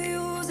you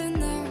using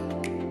them.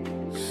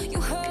 You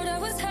heard I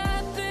was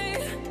happy,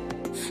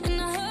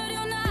 and I heard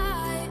you're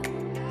not.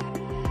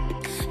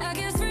 I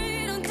guess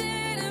freedom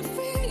didn't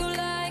feel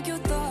like you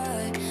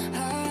thought.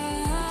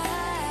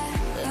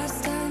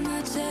 Last time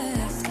I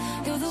checked,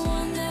 you're the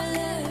one that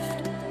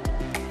left.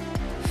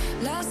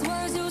 Last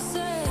words you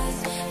said,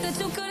 that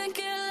you couldn't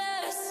care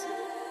less.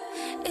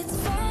 It's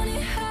funny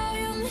how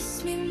you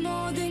miss me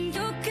more than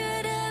you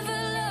could ever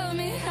love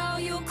me. How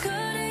you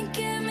couldn't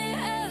give me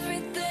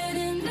everything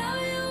and now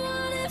you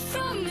want it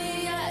from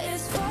me. Yeah,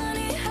 it's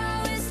funny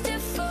how it's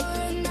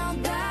different now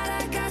that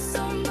I got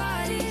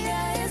somebody.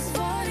 Yeah, it's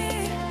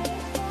funny.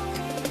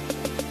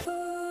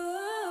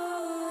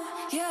 Ooh,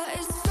 yeah,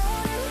 it's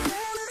funny.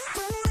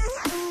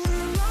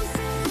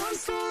 I'm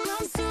so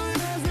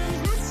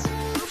nervous.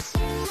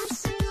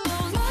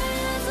 Those my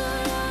hands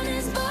around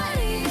his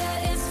body.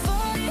 Yeah, it's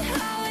funny.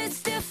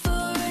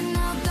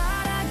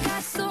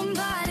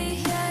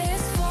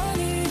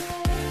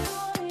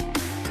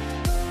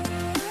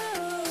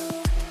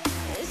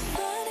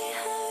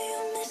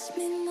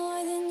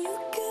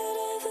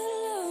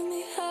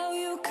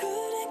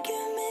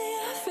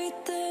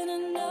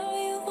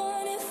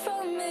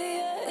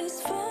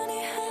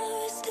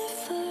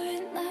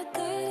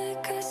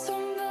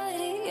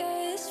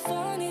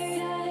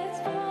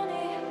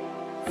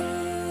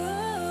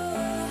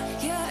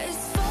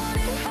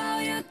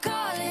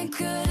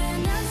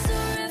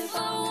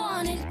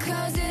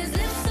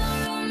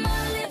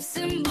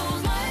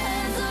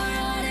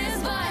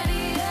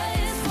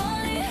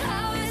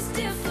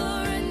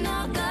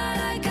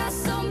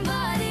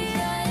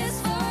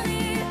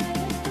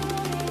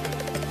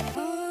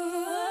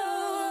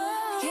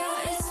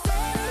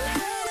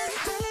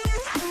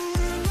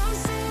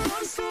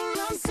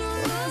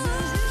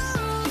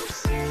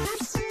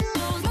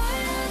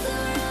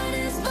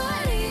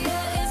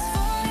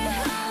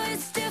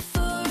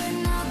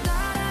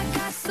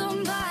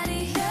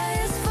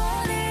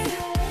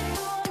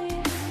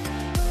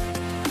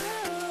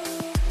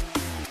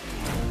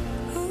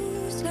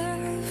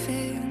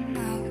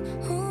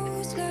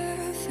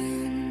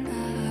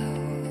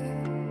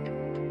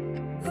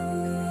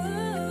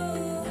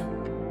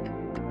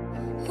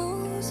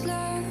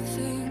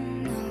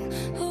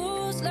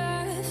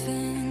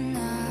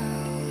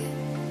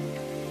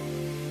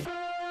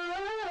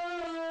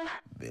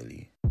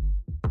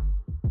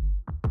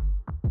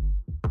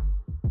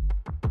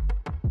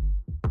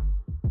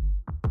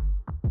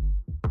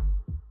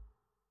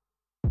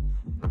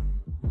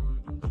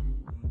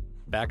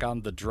 Back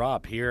on the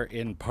drop here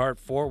in part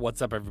 4.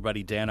 What's up,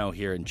 everybody? Danno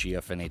here in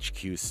GFN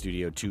HQ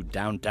Studio 2,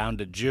 downtown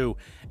to Jew.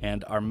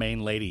 And our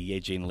main lady,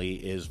 Yejin Lee,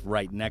 is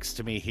right next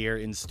to me here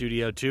in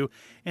Studio 2.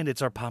 And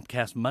it's our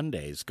Popcast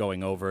Mondays,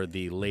 going over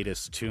the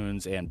latest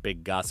tunes and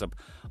big gossip,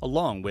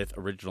 along with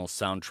original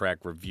soundtrack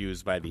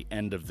reviews by the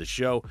end of the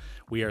show.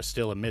 We are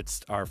still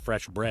amidst our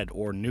fresh bread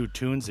or new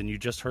tunes, and you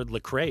just heard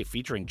Lecrae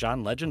featuring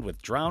John Legend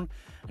with Drown.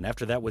 And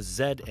after that was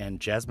Zedd and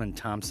Jasmine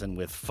Thompson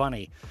with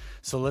Funny.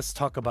 So let's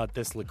talk about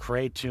this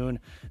Lecrae tune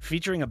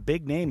featuring a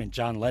big name in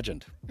John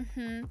Legend.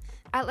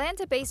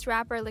 Atlanta-based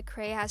rapper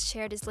Lecrae has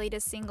shared his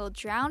latest single,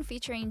 Drown,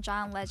 featuring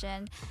John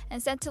Legend.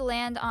 And set to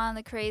land on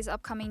Lecrae's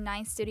upcoming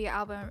 9th studio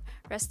album,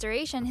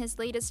 Restoration, his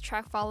latest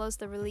track follows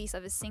the release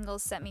of his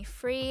singles Set Me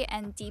Free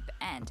and Deep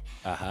End.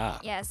 Aha.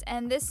 Yes,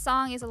 and this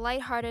song is a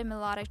lighthearted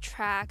melodic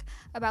track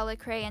about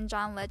Lecrae and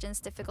John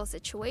Legend's difficult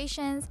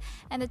situations,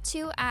 and the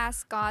two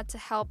ask God to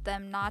help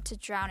them not to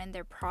drown in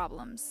their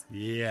problems.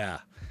 Yeah.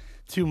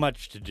 Too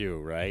much to do,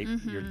 right?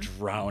 You're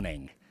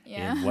drowning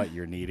in what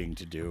you're needing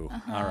to do.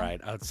 All right,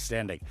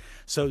 outstanding.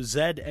 So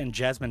Zedd and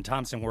Jasmine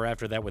Thompson were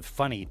after that with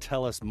Funny.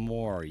 Tell us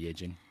more,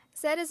 Yejin.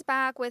 Zedd is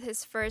back with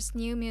his first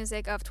new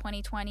music of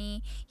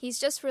 2020. He's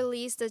just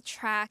released a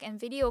track and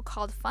video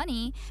called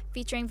Funny,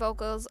 featuring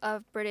vocals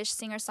of British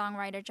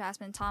singer-songwriter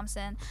Jasmine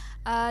Thompson.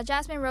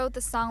 Jasmine wrote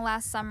the song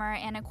last summer,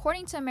 and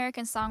according to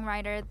American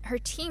Songwriter, her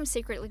team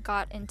secretly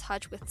got in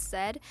touch with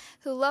Zedd,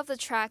 who loved the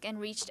track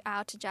and reached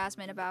out to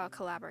Jasmine about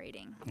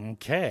collaborating.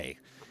 Okay.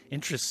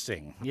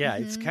 Interesting. Yeah,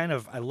 it's kind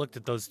of, I looked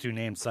at those two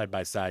names side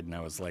by side and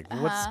I was like,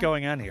 what's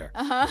going on here?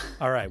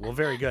 All right, well,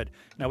 very good.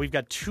 Now we've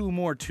got 2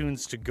 more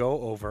tunes to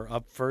go over.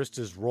 Up first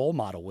is Role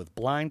Model with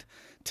Blind.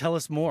 Tell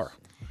us more.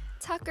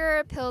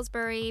 Tucker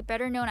Pillsbury,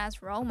 better known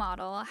as Role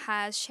Model,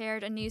 has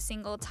shared a new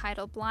single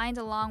titled Blind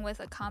along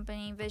with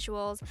accompanying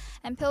visuals.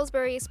 And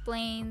Pillsbury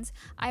explains,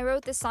 I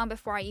wrote this song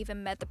before I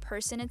even met the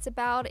person it's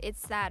about.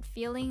 It's that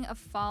feeling of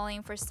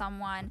falling for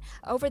someone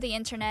over the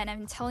internet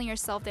and telling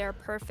yourself they're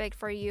perfect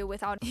for you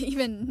without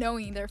even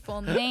knowing their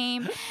full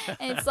name.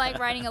 And it's like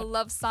writing a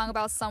love song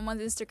about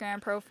someone's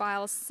Instagram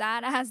profile,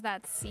 sad as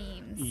that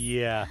seems.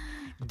 Yeah.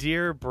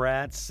 Dear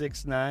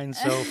Brat69,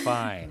 so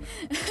fine.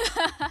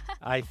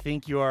 I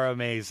think you are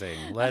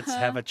amazing. Let's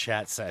have a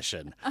chat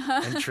session.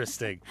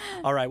 Interesting.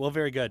 All right, well,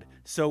 very good.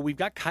 So we've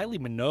got Kylie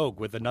Minogue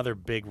with another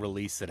big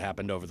release that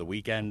happened over the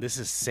weekend. This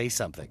is Say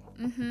Something.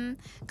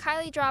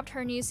 Kylie dropped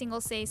her new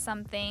single, Say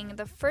Something,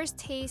 the first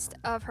taste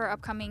of her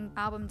upcoming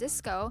album,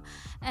 Disco.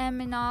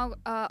 And Minogue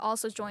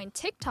also joined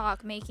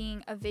TikTok,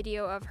 making a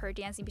video of her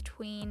dancing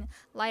between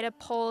light-up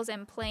poles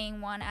and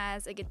playing one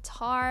as a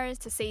guitar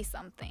to say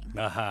something.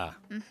 All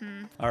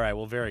right,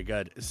 well, very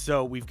good.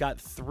 So we've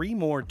got 3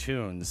 more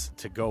tunes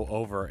to go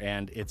over,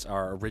 and it's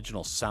our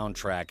original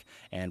soundtrack,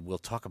 and we'll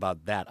talk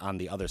about that on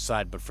the other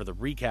side. But for the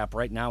recap,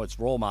 right now it's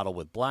Role Model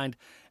with Blind,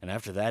 and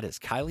after that is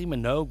Kylie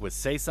Minogue with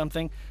Say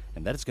Something,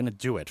 and that is going to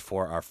do it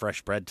for our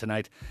Fresh Bread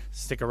tonight.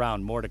 Stick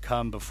around, more to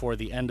come before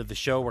the end of the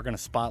show. We're going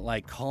to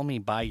spotlight Call Me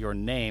By Your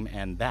Name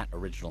and that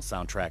original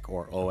soundtrack,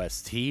 or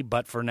OST.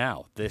 But for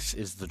now, this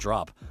is The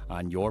Drop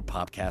on your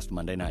Popcast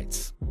Monday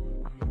nights.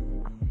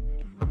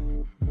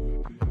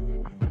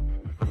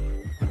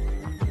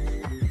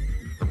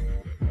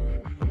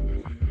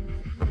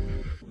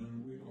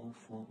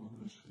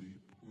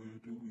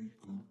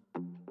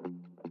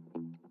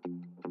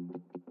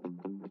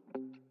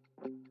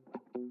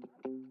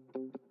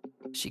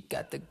 She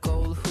got the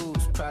gold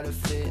hoops, Prada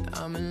fit.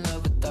 I'm in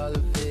love with all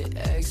of it.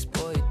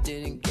 Ex-boy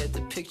didn't get the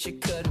picture,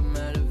 cut him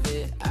out of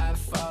it. I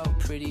fought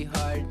pretty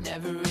hard,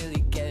 never really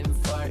getting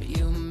far.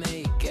 You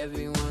make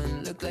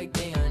everyone look like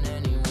they aren't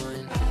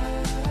anyone. I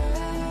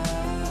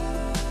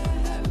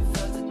haven't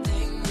felt a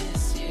thing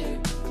this year,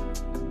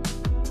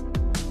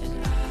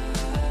 and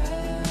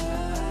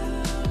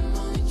I'm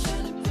only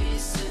trying to be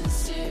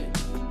sincere.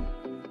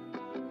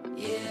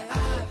 Yeah,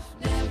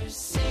 I've never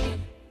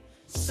seen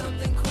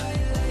something quite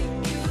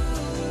like you.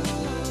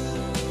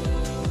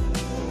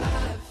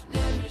 I've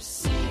never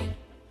seen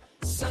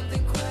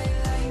something quite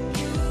like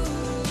you.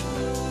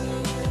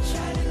 I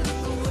try to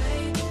look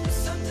away, but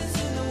something's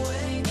in the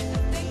way. I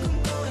think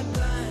I'm going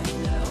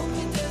blind, I hope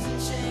it doesn't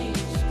change,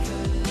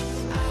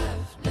 'cause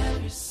I've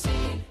never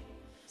seen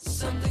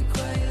something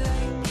quite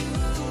like you.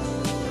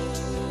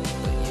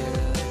 But you're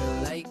a little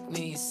like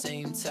me,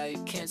 same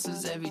type,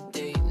 cancels every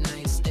date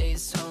night,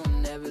 stays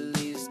home, never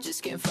leaves,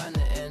 just can't find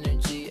the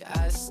energy.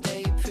 I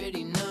stay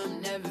pretty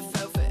numb, never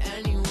felt for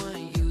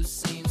anyone. You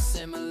seem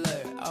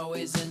similar,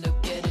 always end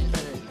up getting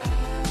hurt. I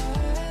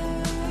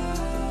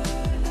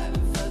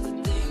haven't felt a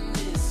thing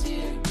this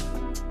year,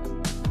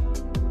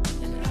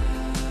 and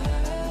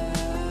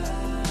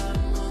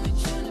I'm only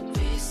trying to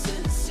be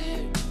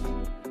sincere.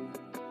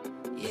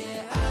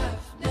 Yeah,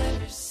 I've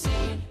never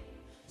seen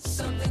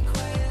something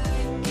quite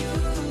like you.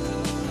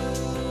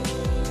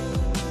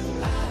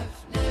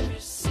 I've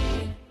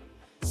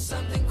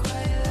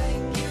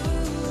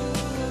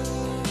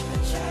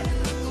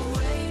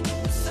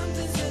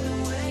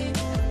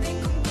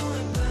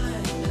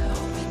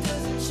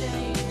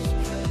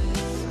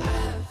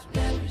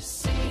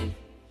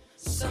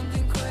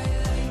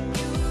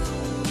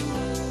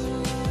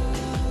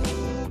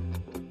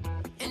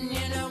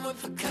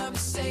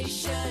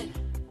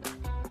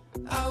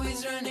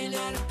always running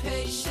out of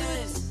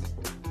patience.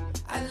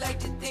 I like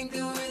to think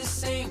that we're the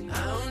same.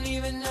 I don't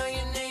even know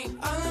your name.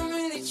 All I'm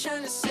really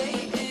trying to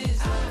say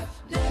is I've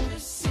never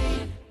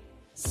seen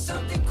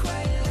something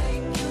quite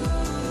like you.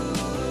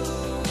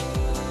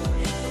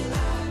 And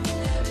I've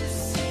never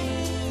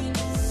seen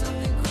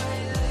something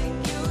quite like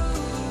you.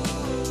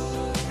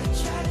 I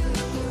try to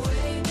look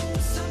away,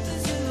 but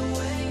something's in the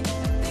way.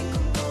 I think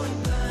I'm going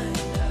blind.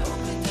 I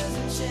hope it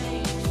doesn't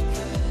change.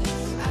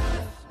 'Cause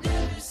I've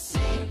never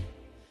seen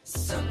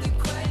something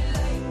quite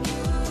like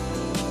you.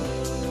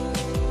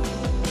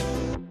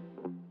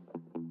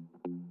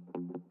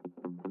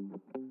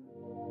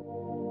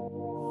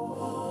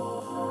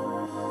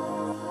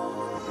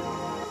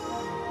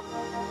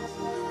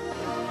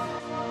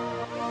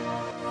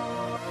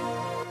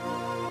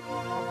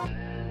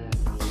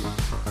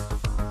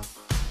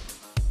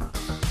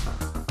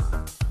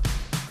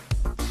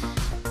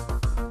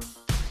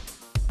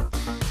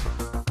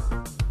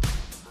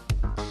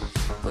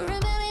 We're a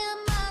million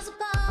miles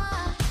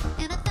apart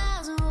in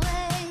 1,000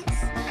 ways.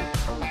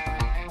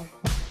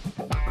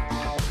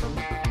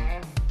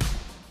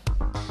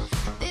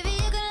 Baby,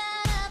 you can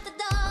light up the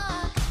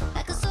dark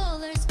like a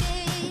solar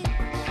escape.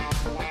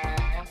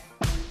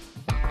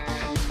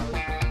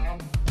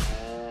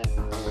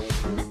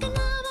 And I can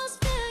almost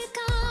feel you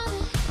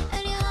coming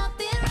and your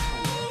heartbeat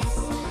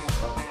race.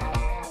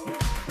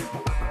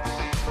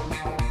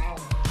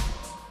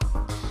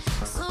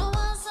 So I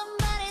want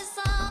somebody,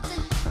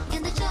 something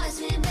in the choice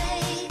we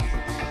made.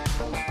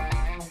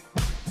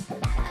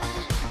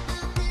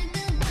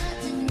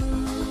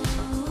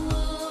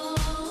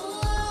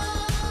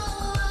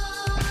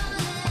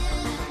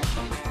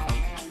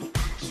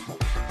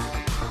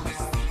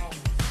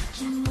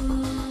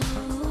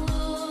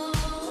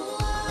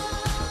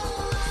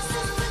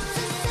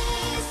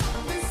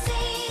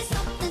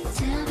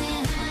 Tell me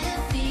how you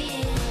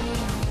feel.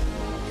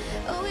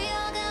 Oh, we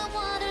all got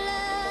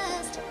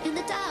wanderlust in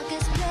the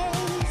darkest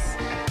place.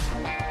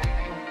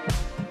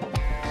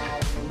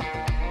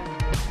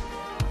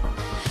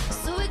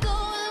 So we go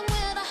in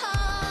with our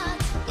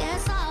hearts,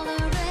 yes, all the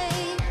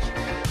rage.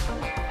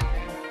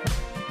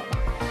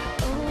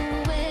 Oh,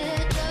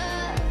 we're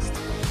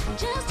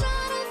just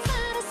trying to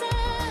find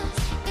ourselves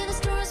in the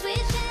stories we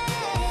chase.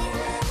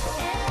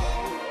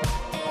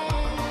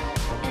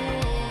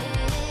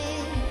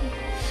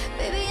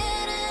 Baby,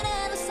 in an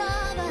endless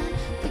summer,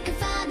 we can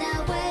find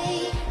our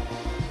way.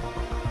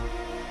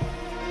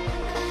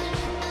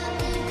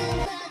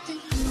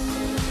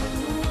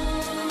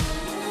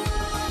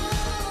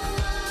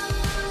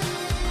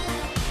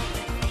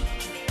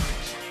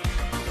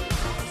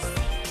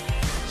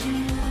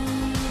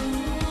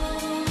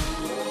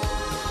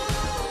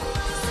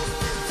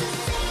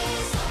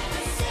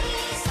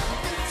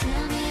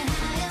 Tell me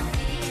how you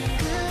feel.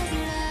 'Cause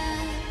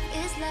love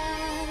is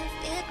love,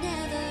 it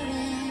never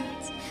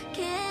ends.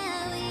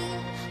 Can we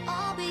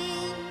all be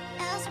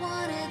as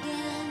one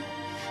again?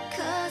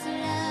 'Cause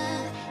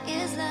love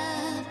is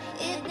love,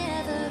 it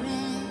never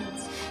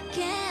ends.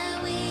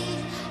 Can we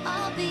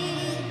all be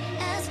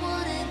as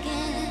one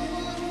again?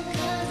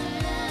 'Cause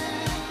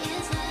love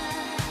is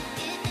love,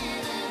 it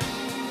never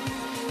ends.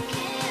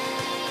 Can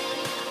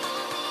we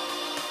all be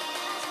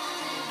as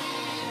one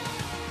again?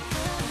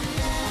 'Cause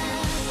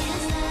love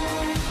is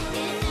love,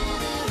 it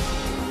never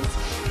ends.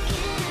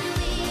 Can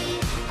we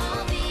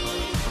all be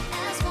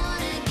as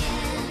one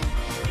again?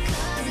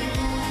 'Cause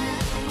love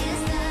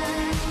is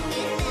love,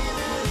 it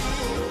never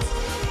ends.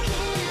 Can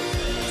we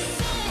all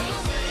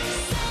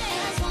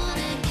be as one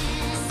again?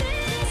 'Cause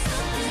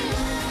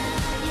love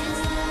is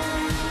love,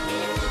 it never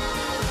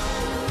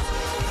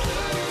ends.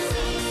 Can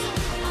we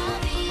all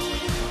be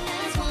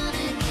as one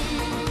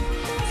again?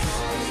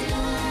 'Cause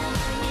love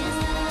is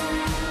love,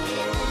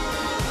 it never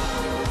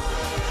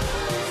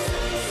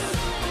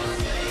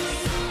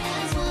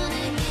as one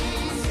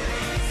again.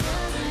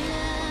 'Cause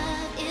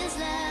love is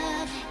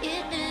love,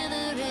 it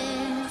never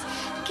ends.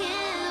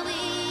 Can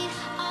we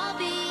all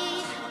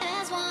be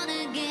as one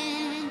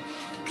again?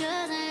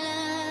 'Cause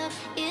love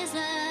is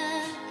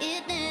love,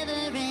 it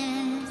never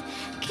ends.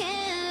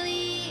 Can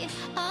we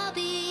all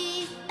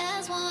be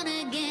as one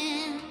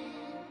again?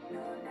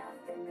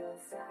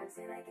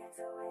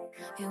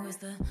 It was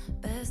the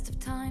best of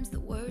times, the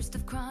worst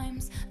of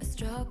crimes. I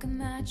struck a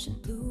match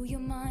and blew your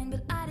mind,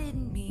 but I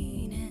didn't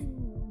mean it,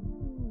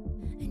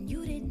 and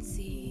you didn't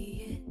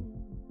see it.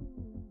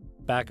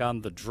 Back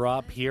on the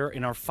drop here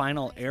in our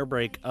final air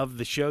break of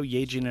the show.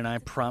 Yejin and I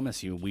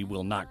promise you we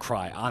will not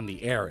cry, on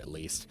the air at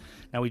least.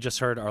 Now, we just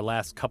heard our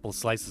last couple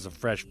slices of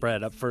fresh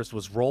bread. Up first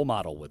was Role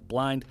Model with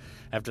Blind.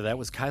 After that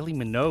was Kylie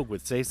Minogue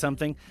with Say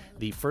Something,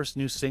 the first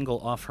new single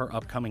off her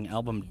upcoming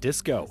album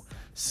Disco.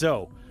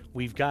 So,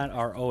 we've got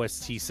our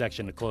OST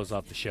section to close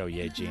off the show,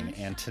 Yejin,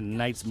 and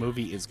tonight's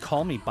movie is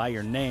Call Me By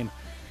Your Name.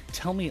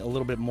 tell me a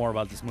little bit more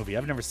about this movie.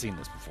 I've never seen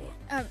this before.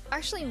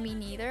 Actually, me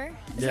neither.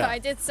 So Yeah. I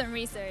did some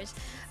research.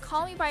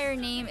 Call Me By Your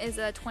Name is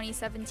a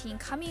 2017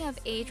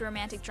 coming-of-age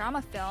romantic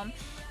drama film,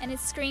 and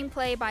its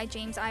screenplay by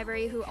James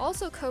Ivory, who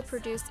also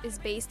co-produced, is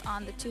based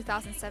on the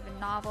 2007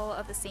 novel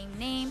of the same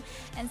name,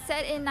 and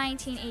set in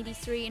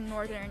 1983 in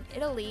northern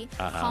Italy.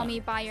 Call Me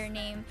By Your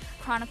Name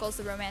chronicles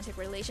the romantic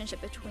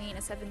relationship between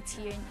a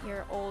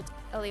 17-year-old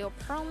Elio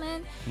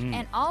Perlman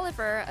and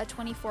Oliver, a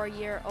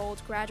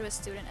 24-year-old graduate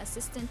student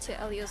assistant to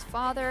Elio's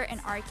father,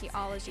 an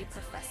archaeology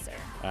professor.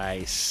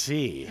 I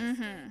see.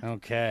 Mm-hmm.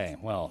 Okay.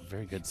 Well,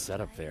 very good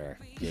setup there,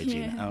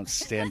 Yejin.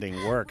 Outstanding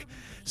work.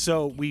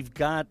 So we've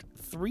got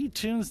 3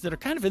 tunes that are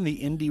kind of in the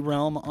indie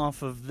realm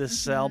off of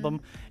this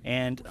album.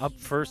 And up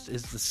first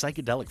is the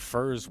Psychedelic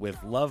Furs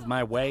with Love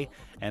My Way.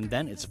 And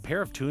then it's a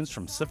pair of tunes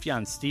from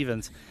Sufjan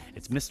Stevens.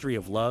 It's Mystery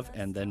of Love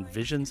and then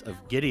Visions of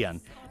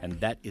Gideon. And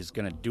that is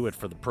going to do it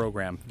for the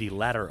program, the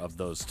latter of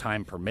those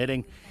time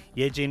permitting.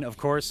 Yejin, of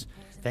course,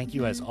 thank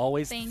you as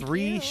always. Thank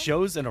 3 you.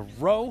 shows in a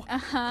row.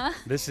 Uh-huh.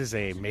 This is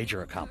a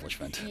major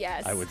accomplishment.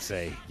 Yes. I would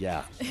say,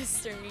 yeah.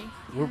 History.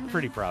 We're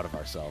pretty proud of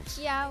ourselves.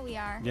 Yeah, we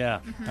are. Yeah,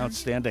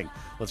 outstanding.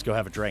 Let's go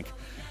have a drink.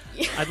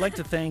 I'd like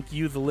to thank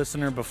you, the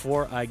listener.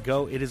 Before I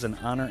go, it is an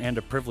honor and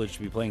a privilege to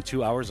be playing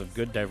 2 hours of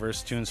good,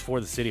 diverse tunes for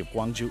the city of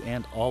Gwangju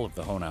and all of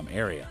the Honam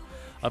area.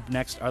 Up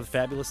next are the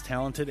fabulous,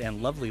 talented,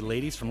 and lovely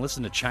ladies from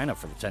Listen to China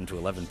for the 10 to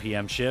 11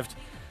 p.m. shift.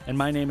 And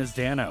my name is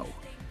Danno.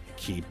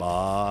 Keep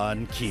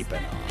on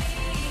keeping on.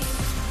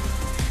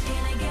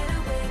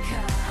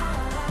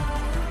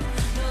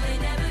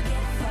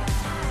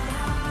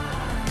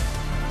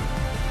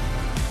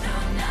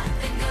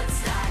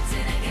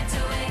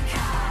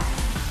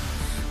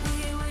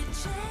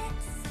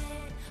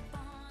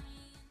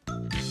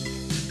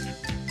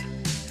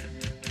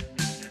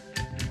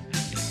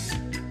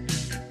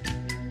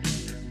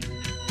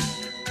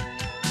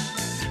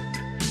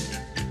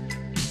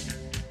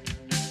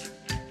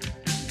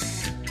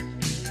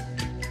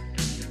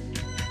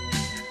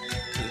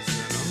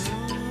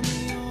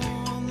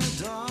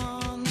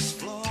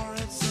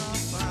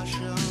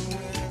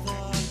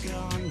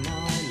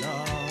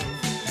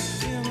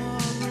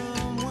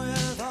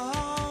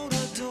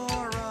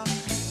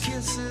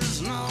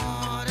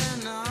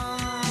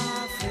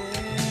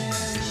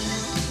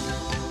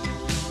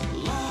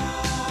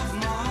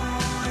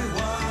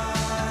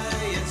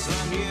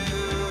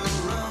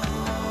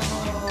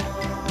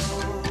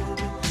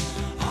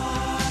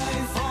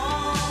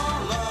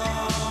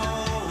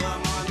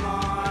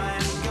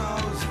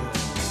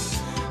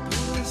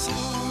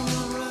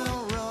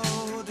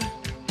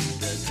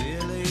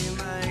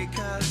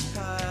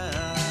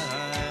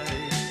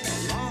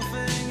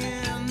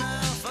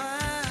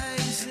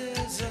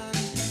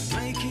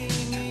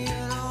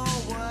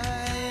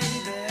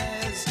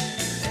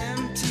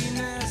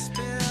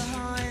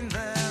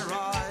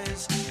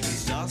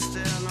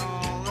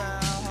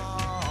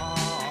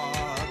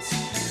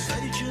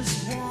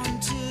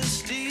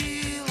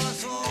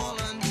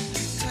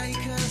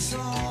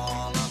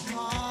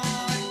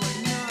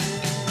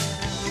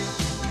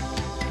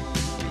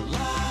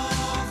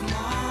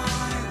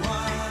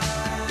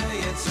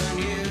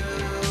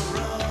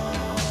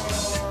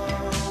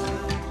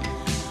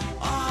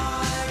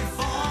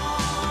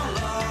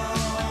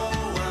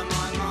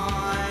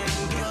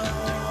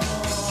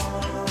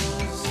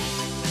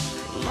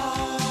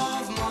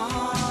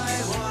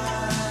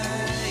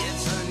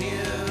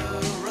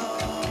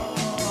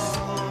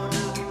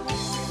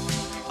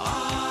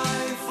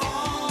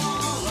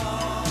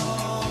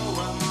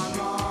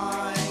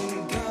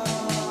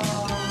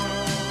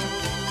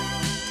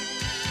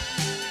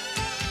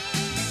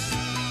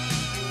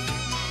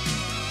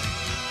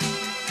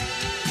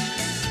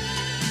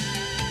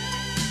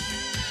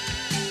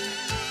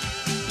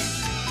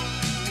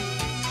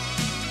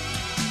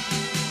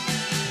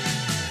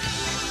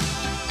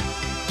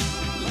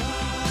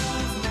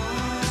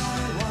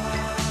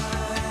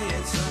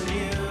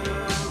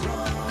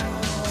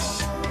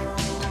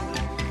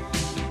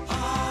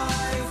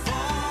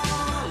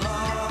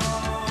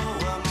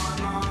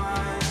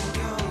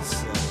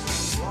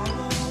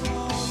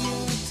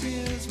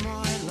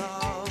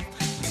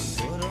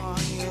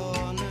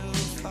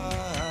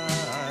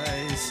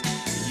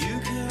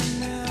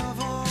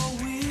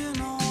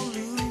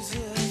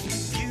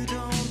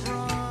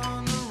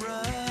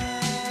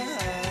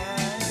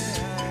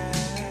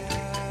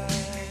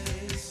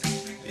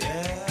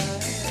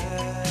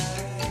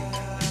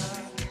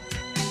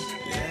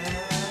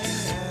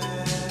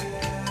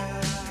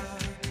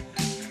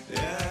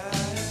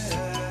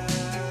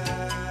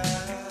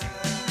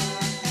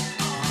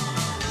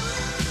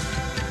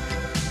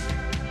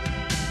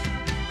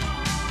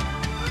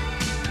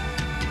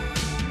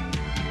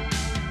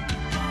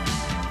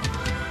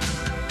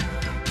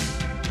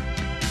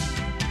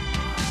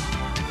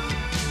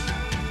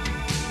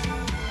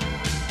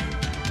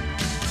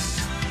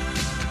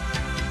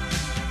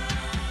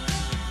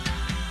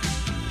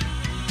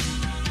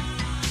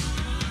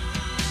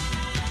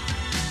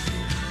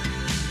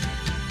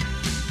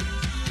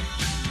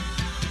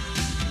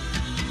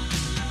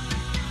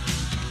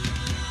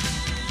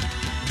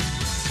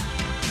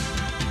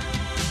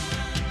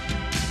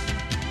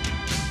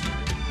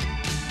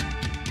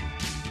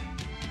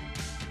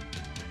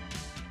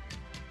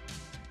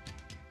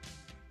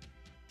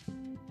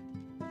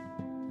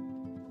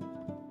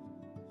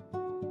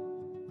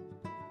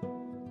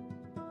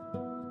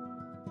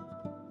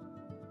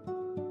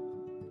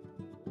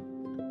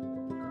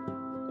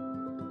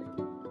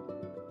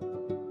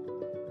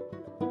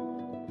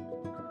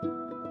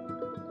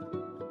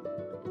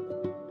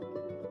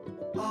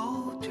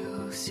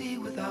 to see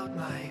without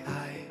my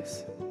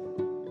eyes.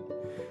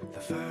 The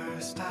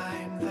first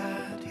time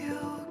that you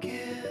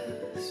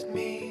kissed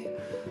me,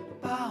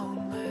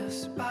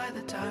 boundless by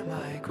the time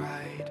I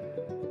cried.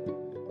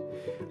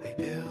 I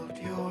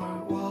built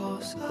your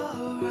walls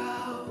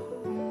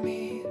around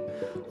me.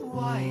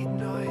 White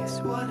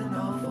noise, what an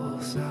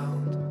awful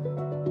sound.